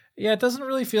 Yeah, it doesn't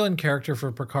really feel in character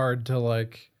for Picard to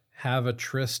like have a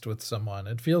tryst with someone.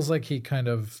 It feels like he kind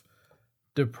of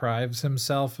deprives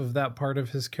himself of that part of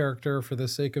his character for the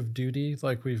sake of duty.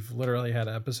 Like we've literally had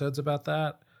episodes about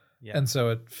that. Yeah. And so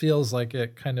it feels like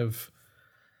it kind of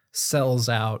sells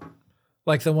out.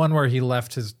 Like the one where he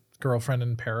left his girlfriend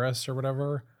in Paris or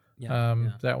whatever.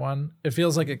 That one, it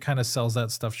feels like it kind of sells that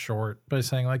stuff short by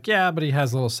saying like, yeah, but he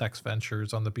has little sex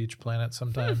ventures on the beach planet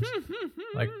sometimes.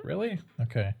 Like, really?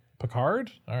 Okay.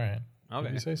 Picard? All right.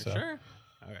 Okay. You say so. Sure.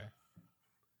 Okay.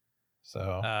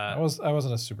 So I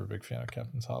wasn't a super big fan of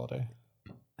Captain's Holiday.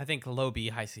 I think low B,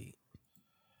 high C.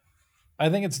 I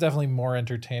think it's definitely more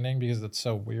entertaining because it's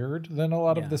so weird than a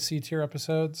lot of the C tier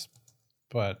episodes,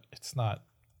 but it's not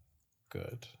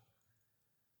good.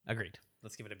 Agreed.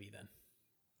 Let's give it a B then.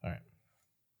 All right.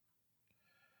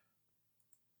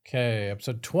 Okay,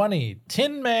 episode 20,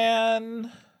 Tin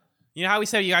Man. You know how we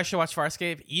said you guys should watch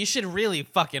Farscape? You should really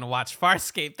fucking watch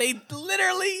Farscape. They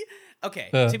literally... Okay,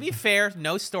 to be fair,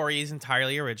 no story is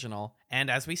entirely original.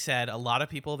 And as we said, a lot of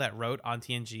people that wrote on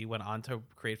TNG went on to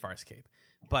create Farscape.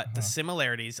 But the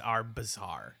similarities are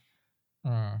bizarre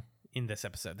in this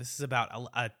episode. This is about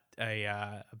a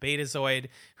Betazoid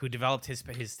who developed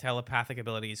his telepathic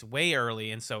abilities way early,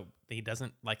 and so he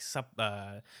doesn't like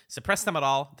suppress them at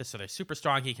all. So they're super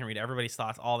strong. He can read everybody's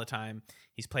thoughts all the time.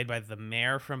 He's played by the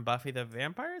mayor from Buffy the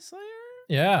Vampire Slayer.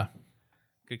 Yeah,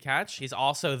 good catch. He's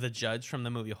also the judge from the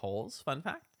movie Holes. Fun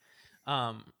fact.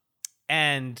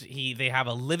 And they have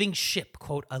a living ship,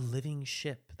 quote, a living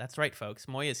ship. That's right, folks.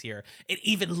 Moya's here. It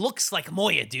even looks like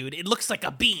Moya, dude. It looks like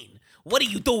a bean. What are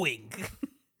you doing?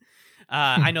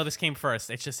 I know this came first.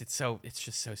 It's just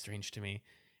so strange to me.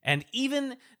 And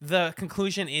even the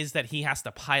conclusion is that he has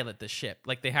to pilot the ship.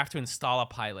 Like they have to install a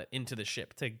pilot into the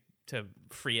ship to to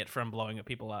free it from blowing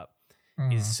people up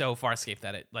is so Farscape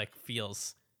that it like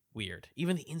feels weird.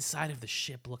 Even the inside of the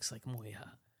ship looks like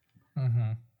Moya.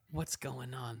 What's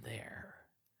going on there?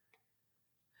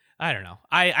 I don't know.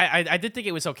 I did think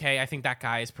it was okay. I think that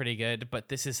guy is pretty good, but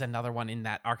this is another one in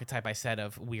that archetype I said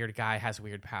of weird guy has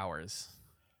weird powers.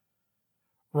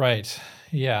 Right.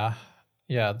 Yeah.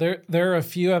 Yeah. There are a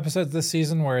few episodes this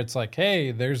season where it's like,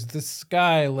 hey, there's this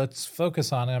guy, let's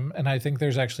focus on him. And I think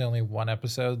there's actually only one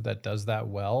episode that does that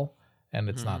well, and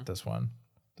it's not this one.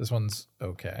 This one's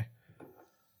okay.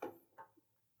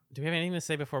 Do we have anything to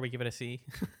say before we give it a C?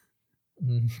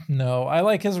 No, I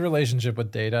like his relationship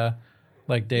with Data.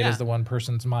 Like, Data's the one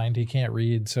person's mind he can't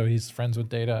read, so he's friends with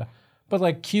Data. But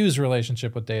like Q's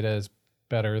relationship with Data is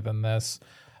better than this.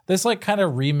 This like kind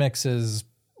of remixes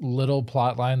little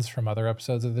plot lines from other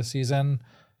episodes of the season.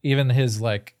 Even his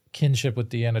like kinship with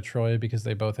Deanna Troi, because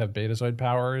they both have Betazoid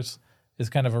powers, is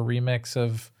kind of a remix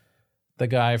of the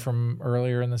guy from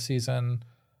earlier in the season.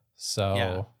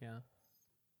 So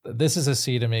this is a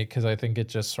C to me because I think it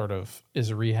just sort of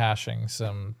is rehashing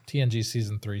some TNG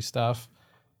season 3 stuff.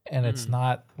 And it's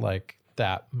not like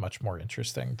that much more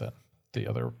interesting than the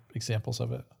other examples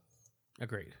of it.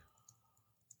 Agreed.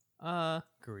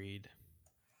 Agreed.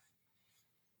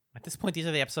 At this point, these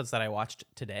are the episodes that I watched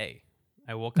today.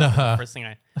 I woke up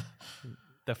and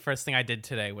the first thing I did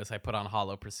today was I put on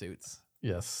Hollow Pursuits.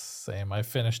 Yes, same. I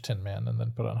finished Tin Man and then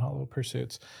put on Hollow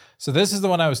Pursuits. So this is the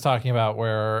one I was talking about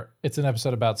where it's an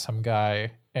episode about some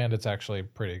guy and it's actually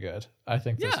pretty good. I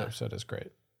think this episode is great.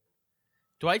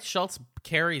 Dwight Schultz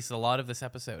carries a lot of this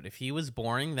episode. If he was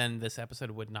boring, then this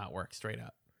episode would not work straight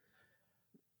up.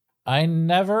 I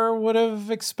never would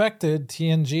have expected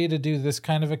TNG to do this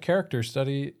kind of a character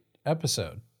study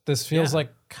episode. This feels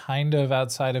like kind of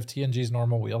outside of TNG's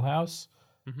normal wheelhouse,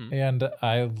 and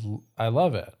I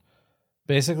love it.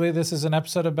 Basically, this is an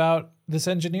episode about this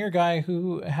engineer guy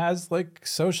who has like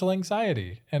social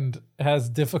anxiety and has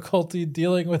difficulty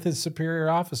dealing with his superior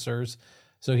officers.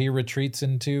 So he retreats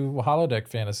into holodeck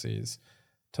fantasies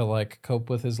to like cope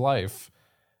with his life.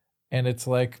 And it's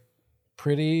like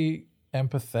pretty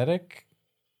empathetic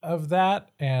of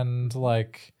that and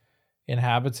like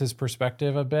inhabits his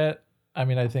perspective a bit. I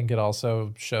mean, I think it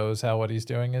also shows how what he's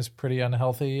doing is pretty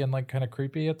unhealthy and like kind of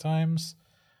creepy at times.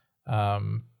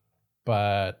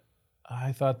 But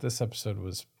I thought this episode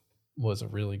was a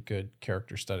really good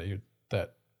character study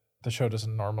that the show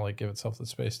doesn't normally give itself the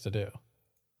space to do.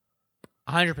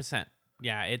 100%.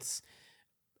 Yeah, it's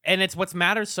what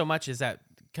matters so much is that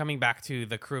coming back to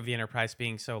the crew of the Enterprise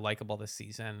being so likable this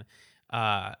season,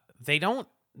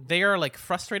 they are like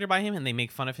frustrated by him and they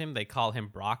make fun of him. They call him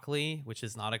Broccoli, which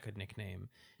is not a good nickname.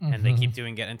 And they keep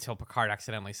doing it until Picard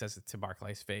accidentally says it to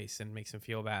Barclay's face and makes him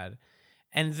feel bad.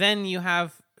 And then you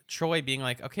have Troi being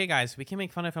like, okay, guys, we can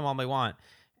make fun of him all we want.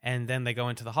 And then they go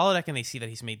into the holodeck and they see that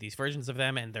he's made these versions of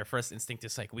them. And their first instinct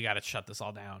is like, we got to shut this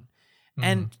all down.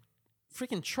 And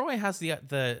freaking Troi has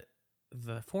the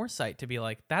foresight to be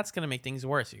like, that's going to make things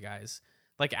worse, you guys.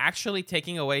 Like, actually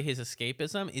taking away his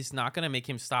escapism is not going to make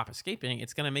him stop escaping.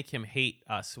 It's going to make him hate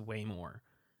us way more.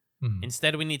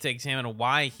 Instead, we need to examine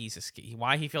why he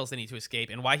feels the need to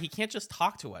escape and why he can't just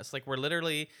talk to us. Like, we're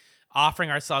literally offering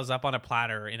ourselves up on a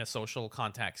platter in a social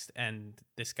context, and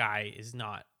this guy is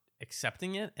not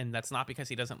accepting it. And that's not because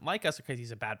he doesn't like us or because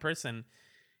he's a bad person.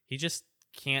 He just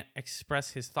can't express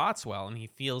his thoughts well, and he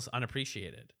feels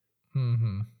unappreciated.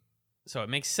 So it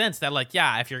makes sense that, like,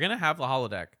 yeah, if you're going to have the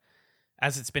holodeck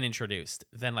as it's been introduced,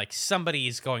 then like somebody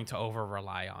is going to over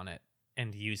rely on it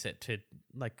and use it to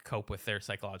like cope with their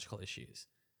psychological issues.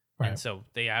 Right. And so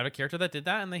they have a character that did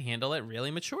that and they handle it really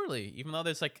maturely, even though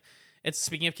there's like, it's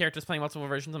speaking of characters playing multiple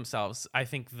versions themselves. I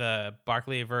think the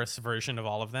Barclayverse version of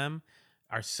all of them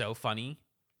are so funny.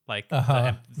 Like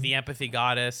the empathy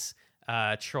goddess,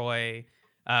 Troi,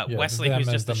 Wesley, who's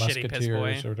just a shitty piss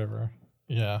boy or whatever.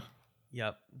 Yeah.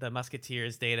 Yep. The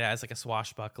Musketeers, Data as like a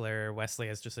swashbuckler, Wesley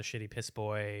as just a shitty piss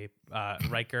boy,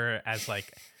 Riker as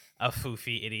like a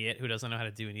foofy idiot who doesn't know how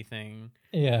to do anything.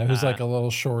 Yeah, who's like a little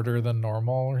shorter than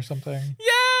normal or something.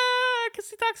 Yeah, because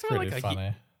he talks about pretty like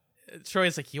funny.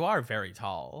 Troy's like, you are very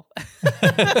tall.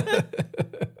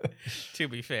 To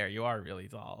be fair, you are really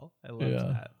tall. I love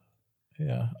that.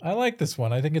 Yeah, I like this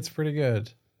one. I think it's pretty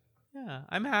good. Yeah,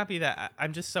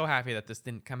 I'm just so happy that this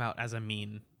didn't come out as a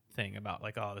mean thing about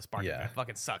like, oh, this Barker guy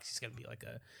fucking sucks. He's gonna be like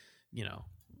a,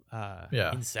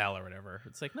 incel or whatever.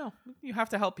 It's like, no, you have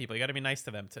to help people. You got to be nice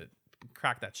to them to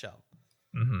crack that shell.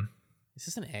 Is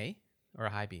this an A or a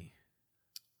high B?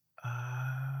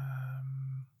 I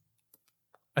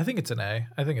think it's an A.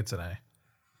 I think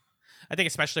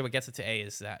especially what gets it to A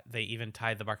is that they even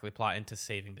tied the Barclay plot into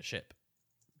saving the ship,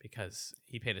 because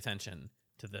he paid attention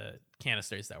to the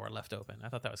canisters that were left open. I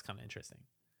thought that was kind of interesting.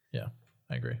 Yeah,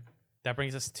 I agree. That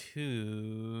brings us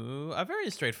to a very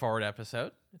straightforward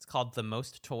episode. It's called The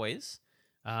Most Toys.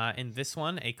 In this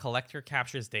one, a collector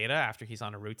captures Data after he's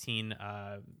on a routine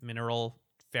mineral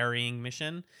ferrying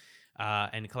mission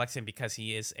and collects him because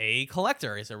he is a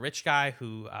collector. He's a rich guy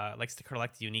who likes to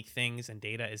collect unique things, and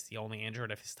Data is the only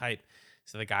android of his type.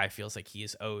 So the guy feels like he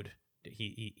is owed.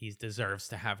 He deserves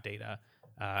to have Data.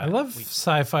 I love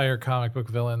sci-fi or comic book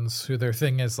villains who their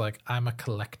thing is like, I'm a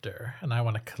collector and I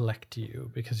want to collect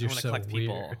you because you're so weird.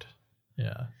 People.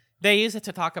 Yeah. They use it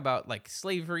to talk about like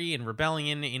slavery and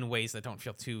rebellion in ways that don't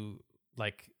feel too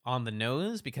like on the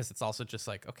nose, because it's also just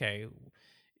like, okay,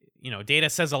 you know, Data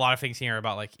says a lot of things here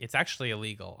about like, it's actually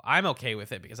illegal. I'm okay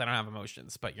with it because I don't have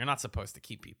emotions, but you're not supposed to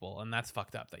keep people. And that's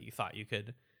fucked up that you thought you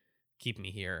could keep me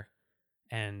here.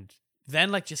 And then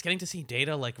like just getting to see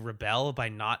Data like rebel by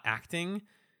not acting,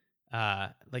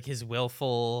 like his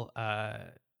willful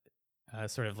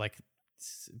sort of like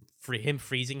him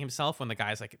freezing himself when the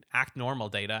guy's like, act normal,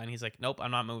 Data, and he's like, nope,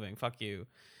 I'm not moving, fuck you,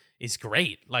 is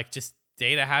great. Like just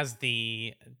Data has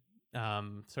the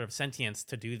sort of sentience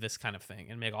to do this kind of thing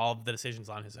and make all of the decisions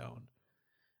on his own.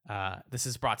 This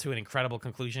is brought to an incredible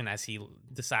conclusion as he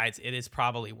decides it is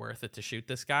probably worth it to shoot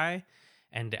this guy.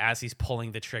 And as he's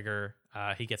pulling the trigger,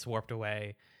 he gets warped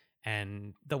away.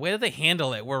 And the way that they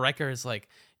handle it, where Riker is like,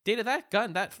 Data, that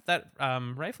gun, that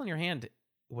rifle in your hand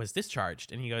was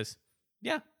discharged. And he goes,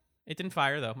 yeah, it didn't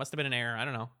fire, though. Must have been an error. I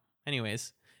don't know.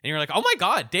 Anyways. And you're like, oh my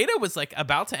God, Data was like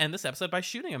about to end this episode by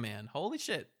shooting a man. Holy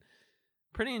shit.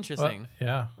 Pretty interesting.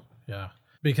 Well, yeah.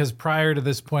 Because prior to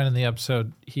this point in the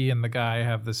episode, he and the guy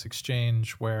have this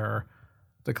exchange where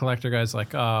the collector guy's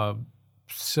like,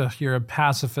 so you're a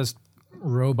pacifist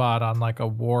robot on like a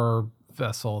war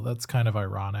vessel. That's kind of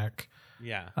ironic.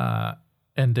 Yeah.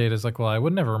 And Data's like, well, I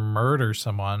would never murder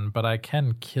someone, but I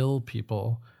can kill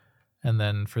people. And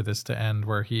then for this to end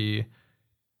where he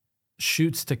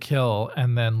shoots to kill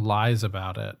and then lies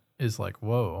about it is like,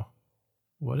 whoa,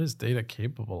 what is Data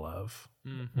capable of?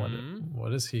 Mm-hmm.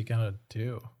 What is he gonna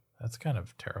do? That's kind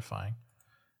of terrifying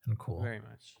and cool. Very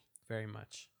much. Very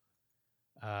much.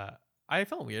 I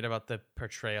felt weird about the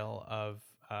portrayal of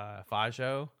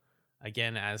Fajo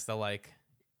again as the like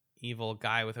evil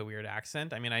guy with a weird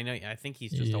accent. I mean, I think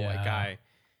he's just a white guy,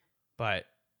 but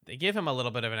they give him a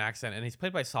little bit of an accent, and he's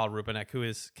played by Saul Rubinek, who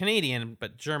is Canadian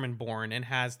but German born and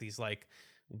has these like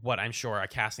what I'm sure a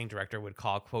casting director would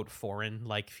call quote foreign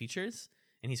like features.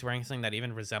 And he's wearing something that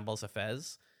even resembles a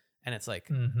fez, and it's like,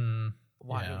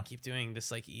 why do we keep doing this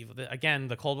like evil again?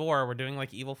 The Cold War, we're doing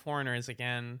like evil foreigners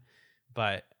again,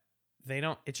 but they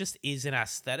don't. It just is an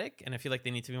aesthetic, and I feel like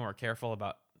they need to be more careful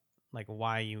about like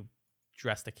why you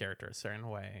dress the character a certain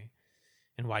way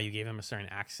and why you gave him a certain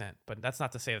accent. But that's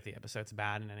not to say that the episode's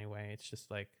bad in any way. It's just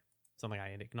like something I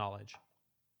acknowledge.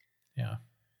 Yeah.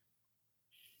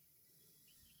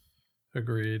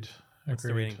 Agreed. What's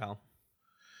the rating, pal?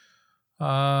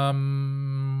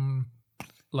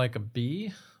 Like a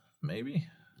B, maybe.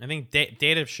 I think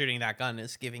Data shooting that gun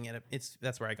is giving it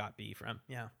that's where I got B from.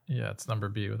 Yeah. Yeah, it's number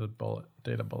B with a bullet.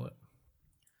 Data bullet.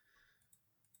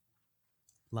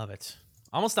 Love it.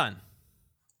 Almost done.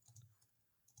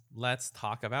 Let's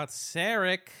talk about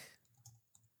Sarek.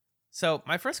 So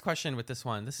my first question with this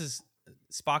one, this is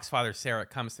Spock's father,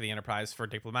 Sarek, comes to the Enterprise for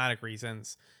diplomatic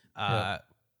reasons.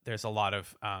 There's a lot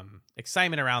of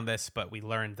excitement around this, but we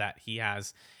learned that he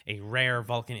has a rare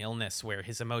Vulcan illness where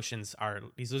his emotions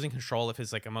he's losing control of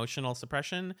his like emotional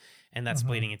suppression, and that's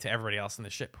bleeding into everybody else in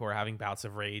the ship who are having bouts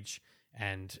of rage.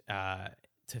 And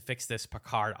to fix this,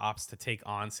 Picard opts to take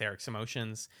on Sarek's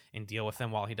emotions and deal with them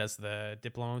while he does the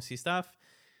diplomacy stuff.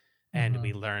 And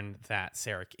we learned that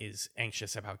Sarek is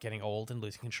anxious about getting old and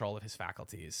losing control of his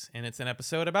faculties. And it's an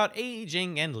episode about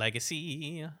aging and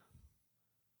legacy.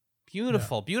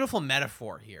 Beautiful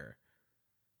metaphor here.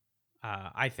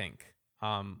 I think.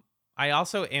 I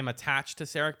also am attached to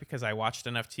Sarek because I watched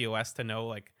enough TOS to know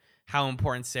like how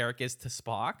important Sarek is to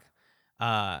Spock.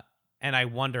 And I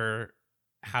wonder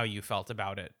how you felt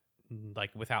about it,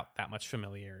 like without that much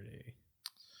familiarity.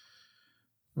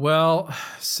 Well,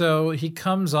 so he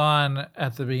comes on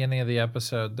at the beginning of the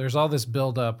episode. There's all this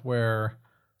buildup where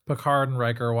Picard and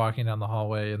Riker are walking down the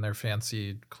hallway in their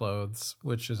fancy clothes,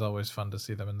 which is always fun to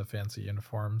see them in the fancy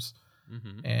uniforms.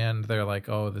 And they're like,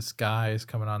 oh, this guy is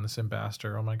coming on, this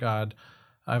ambassador. Oh my God.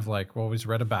 I've like always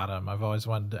read about him. I've always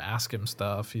wanted to ask him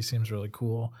stuff. He seems really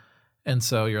cool. And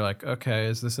so you're like, okay,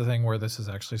 is this a thing where this is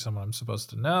actually someone I'm supposed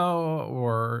to know?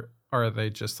 Or are they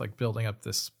just like building up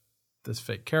this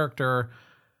fake character?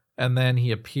 And then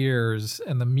he appears,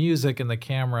 and the music and the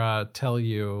camera tell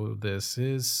you, this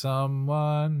is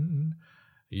someone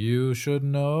you should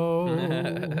know.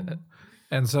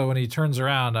 And so when he turns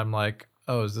around, I'm like,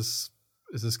 oh, is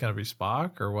this going to be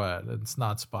Spock or what? It's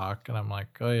not Spock. And I'm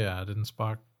like, oh yeah, didn't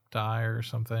Spock die or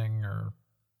something? Or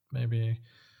maybe,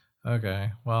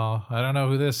 okay, well, I don't know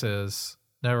who this is.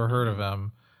 Never heard of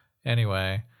him.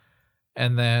 Anyway.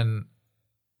 And then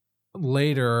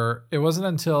later, it wasn't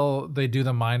until they do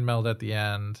the mind meld at the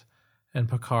end and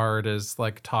Picard is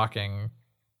like talking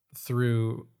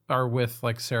through or with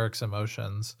like Sarek's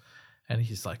emotions, and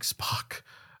he's like, Spock,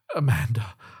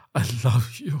 Amanda, I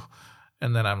love you.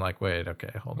 And then I'm like, wait,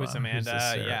 okay, hold on. Who's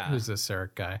Amanda? Yeah. Who's this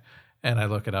Sarek guy? And I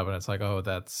look it up and it's like, oh,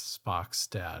 that's Spock's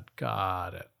dad.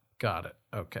 Got it.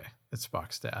 Okay. It's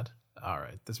Spock's dad. All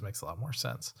right. This makes a lot more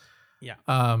sense. Yeah.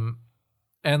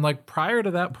 And like prior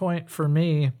to that point for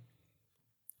me,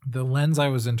 the lens I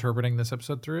was interpreting this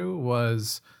episode through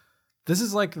was, this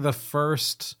is like the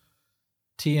first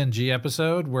TNG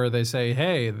episode where they say,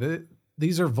 hey,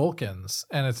 these are Vulcans.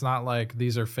 And it's not like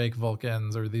these are fake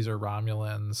Vulcans or these are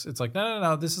Romulans. It's like,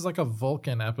 no. This is like a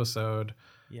Vulcan episode.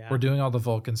 Yeah. We're doing all the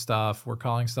Vulcan stuff. We're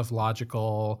calling stuff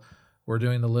logical. We're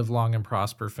doing the live long and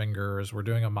prosper fingers. We're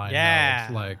doing a mind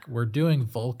meld. Like, we're doing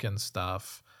Vulcan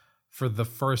stuff for the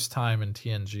first time in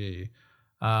TNG.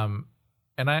 And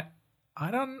I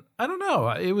don't know.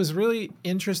 It was really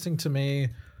interesting to me.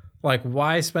 Like,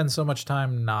 why spend so much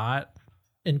time not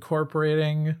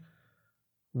incorporating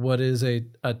what is a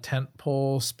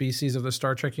tentpole species of the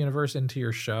Star Trek universe into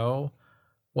your show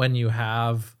when you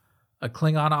have a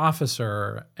Klingon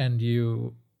officer and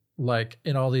you, like,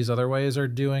 in all these other ways are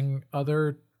doing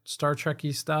other Star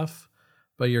Trek-y stuff,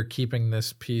 but you're keeping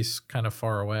this piece kind of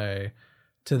far away,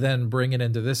 to then bring it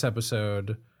into this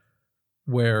episode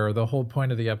where the whole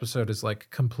point of the episode is like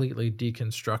completely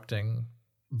deconstructing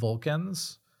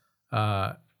Vulcans.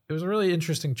 It was a really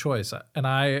interesting choice. And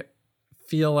I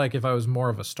feel like if I was more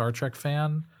of a Star Trek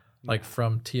fan, like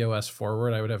from TOS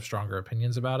forward, I would have stronger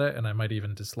opinions about it, and I might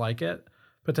even dislike it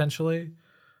potentially.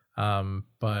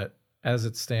 But as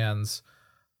it stands,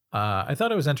 I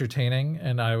thought it was entertaining,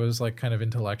 and I was like kind of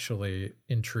intellectually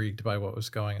intrigued by what was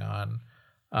going on.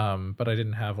 But I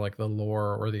didn't have like the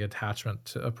lore or the attachment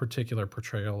to a particular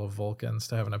portrayal of Vulcans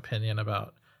to have an opinion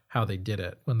about how they did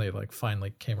it when they like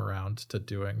finally came around to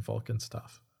doing Vulcan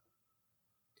stuff.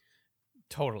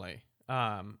 Totally.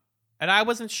 And I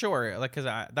wasn't sure, like, because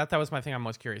that was my thing I'm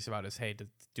most curious about is, hey,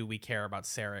 do we care about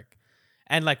Sarek?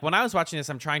 And like when I was watching this,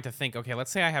 I'm trying to think, okay, let's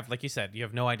say I have, like you said, you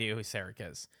have no idea who Sarek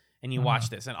is, and you watch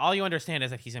this, and all you understand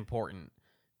is that he's important.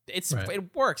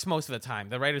 It works most of the time.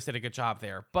 The writers did a good job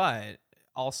there, but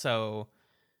also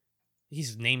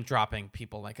he's name dropping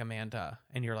people like Amanda,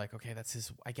 and you're like, okay, that's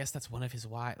his. I guess that's one of his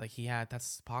wives. Like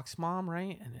that's Spock's mom,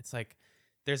 right? And it's like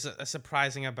there's a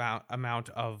surprising amount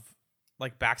of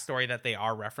like backstory that they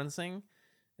are referencing,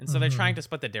 and so they're trying to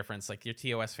split the difference. Like your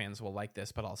TOS fans will like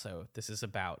this, but also this is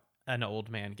about an old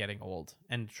man getting old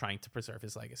and trying to preserve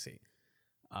his legacy.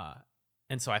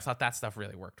 And so I thought that stuff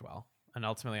really worked well, and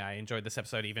ultimately I enjoyed this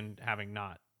episode, even having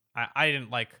not. I didn't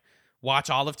like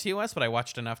watch all of TOS, but I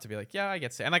watched enough to be like, yeah, I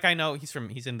get it. And like I know he's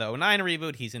in the 09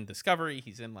 reboot, he's in Discovery,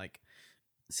 he's in like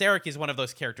Sarek is one of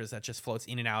those characters that just floats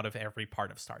in and out of every part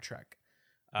of Star Trek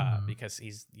because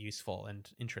he's useful and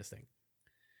interesting.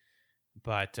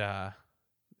 But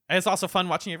it's also fun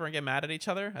watching everyone get mad at each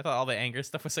other. I thought all the anger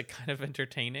stuff was like kind of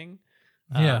entertaining.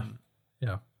 Yeah.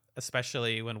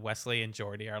 Especially when Wesley and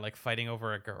Geordi are like fighting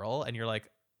over a girl, and you're like,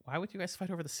 why would you guys fight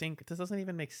over the sink? This doesn't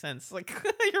even make sense. Like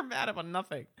you're mad about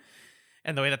nothing.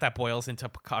 And the way that boils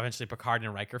into eventually Picard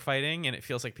and Riker fighting, and it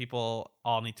feels like people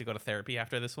all need to go to therapy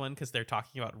after this one because they're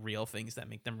talking about real things that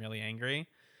make them really angry.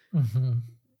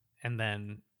 And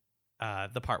then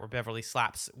the part where Beverly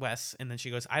slaps Wes, and then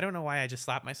she goes, I don't know why I just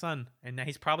slapped my son, and now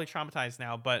he's probably traumatized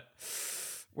now, but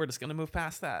we're just gonna move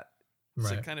past that.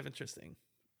 It's like kind of interesting.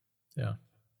 Yeah.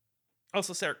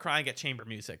 Also, Sarek crying at chamber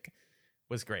music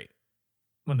was great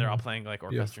when they're all playing like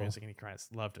orchestra music and he cries.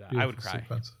 Loved it. I would cry.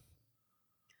 Sequence.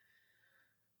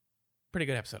 Pretty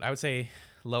good episode. I would say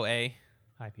low A,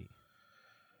 high B.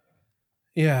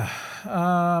 Yeah.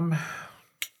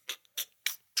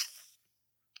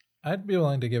 I'd be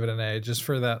willing to give it an A just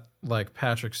for that like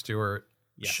Patrick Stewart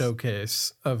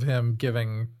showcase of him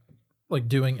doing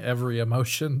every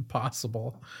emotion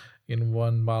possible in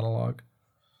one monologue.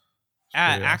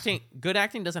 Good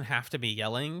acting doesn't have to be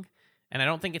yelling, and I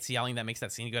don't think it's yelling that makes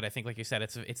that scene good. I think, like you said,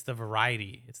 it's the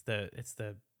variety, it's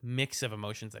the mix of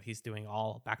emotions that he's doing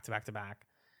all back to back to back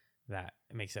that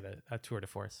makes it a tour de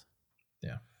force.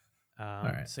 Yeah.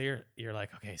 right. So you're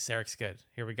like, okay, Sarek's good.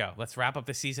 Here we go. Let's wrap up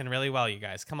the season really well, you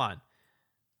guys. Come on.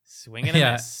 Swing and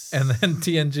a miss. And then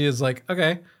TNG is like,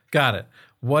 okay, got it.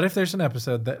 What if there's an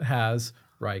episode that has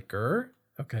Riker?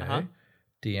 Okay.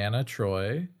 Deanna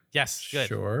Troi. Yes, good.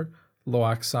 Sure.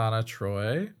 Lwaxana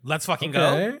Troi. Let's fucking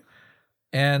go.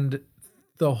 And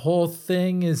the whole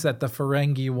thing is that the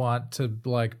Ferengi want to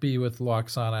like be with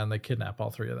Lwaxana and they kidnap all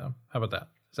three of them. How about that?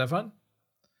 Is that fun?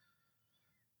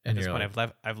 At this point,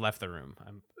 I've left the room.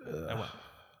 I went.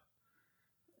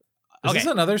 Is this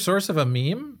another source of a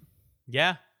meme?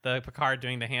 Yeah, the Picard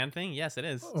doing the hand thing. Yes, it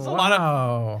is. There's Wow. a lot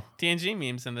of TNG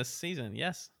memes in this season.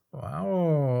 Yes.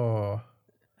 Wow.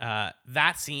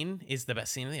 That scene is the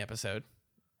best scene in the episode.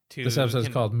 This episode is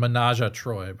called Menage a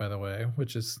Troi, by the way,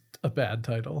 which is a bad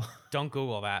title. Don't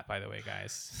Google that, by the way,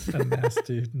 guys. A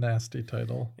nasty, nasty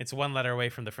title. It's one letter away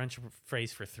from the French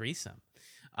phrase for threesome.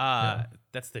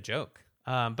 That's the joke.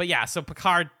 But yeah, so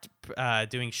Picard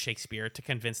doing Shakespeare to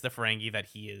convince the Ferengi that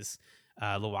he is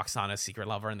Lwaxana's secret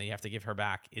lover and that you have to give her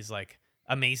back is like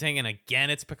amazing. And again,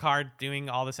 it's Picard doing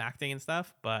all this acting and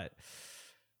stuff. But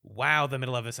wow, the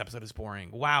middle of this episode is boring.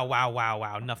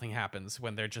 Wow. Nothing happens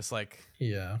when they're just like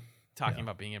talking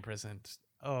about being imprisoned.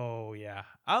 Oh, yeah.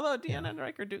 Although Deanna and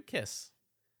Riker do kiss.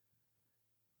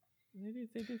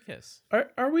 They do kiss.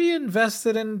 Are we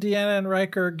invested in Deanna and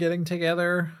Riker getting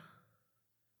together?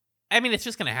 I mean, it's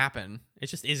just going to happen. It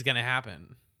just is going to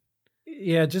happen.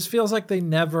 Yeah, it just feels like they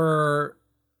never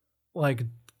like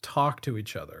talk to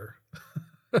each other.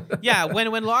 Yeah, when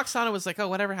Lwaxana was like, "Oh,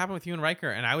 whatever happened with you and Riker?"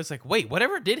 and I was like, "Wait,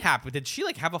 whatever did happen? Did she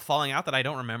like have a falling out that I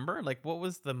don't remember? Like, what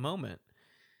was the moment?"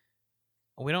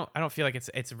 I don't feel like it's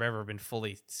ever been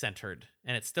fully centered,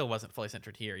 and it still wasn't fully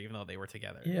centered here, even though they were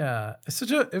together. Yeah, it's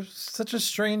such a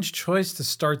strange choice to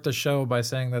start the show by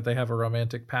saying that they have a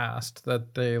romantic past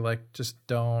that they like just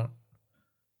don't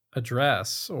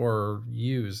address or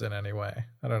use in any way.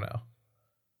 I don't know.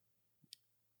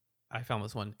 I found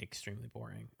this one extremely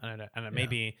boring, and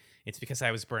maybe it's because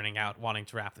I was burning out, wanting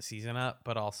to wrap the season up,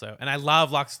 but also, and I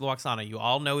love Lwaxana. You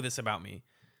all know this about me.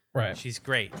 Right. She's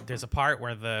great. There's a part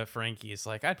where the Ferengi is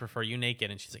like, "I'd prefer you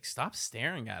naked," and she's like, "Stop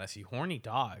staring at us, you horny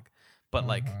dog." But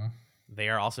like, they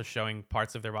are also showing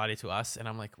parts of their body to us, and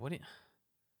I'm like, "What?"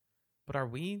 But are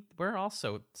we? We're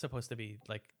also supposed to be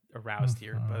like aroused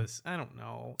here, but I don't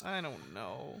know.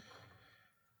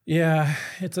 Yeah,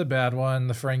 it's a bad one.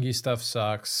 The Ferengi stuff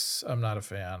sucks. I'm not a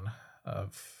fan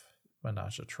of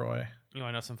Menage a Troi. You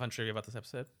want to know some fun trivia about this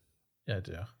episode? Yeah, I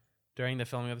do. During the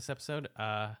filming of this episode,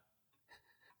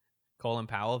 Colin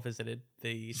Powell visited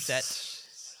the set.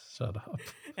 Shut up.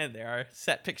 And there are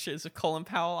set pictures of Colin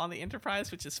Powell on the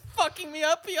Enterprise, which is fucking me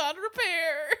up beyond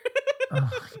repair. Oh,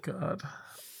 my God.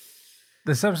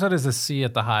 This episode is a C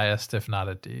at the highest, if not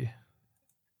a D.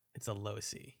 It's a low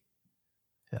C.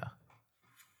 Yeah.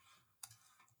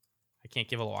 I can't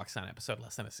give a Lwaxana episode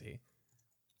less than a C.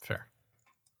 Fair.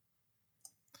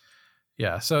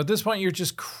 Yeah, so at this point, you're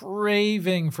just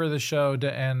craving for the show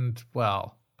to end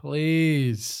well.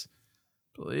 Please,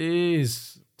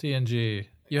 TNG.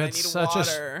 You had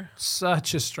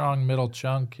such a strong middle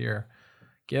chunk here.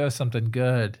 Give us something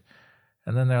good.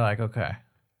 And then they're like, okay,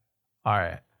 all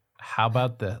right, how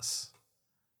about this?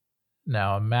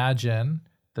 Now imagine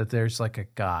that there's like a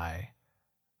guy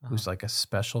who's like a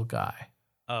special guy.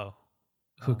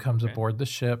 Who comes aboard the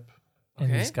ship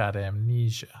and he's got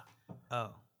amnesia.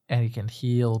 And he can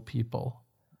heal people.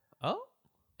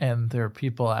 And there are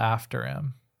people after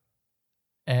him.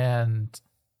 And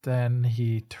then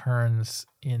he puts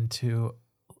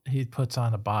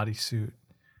on a bodysuit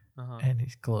and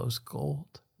he glows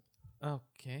gold.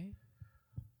 Okay.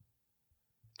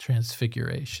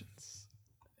 Transfigurations.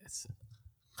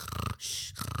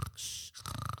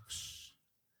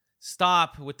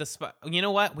 Stop with the you know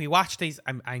what? We watch these.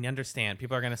 I understand.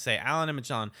 People are going to say, Alan and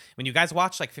Magellan, when you guys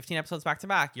watch like 15 episodes back to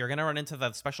back, you're going to run into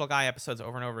the special guy episodes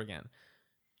over and over again.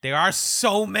 There are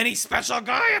so many special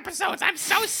guy episodes. I'm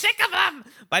so sick of them.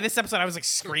 By this episode, I was like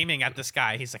screaming at this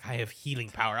guy. He's like, I have healing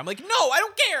power. I'm like, no, I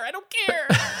don't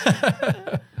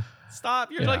care.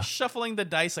 Stop. You're like shuffling the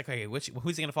dice. Like, okay, who's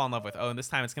he going to fall in love with? Oh, and this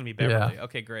time it's going to be Beverly. Yeah.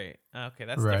 Okay, great. Okay,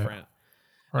 that's different.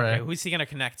 Right. Okay, who's he going to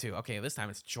connect to? Okay, this time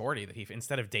it's Geordi that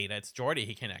instead of Data, it's Geordi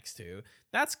he connects to.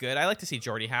 That's good. I like to see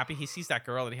Geordi happy. He sees that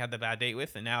girl that he had the bad date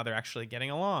with, and now they're actually getting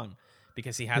along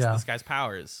because he has this guy's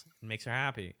powers. It makes her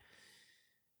happy.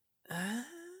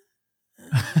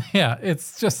 Yeah,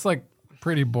 it's just like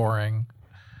pretty boring.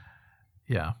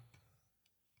 Yeah.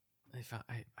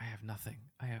 I have nothing.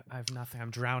 I have nothing.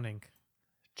 I'm drowning.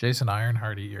 Jason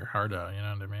Ironheart, eat your heart out. You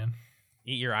know what I mean?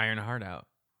 Eat your iron heart out.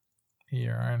 Eat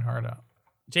your iron heart out.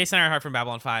 Jason Ironheart from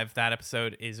Babylon 5, that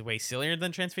episode is way sillier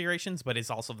than Transfigurations, but is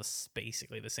also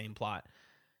basically the same plot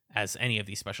as any of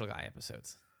these Special Guy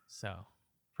episodes. So,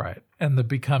 right. And the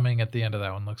Becoming at the end of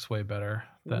that one looks way better.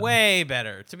 Way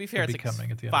better. To be fair, it's Becoming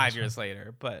like at the end 5 of years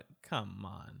later, but come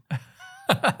on.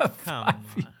 5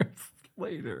 years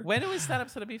later. When was that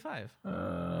episode of B5?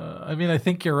 I mean, I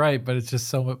think you're right, but it's just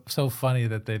so funny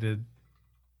that they did.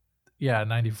 Yeah,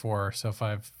 94. So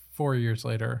 4 years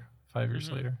later, 5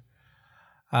 years later.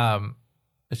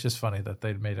 It's just funny that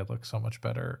they made it look so much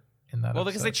better in that. Well,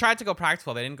 episode. because they tried to go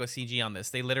practical, they didn't go CG on this.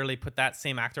 They literally put that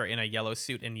same actor in a yellow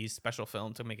suit and used special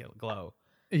film to make it glow.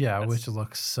 Yeah, which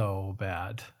looks so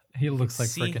bad. He looks like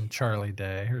See? freaking Charlie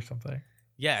Day or something.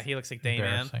 Yeah, he looks like Dayman.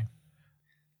 Embarrassing.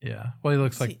 Yeah. Well, he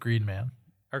looks like Green Man.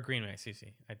 Or Green Man, excuse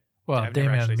me. Well, I've never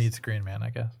Dayman actually meets Green Man, I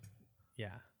guess.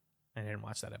 Yeah. I didn't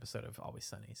watch that episode of Always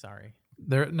Sunny. Sorry.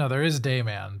 There is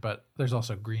Dayman, but there's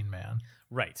also Green Man.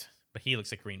 Right. But he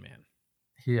looks like Green Man.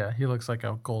 Yeah, he looks like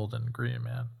a golden Green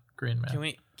Man.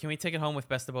 Can we take it home with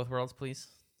Best of Both Worlds, please?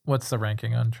 What's the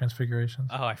ranking on Transfigurations?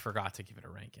 Oh, I forgot to give it a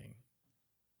ranking.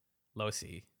 Low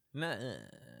C. Nah.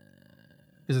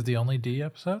 Is it the only D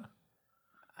episode?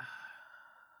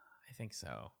 I think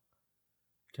so.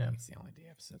 Okay. It's the only D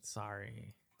episode.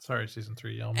 Sorry. Sorry, season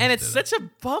 3. And it's such a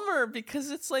bummer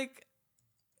because it's like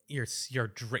you're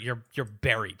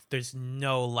buried. There's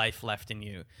no life left in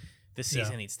you. This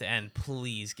season needs to end.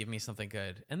 Please give me something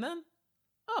good. And then,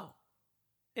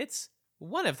 it's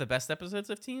one of the best episodes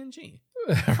of TNG.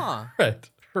 Huh. Right.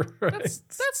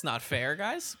 That's not fair,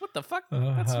 guys. What the fuck?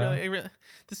 That's really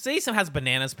the season has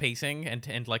bananas pacing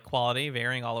and like quality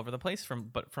varying all over the place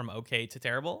from okay to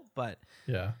terrible. But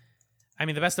yeah, I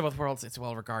mean, the Best of Both Worlds, it's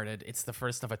well regarded. It's the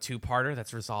first of a two-parter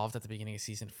that's resolved at the beginning of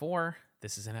season 4.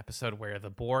 This is an episode where the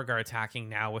Borg are attacking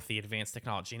now with the advanced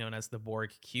technology known as the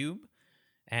Borg Cube,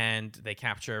 and they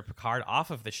capture Picard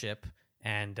off of the ship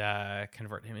and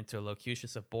convert him into a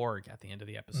Locutus of Borg at the end of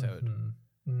the episode.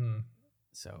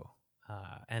 So,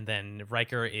 and then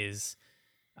Riker is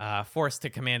forced to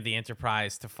command the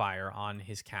Enterprise to fire on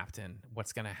his captain.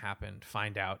 What's going to happen?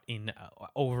 Find out in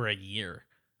over a year,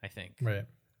 I think. Right.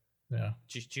 Yeah.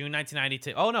 June 1990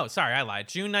 to... Oh, no, sorry, I lied.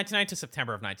 June 1990 to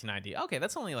September of 1990. Okay,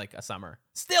 that's only like a summer.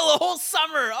 Still a whole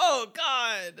summer! Oh,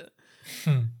 God!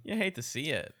 You hate to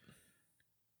see it.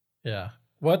 Yeah.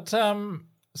 What,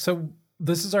 so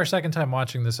this is our second time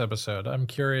watching this episode. I'm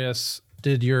curious,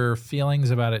 did your feelings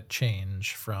about it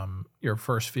change from your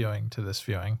first viewing to this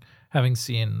viewing, having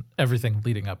seen everything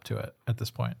leading up to it at this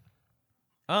point?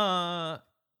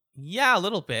 Yeah, a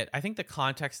little bit. I think the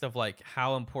context of like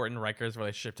how important Riker's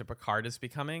relationship to Picard is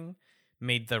becoming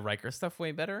made the Riker stuff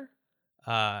way better.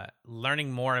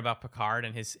 Learning more about Picard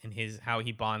and his how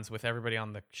he bonds with everybody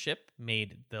on the ship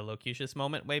made the Locutus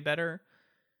moment way better.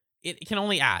 It can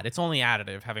only add. It's only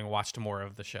additive having watched more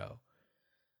of the show.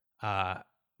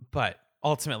 But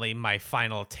ultimately, my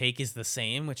final take is the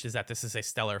same, which is that this is a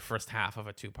stellar first half of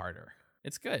a two-parter.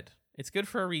 It's good. It's good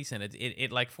for a reason.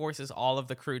 It like forces all of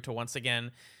the crew to once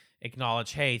again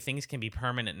acknowledge, hey, things can be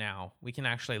permanent now. We can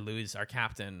actually lose our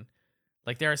captain.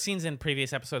 Like there are scenes in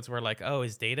previous episodes where like, oh,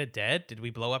 is Data dead? Did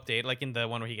we blow up Data? Like in the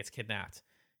one where he gets kidnapped.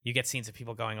 You get scenes of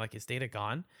people going like, is Data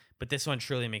gone? But this one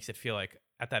truly makes it feel like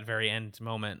at that very end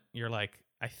moment, you're like,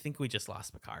 I think we just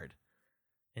lost Picard.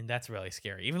 And that's really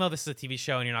scary. Even though this is a TV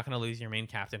show and you're not going to lose your main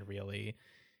captain, really,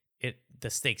 the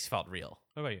stakes felt real.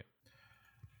 What about you?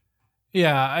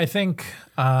 Yeah, I think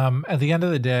at the end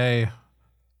of the day,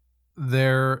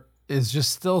 there is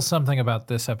just still something about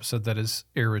this episode that is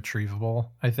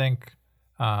irretrievable, I think,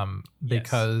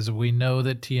 because we know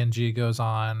that TNG goes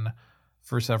on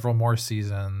for several more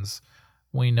seasons.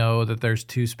 We know that there's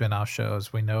 2 spin-off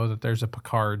shows. We know that there's a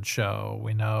Picard show.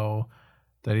 We know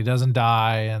that he doesn't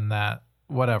die and that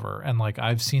whatever. And like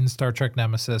I've seen Star Trek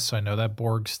Nemesis, so I know that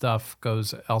Borg stuff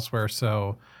goes elsewhere.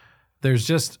 So there's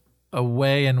just a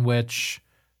way in which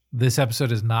this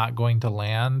episode is not going to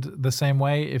land the same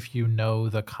way if you know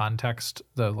the context,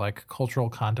 the like cultural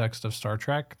context of Star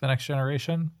Trek, The Next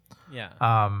Generation.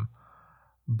 Yeah.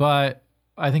 But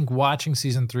I think watching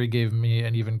season 3 gave me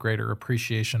an even greater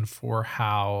appreciation for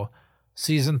how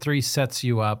season 3 sets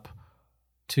you up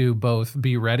to both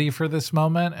be ready for this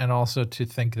moment and also to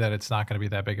think that it's not going to be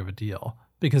that big of a deal,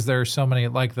 because there are so many,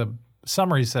 like the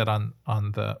summary said on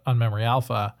Memory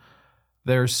Alpha,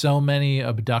 there's so many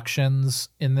abductions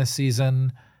in this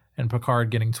season and Picard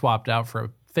getting swapped out for a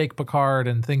fake Picard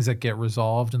and things that get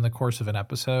resolved in the course of an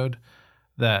episode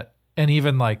that, and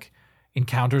even like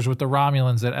encounters with the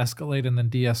Romulans that escalate and then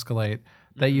de-escalate,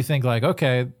 that you think like,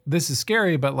 okay, this is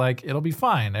scary, but like it'll be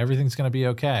fine. Everything's going to be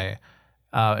okay.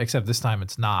 Except this time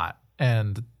it's not.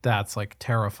 And that's like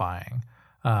terrifying.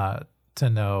 to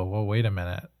know, well, wait a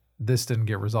minute, this didn't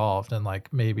get resolved, and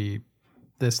like maybe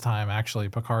this time actually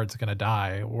Picard's going to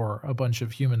die, or a bunch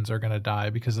of humans are going to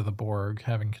die because of the Borg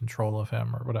having control of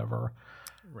him or whatever.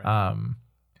 Right.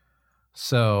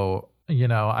 So, you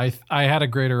know, I had a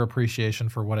greater appreciation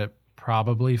for what it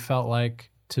probably felt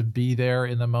like to be there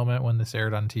in the moment when this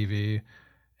aired on TV.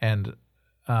 And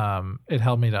it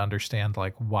helped me to understand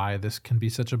like why this can be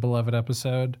such a beloved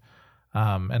episode.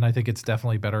 And I think it's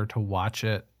definitely better to watch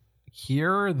it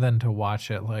here than to watch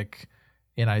it like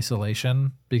in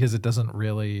isolation, because it doesn't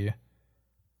really,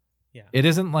 it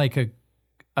isn't like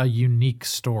a unique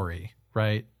story,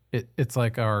 right? It's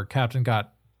like our captain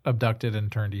got abducted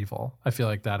and turned evil. I feel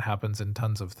like that happens in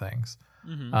tons of things.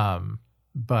 Mm-hmm.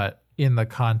 But in the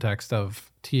context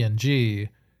of TNG,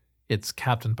 it's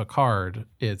Captain Picard,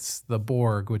 it's the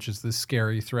Borg, which is this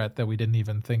scary threat that we didn't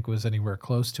even think was anywhere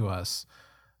close to us.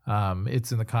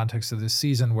 It's in the context of this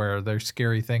season where there's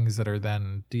scary things that are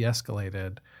then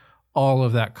de-escalated. All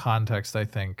of that context, I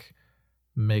think,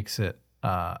 makes it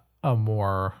a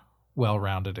more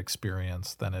well-rounded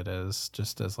experience than it is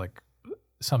just as like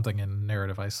something in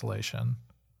narrative isolation.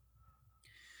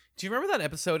 Do you remember that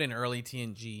episode in early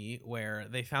TNG where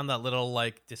they found that little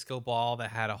like disco ball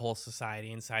that had a whole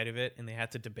society inside of it, and they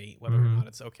had to debate whether or not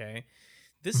it's okay?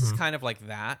 This is kind of like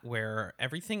that, where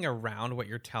everything around what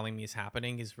you're telling me is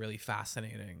happening is really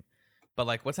fascinating. But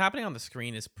like what's happening on the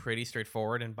screen is pretty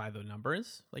straightforward and by the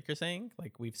numbers, like you're saying.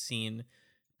 Like we've seen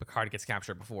Picard gets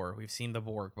captured before. We've seen the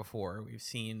Borg before. We've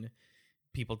seen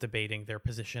people debating their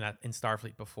position in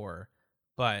Starfleet before.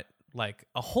 But like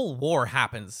a whole war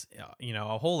happens, you know,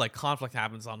 a whole like conflict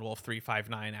happens on Wolf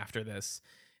 359 after this.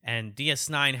 And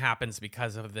DS9 happens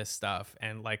because of this stuff.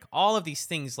 And like all of these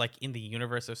things like in the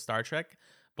universe of Star Trek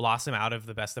blossom out of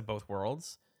the best of both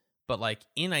worlds. But like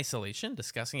in isolation,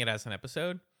 discussing it as an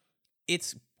episode,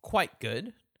 it's quite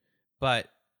good, but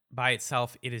by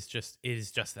itself, it is just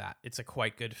that. It's a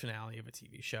quite good finale of a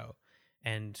TV show,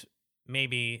 and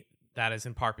maybe that is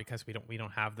in part because we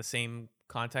don't have the same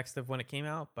context of when it came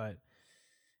out,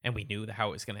 and we knew how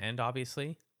it was going to end,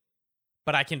 obviously.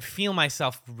 But I can feel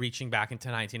myself reaching back into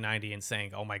 1990 and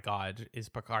saying, "Oh my God, is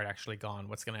Picard actually gone?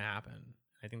 What's going to happen?"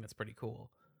 I think that's pretty cool.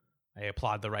 I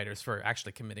applaud the writers for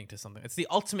actually committing to something. It's the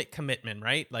ultimate commitment,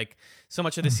 right? Like so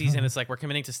much of the season, it's like we're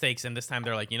committing to stakes, and this time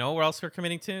they're like, you know what else we're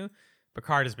committing to?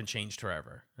 Picard has been changed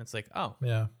forever. And it's like, oh,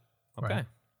 yeah, okay. Right.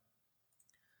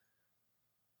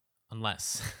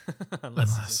 Unless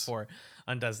Season 4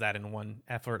 undoes that in one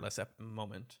effortless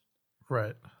moment.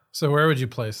 Right. So where would you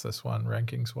place this one,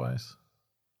 rankings wise?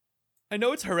 I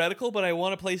know it's heretical, but I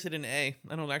want to place it in A.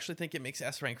 I don't actually think it makes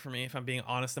S rank for me, if I'm being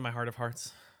honest in my heart of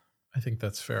hearts. I think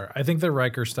that's fair. I think the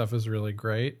Riker stuff is really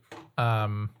great.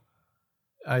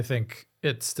 I think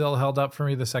it still held up for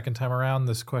me the second time around.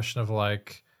 This question of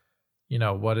like, you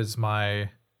know, what is my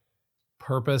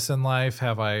purpose in life?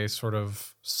 Have I sort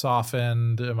of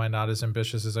softened? Am I not as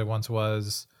ambitious as I once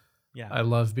was? Yeah. I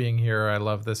love being here. I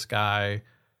love this guy.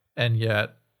 And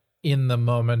yet in the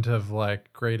moment of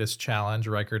like greatest challenge,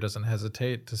 Riker doesn't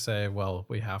hesitate to say, well,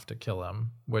 we have to kill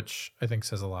him, which I think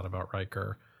says a lot about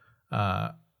Riker.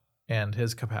 And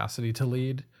his capacity to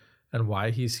lead and why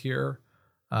he's here.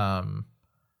 And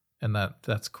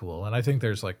that's cool. And I think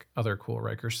there's like other cool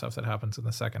Riker stuff that happens in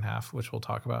the second half, which we'll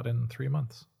talk about in 3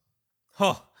 months.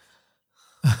 Oh,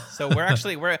 so we're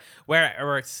actually,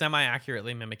 we're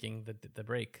semi-accurately mimicking the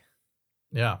break.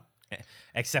 Yeah.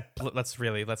 Except let's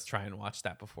try and watch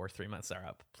that before 3 months are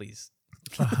up, please.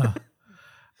 Do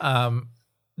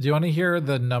you want to hear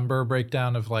the number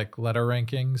breakdown of like letter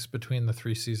rankings between the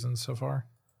 3 seasons so far?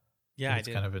 Yeah, it's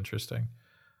kind of interesting.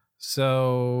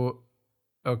 So,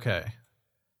 okay.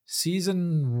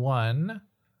 Season 1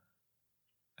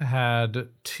 had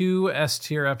 2 S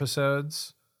tier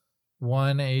episodes,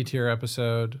 1 A tier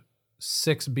episode,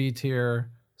 6 B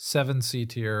tier, 7 C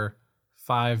tier,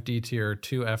 5 D tier,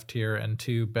 2 F tier, and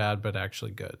 2 bad but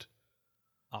actually good.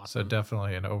 Awesome. So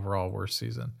definitely an overall worse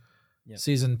season. Yep.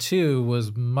 Season 2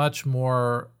 was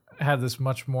had this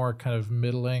much more kind of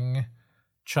middling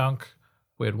chunk.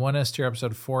 We had 1 S tier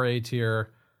episode, 4 A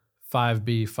tier, 5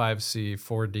 B, 5 C,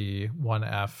 4 D, 1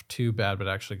 F, 2 bad but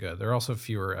actually good. There are also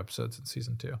fewer episodes in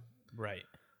season 2. Right.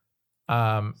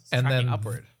 And then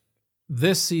upward.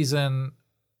 This season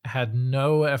had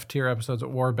no F tier episodes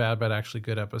or bad but actually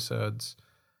good episodes,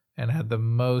 and had the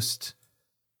most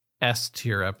S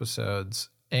tier episodes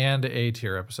and A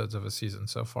tier episodes of a season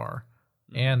so far,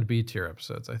 and B tier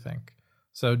episodes, I think.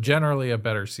 So generally a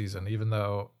better season, even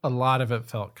though a lot of it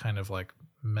felt kind of like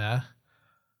meh.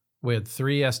 We had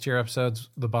 3 S tier episodes: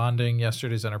 The Bonding,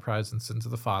 Yesterday's Enterprise, and Sins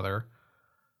of the Father.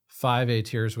 5 A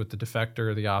tiers with The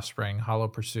Defector, The Offspring, Hollow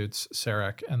Pursuits,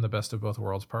 Sarek, and The Best of Both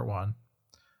Worlds Part 1.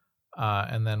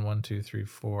 And then 1, 2, 3,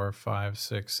 4, 5,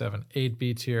 6, 7, 8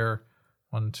 B tier,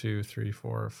 1, 2, 3,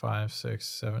 4, 5, 6,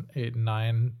 7, 8,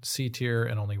 9 C tier,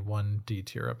 and only 1 D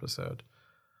tier episode.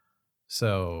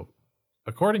 So,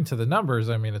 according to the numbers,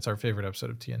 I mean, it's our favorite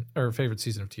episode of favorite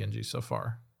season of TNG so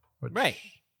far, which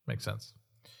makes sense.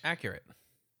 Accurate.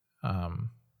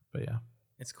 But yeah,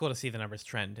 it's cool to see the numbers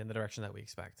trend in the direction that we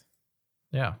expect.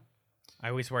 Yeah, I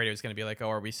always worried it was going to be like, oh,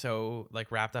 are we so like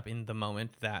wrapped up in the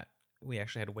moment that we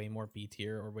actually had way more B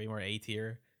tier or way more A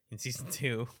tier in season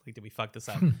 2? Like, did we fuck this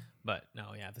up? But no,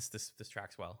 yeah, this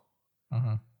tracks well.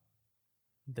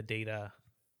 The data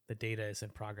is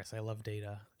in progress. I love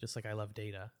data, just like I love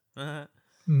data.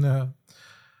 No.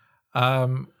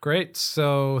 Great.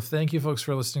 So thank you folks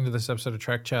for listening to this episode of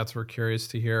Trek Chats. We're curious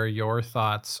to hear your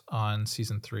thoughts on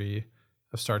season 3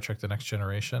 of Star Trek The Next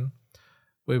Generation.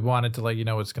 We wanted to let you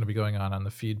know what's going to be going on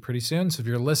the feed pretty soon. So if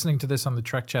you're listening to this on the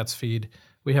Trek Chats feed,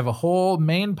 we have a whole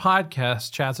main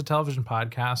podcast, Chats, a television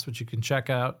podcast, which you can check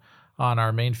out on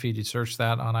our main feed. You search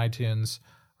that on iTunes,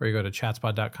 or you go to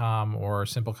chatspod.com or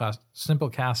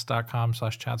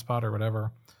simplecast.com/chatspod or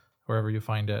whatever, wherever you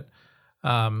find it.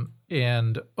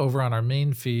 And over on our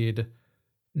main feed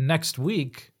next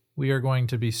week, we are going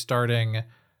to be starting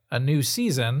a new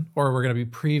season, or we're going to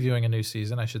be previewing a new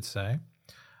season, I should say,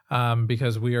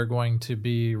 because we are going to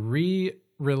be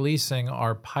re-releasing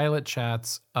our pilot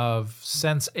chats of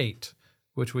Sense8,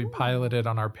 which we piloted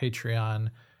on our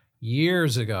Patreon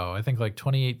years ago. I think like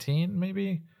 2018,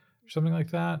 maybe, or something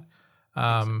like that,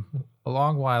 a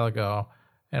long while ago.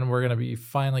 And we're going to be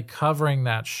finally covering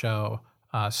that show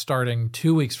starting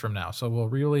 2 weeks from now. So we'll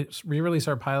re-release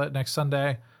our pilot next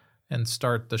Sunday and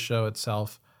start the show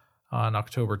itself on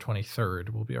October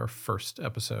 23rd. Will be our first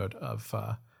episode of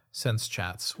Sense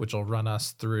Chats, which will run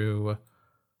us through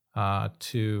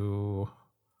to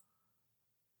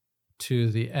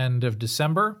the end of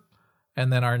December.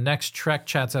 And then our next Trek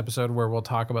Chats episode, where we'll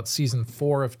talk about season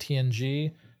 4 of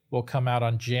TNG, will come out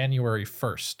on January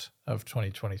 1st of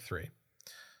 2023.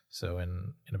 So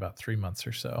in about 3 months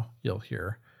or so, you'll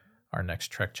hear our next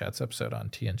Trek Chats episode on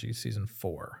TNG Season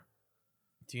 4.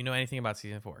 Do you know anything about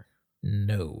Season 4?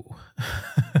 No.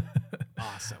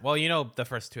 Awesome. Well, you know the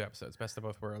first 2 episodes, Best of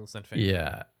Both Worlds and Fate.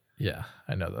 Yeah,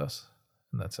 I know those.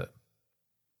 And that's it.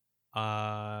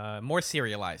 More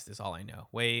serialized is all I know.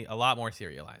 A lot more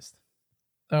serialized.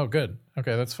 Oh, good.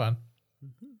 Okay, that's fun.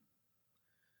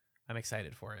 I'm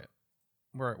excited for it.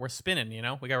 We're spinning, you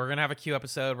know. We're gonna have a Q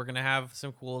episode. We're gonna have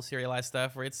some cool serialized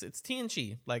stuff. Where it's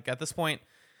TNG. Like at this point,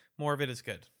 more of it is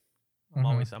good.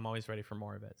 I'm always ready for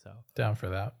more of it. So down for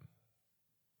that.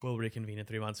 We'll reconvene in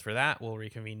 3 months for that. We'll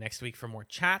reconvene next week for more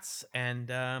chats, and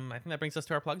I think that brings us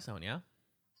to our plug zone. Yeah.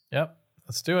 Yep.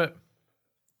 Let's do it.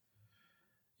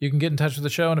 You can get in touch with the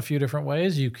show in a few different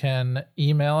ways. You can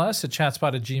email us at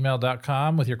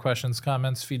chatspot@gmail.com with your questions,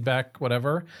 comments, feedback,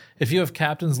 whatever. If you have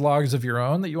captain's logs of your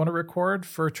own that you want to record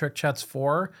for Trek Chats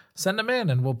 4, send them in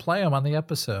and we'll play them on the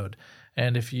episode.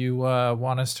 And if you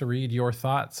want us to read your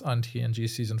thoughts on TNG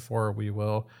Season 4, we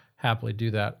will happily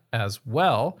do that as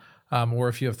well. Or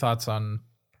if you have thoughts on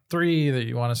 3 that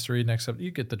you want us to read next up, you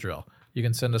get the drill. You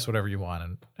can send us whatever you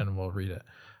want and we'll read it.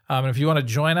 And if you want to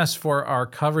join us for our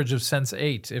coverage of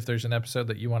Sense8, if there's an episode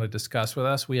that you want to discuss with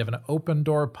us, we have an open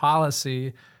door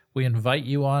policy. We invite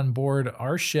you on board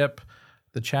our ship,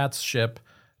 the Chats ship.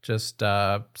 Just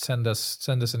send us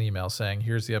an email saying,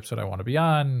 here's the episode I want to be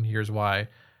on, here's why,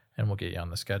 and we'll get you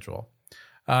on the schedule.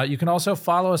 You can also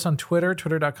follow us on Twitter,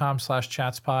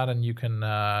 twitter.com/chatspod, and you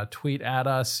can tweet at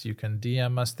us. You can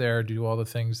DM us there, do all the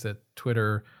things that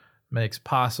Twitter makes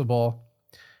possible.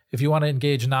 If you want to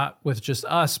engage not with just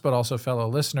us, but also fellow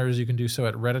listeners, you can do so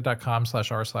at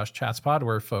reddit.com/r/chatspod,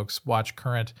 where folks watch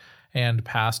current and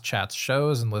past Chats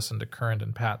shows and listen to current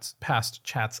and past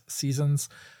Chats seasons.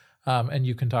 And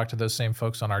you can talk to those same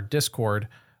folks on our Discord,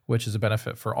 which is a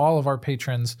benefit for all of our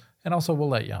patrons. And also we'll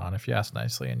let you on if you ask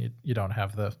nicely and you don't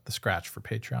have the scratch for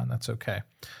Patreon. That's okay.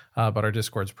 But our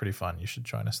Discord's pretty fun. You should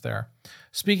join us there.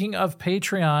 Speaking of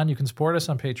Patreon, you can support us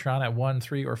on Patreon at $1,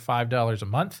 $3, or $5 a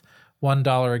month.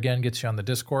 $1 again gets you on the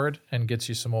Discord and gets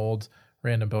you some old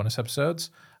random bonus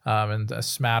episodes and a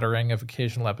smattering of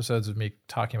occasional episodes of me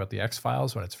talking about the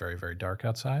X-Files when it's very, very dark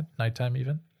outside, nighttime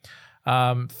even.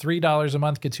 $3 a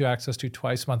month gets you access to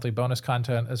twice monthly bonus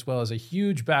content, as well as a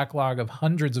huge backlog of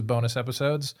hundreds of bonus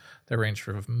episodes that range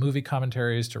from movie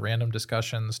commentaries to random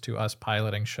discussions to us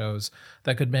piloting shows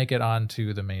that could make it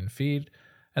onto the main feed.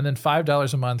 And then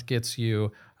 $5 a month gets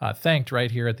you thanked right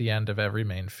here at the end of every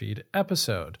main feed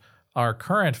episode. Our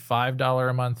current $5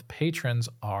 a month patrons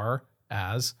are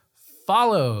as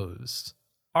follows.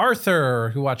 Arthur,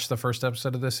 who watched the first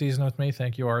episode of this season with me.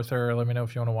 Thank you, Arthur. Let me know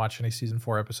if you want to watch any season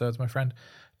 4 episodes, my friend.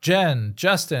 Jen,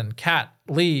 Justin, Kat,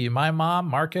 Lee, my mom,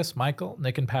 Marcus, Michael,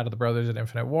 Nick and Pat of the Brothers at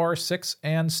Infinite War, Six,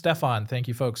 and Stefan. Thank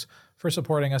you, folks, for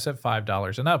supporting us at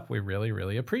 $5 and up. We really,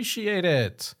 really appreciate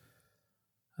it.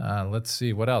 Let's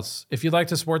see what else. If you'd like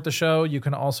to support the show, you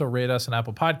can also rate us on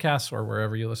Apple Podcasts or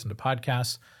wherever you listen to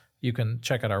podcasts. You can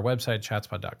check out our website,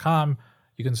 chatspod.com.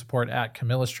 You can support at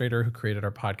Camillustrator, who created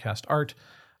our podcast art.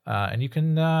 And you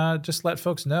can just let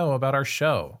folks know about our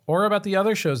show or about the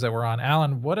other shows that we're on.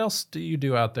 Alan, what else do you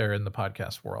do out there in the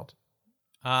podcast world?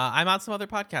 I'm on some other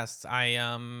podcasts. I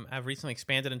have recently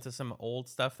expanded into some old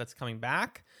stuff that's coming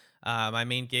back. My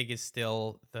main gig is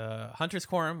still the Hunter's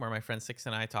Quorum, where my friend Six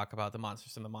and I talk about the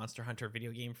monsters in the Monster Hunter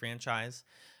video game franchise.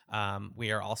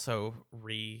 We are also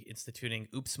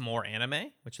reinstituting Oops More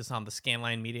Anime, which is on the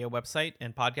Scanline Media website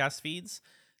and podcast feeds.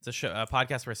 It's a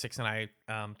podcast where Six and I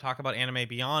talk about anime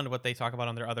beyond what they talk about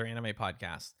on their other anime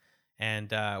podcasts.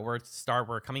 And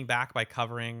we're coming back by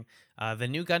covering the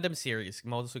new Gundam series,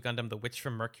 Mobile Suit Gundam: The Witch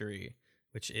from Mercury,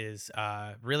 which is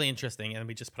really interesting. And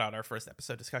we just put out our first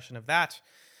episode discussion of that.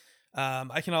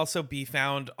 I can also be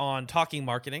found on Talking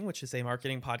Marketing, which is a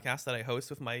marketing podcast that I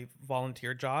host with my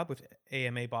volunteer job with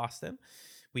AMA Boston.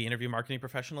 We interview marketing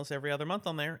professionals every other month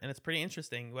on there, and it's pretty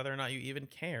interesting whether or not you even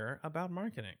care about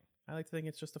marketing. I like to think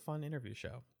it's just a fun interview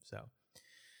show. So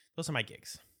those are my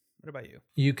gigs. What about you?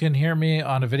 You can hear me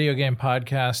on a video game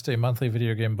podcast, a monthly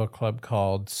video game book club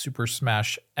called Super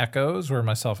Smash Echoes, where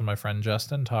myself and my friend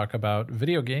Justin talk about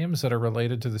video games that are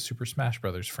related to the Super Smash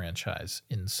Brothers franchise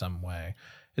in some way.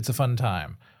 It's a fun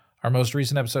time. Our most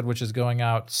recent episode, which is going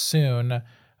out soon,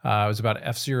 was about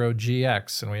F-Zero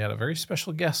GX, and we had a very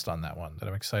special guest on that one that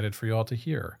I'm excited for you all to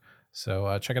hear.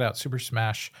 So check it out, Super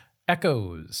Smash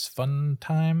Echoes. Fun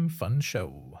time, fun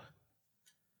show.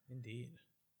 Indeed.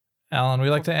 Alan, we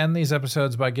like to end these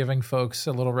episodes by giving folks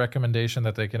a little recommendation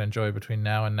that they can enjoy between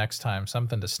now and next time.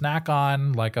 Something to snack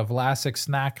on, like a Vlasic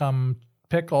Snack'em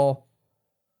pickle.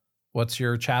 What's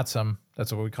your chatsum?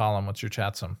 That's what we call them. What's your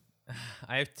chatsum?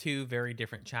 I have two very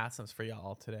different chatsums for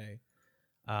y'all today.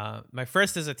 My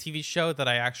first is a TV show that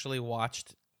I actually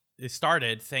watched. It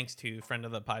started thanks to a friend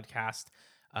of the podcast,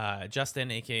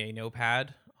 Justin, aka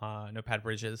Notepad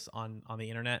Bridges on the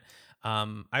internet.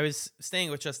 I was staying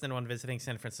with Justin when visiting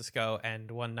San Francisco, and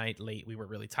one night late we were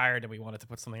really tired and we wanted to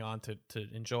put something on to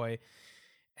enjoy.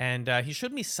 And he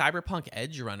showed me Cyberpunk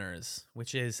Edgerunners,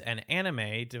 which is an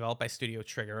anime developed by Studio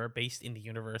Trigger based in the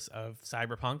universe of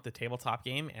Cyberpunk, the tabletop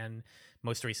game, and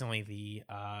most recently the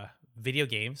video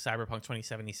game, Cyberpunk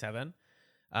 2077.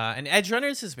 And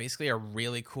Edgerunners is basically a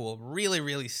really cool, really,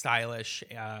 really stylish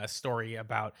story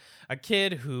about a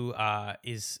kid who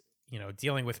is,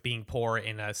 dealing with being poor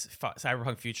in a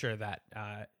cyberpunk future that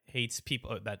hates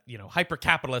people, that,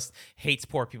 hyper-capitalist, hates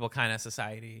poor people kind of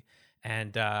society.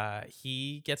 And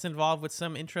he gets involved with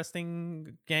some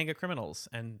interesting gang of criminals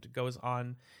and goes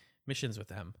on missions with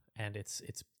them. And it's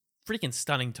freaking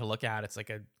stunning to look at. It's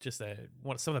like some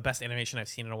of the best animation I've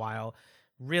seen in a while.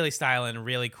 Really styling,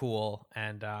 really cool,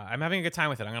 and I'm having a good time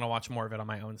with it. I'm going to watch more of it on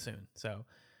my own soon. So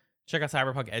check out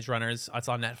Cyberpunk Edgerunners. It's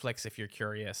on Netflix if you're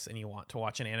curious and you want to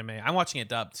watch an anime. I'm watching it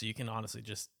dubbed, so you can honestly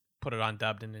just put it on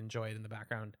dubbed and enjoy it in the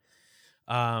background.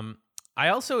 I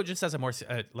also, just as a more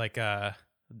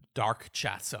dark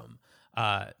chatsome,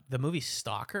 the movie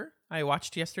Stalker I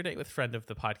watched yesterday with friend of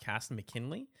the podcast,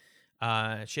 McKinley.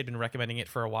 She had been recommending it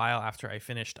for a while after I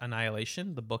finished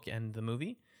Annihilation, the book and the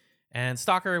movie. And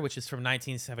Stalker, which is from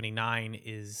 1979,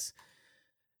 is,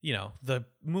 the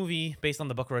movie based on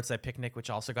the book Roadside Picnic, which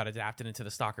also got adapted into the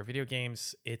Stalker video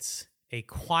games. It's a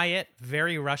quiet,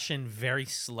 very Russian, very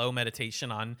slow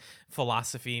meditation on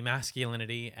philosophy,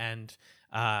 masculinity, and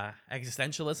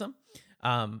existentialism.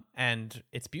 And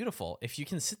it's beautiful. If you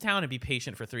can sit down and be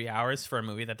patient for 3 hours for a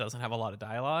movie that doesn't have a lot of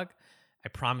dialogue, I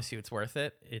promise you it's worth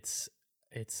it. It's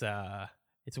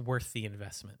worth the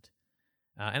investment.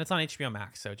 And it's on HBO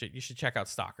Max, so you should check out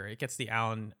Stalker. It gets the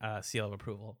Allen seal of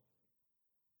approval.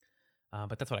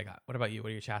 But that's what I got. What about you? What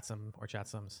are your chatsum or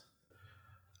chatsums?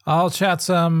 I'll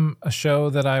chatsum a show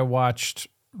that I watched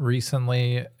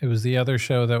recently. It was the other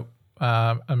show that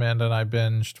Amanda and I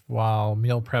binged while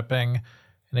meal prepping,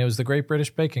 and it was the Great British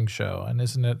Baking Show. And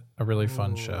isn't it a really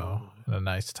fun show and a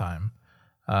nice time?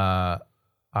 I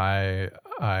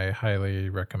highly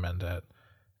recommend it.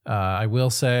 I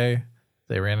will say,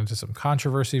 they ran into some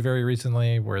controversy very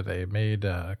recently where they made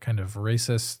a kind of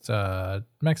racist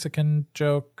Mexican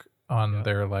joke on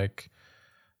their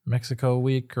Mexico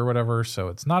week or whatever. So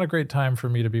it's not a great time for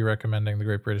me to be recommending the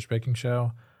Great British Baking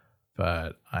Show,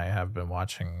 but I have been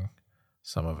watching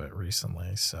some of it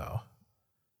recently. So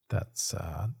that's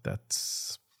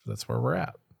where we're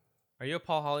at. Are you a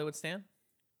Paul Hollywood stan?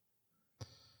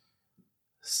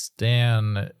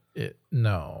 Stan,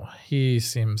 no, he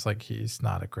seems like he's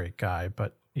not a great guy,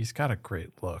 but he's got a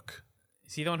great look.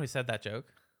 Is he the one who said that joke?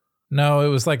 No, it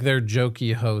was like their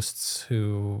jokey hosts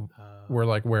who were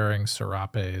like wearing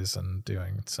serapes and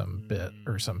doing some bit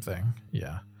or something.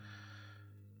 Yeah.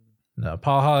 No,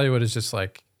 Paul Hollywood is just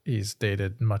like he's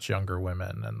dated much younger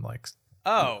women and like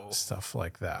stuff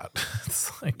like that.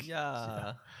 It's like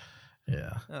Yeah.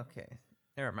 Okay.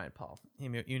 Never mind, Paul.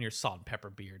 You and your salt and pepper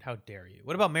beard. How dare you?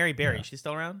 What about Mary Berry? She's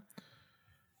still around?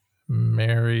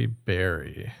 Mary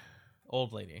Berry.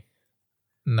 Old lady.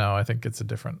 No, I think it's a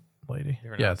different lady.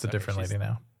 It's a different lady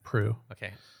now. Prue.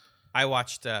 Okay. I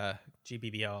watched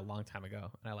GBBO a long time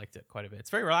ago, and I liked it quite a bit. It's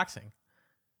very relaxing.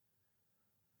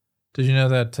 Did you know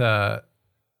that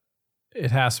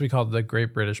it has to be called the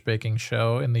Great British Baking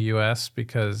Show in the U.S.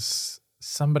 because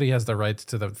somebody has the rights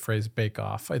to the phrase Bake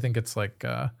Off? I think it's like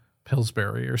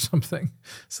Pillsbury or something.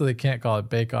 So they can't call it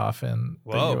Bake Off in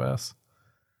the U.S.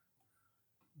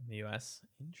 In the U.S.?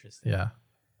 Interesting. Yeah.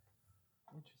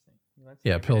 Interesting.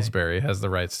 Yeah, Pillsbury has the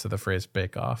rights to the phrase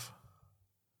Bake Off.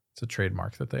 It's a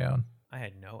trademark that they own. I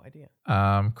had no idea.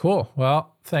 Cool.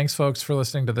 Well, thanks, folks, for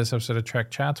listening to this episode of Trek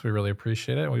Chats. We really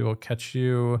appreciate it. We will catch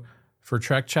you for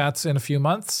Trek Chats in a few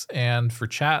months and for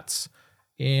chats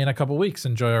in a couple weeks.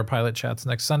 Enjoy our pilot chats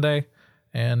next Sunday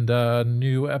and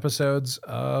new episodes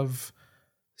of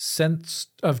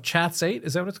Chats 8.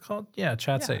 Is that what it's called? Yeah,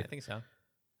 Chats 8. I think so.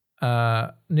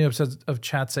 New episodes of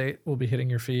Chats 8 will be hitting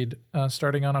your feed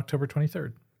starting on October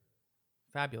 23rd.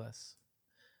 Fabulous.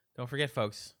 Don't forget,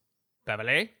 folks,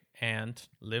 Babele and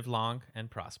live long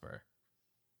and prosper.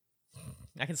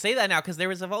 I can say that now because there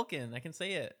was a Vulcan. I can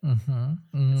say it.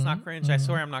 It's not cringe. I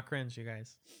swear I'm not cringe, you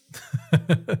guys. I'm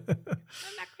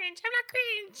not cringe.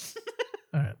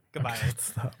 All right. Goodbye. Okay,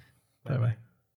 stop. Bye-bye.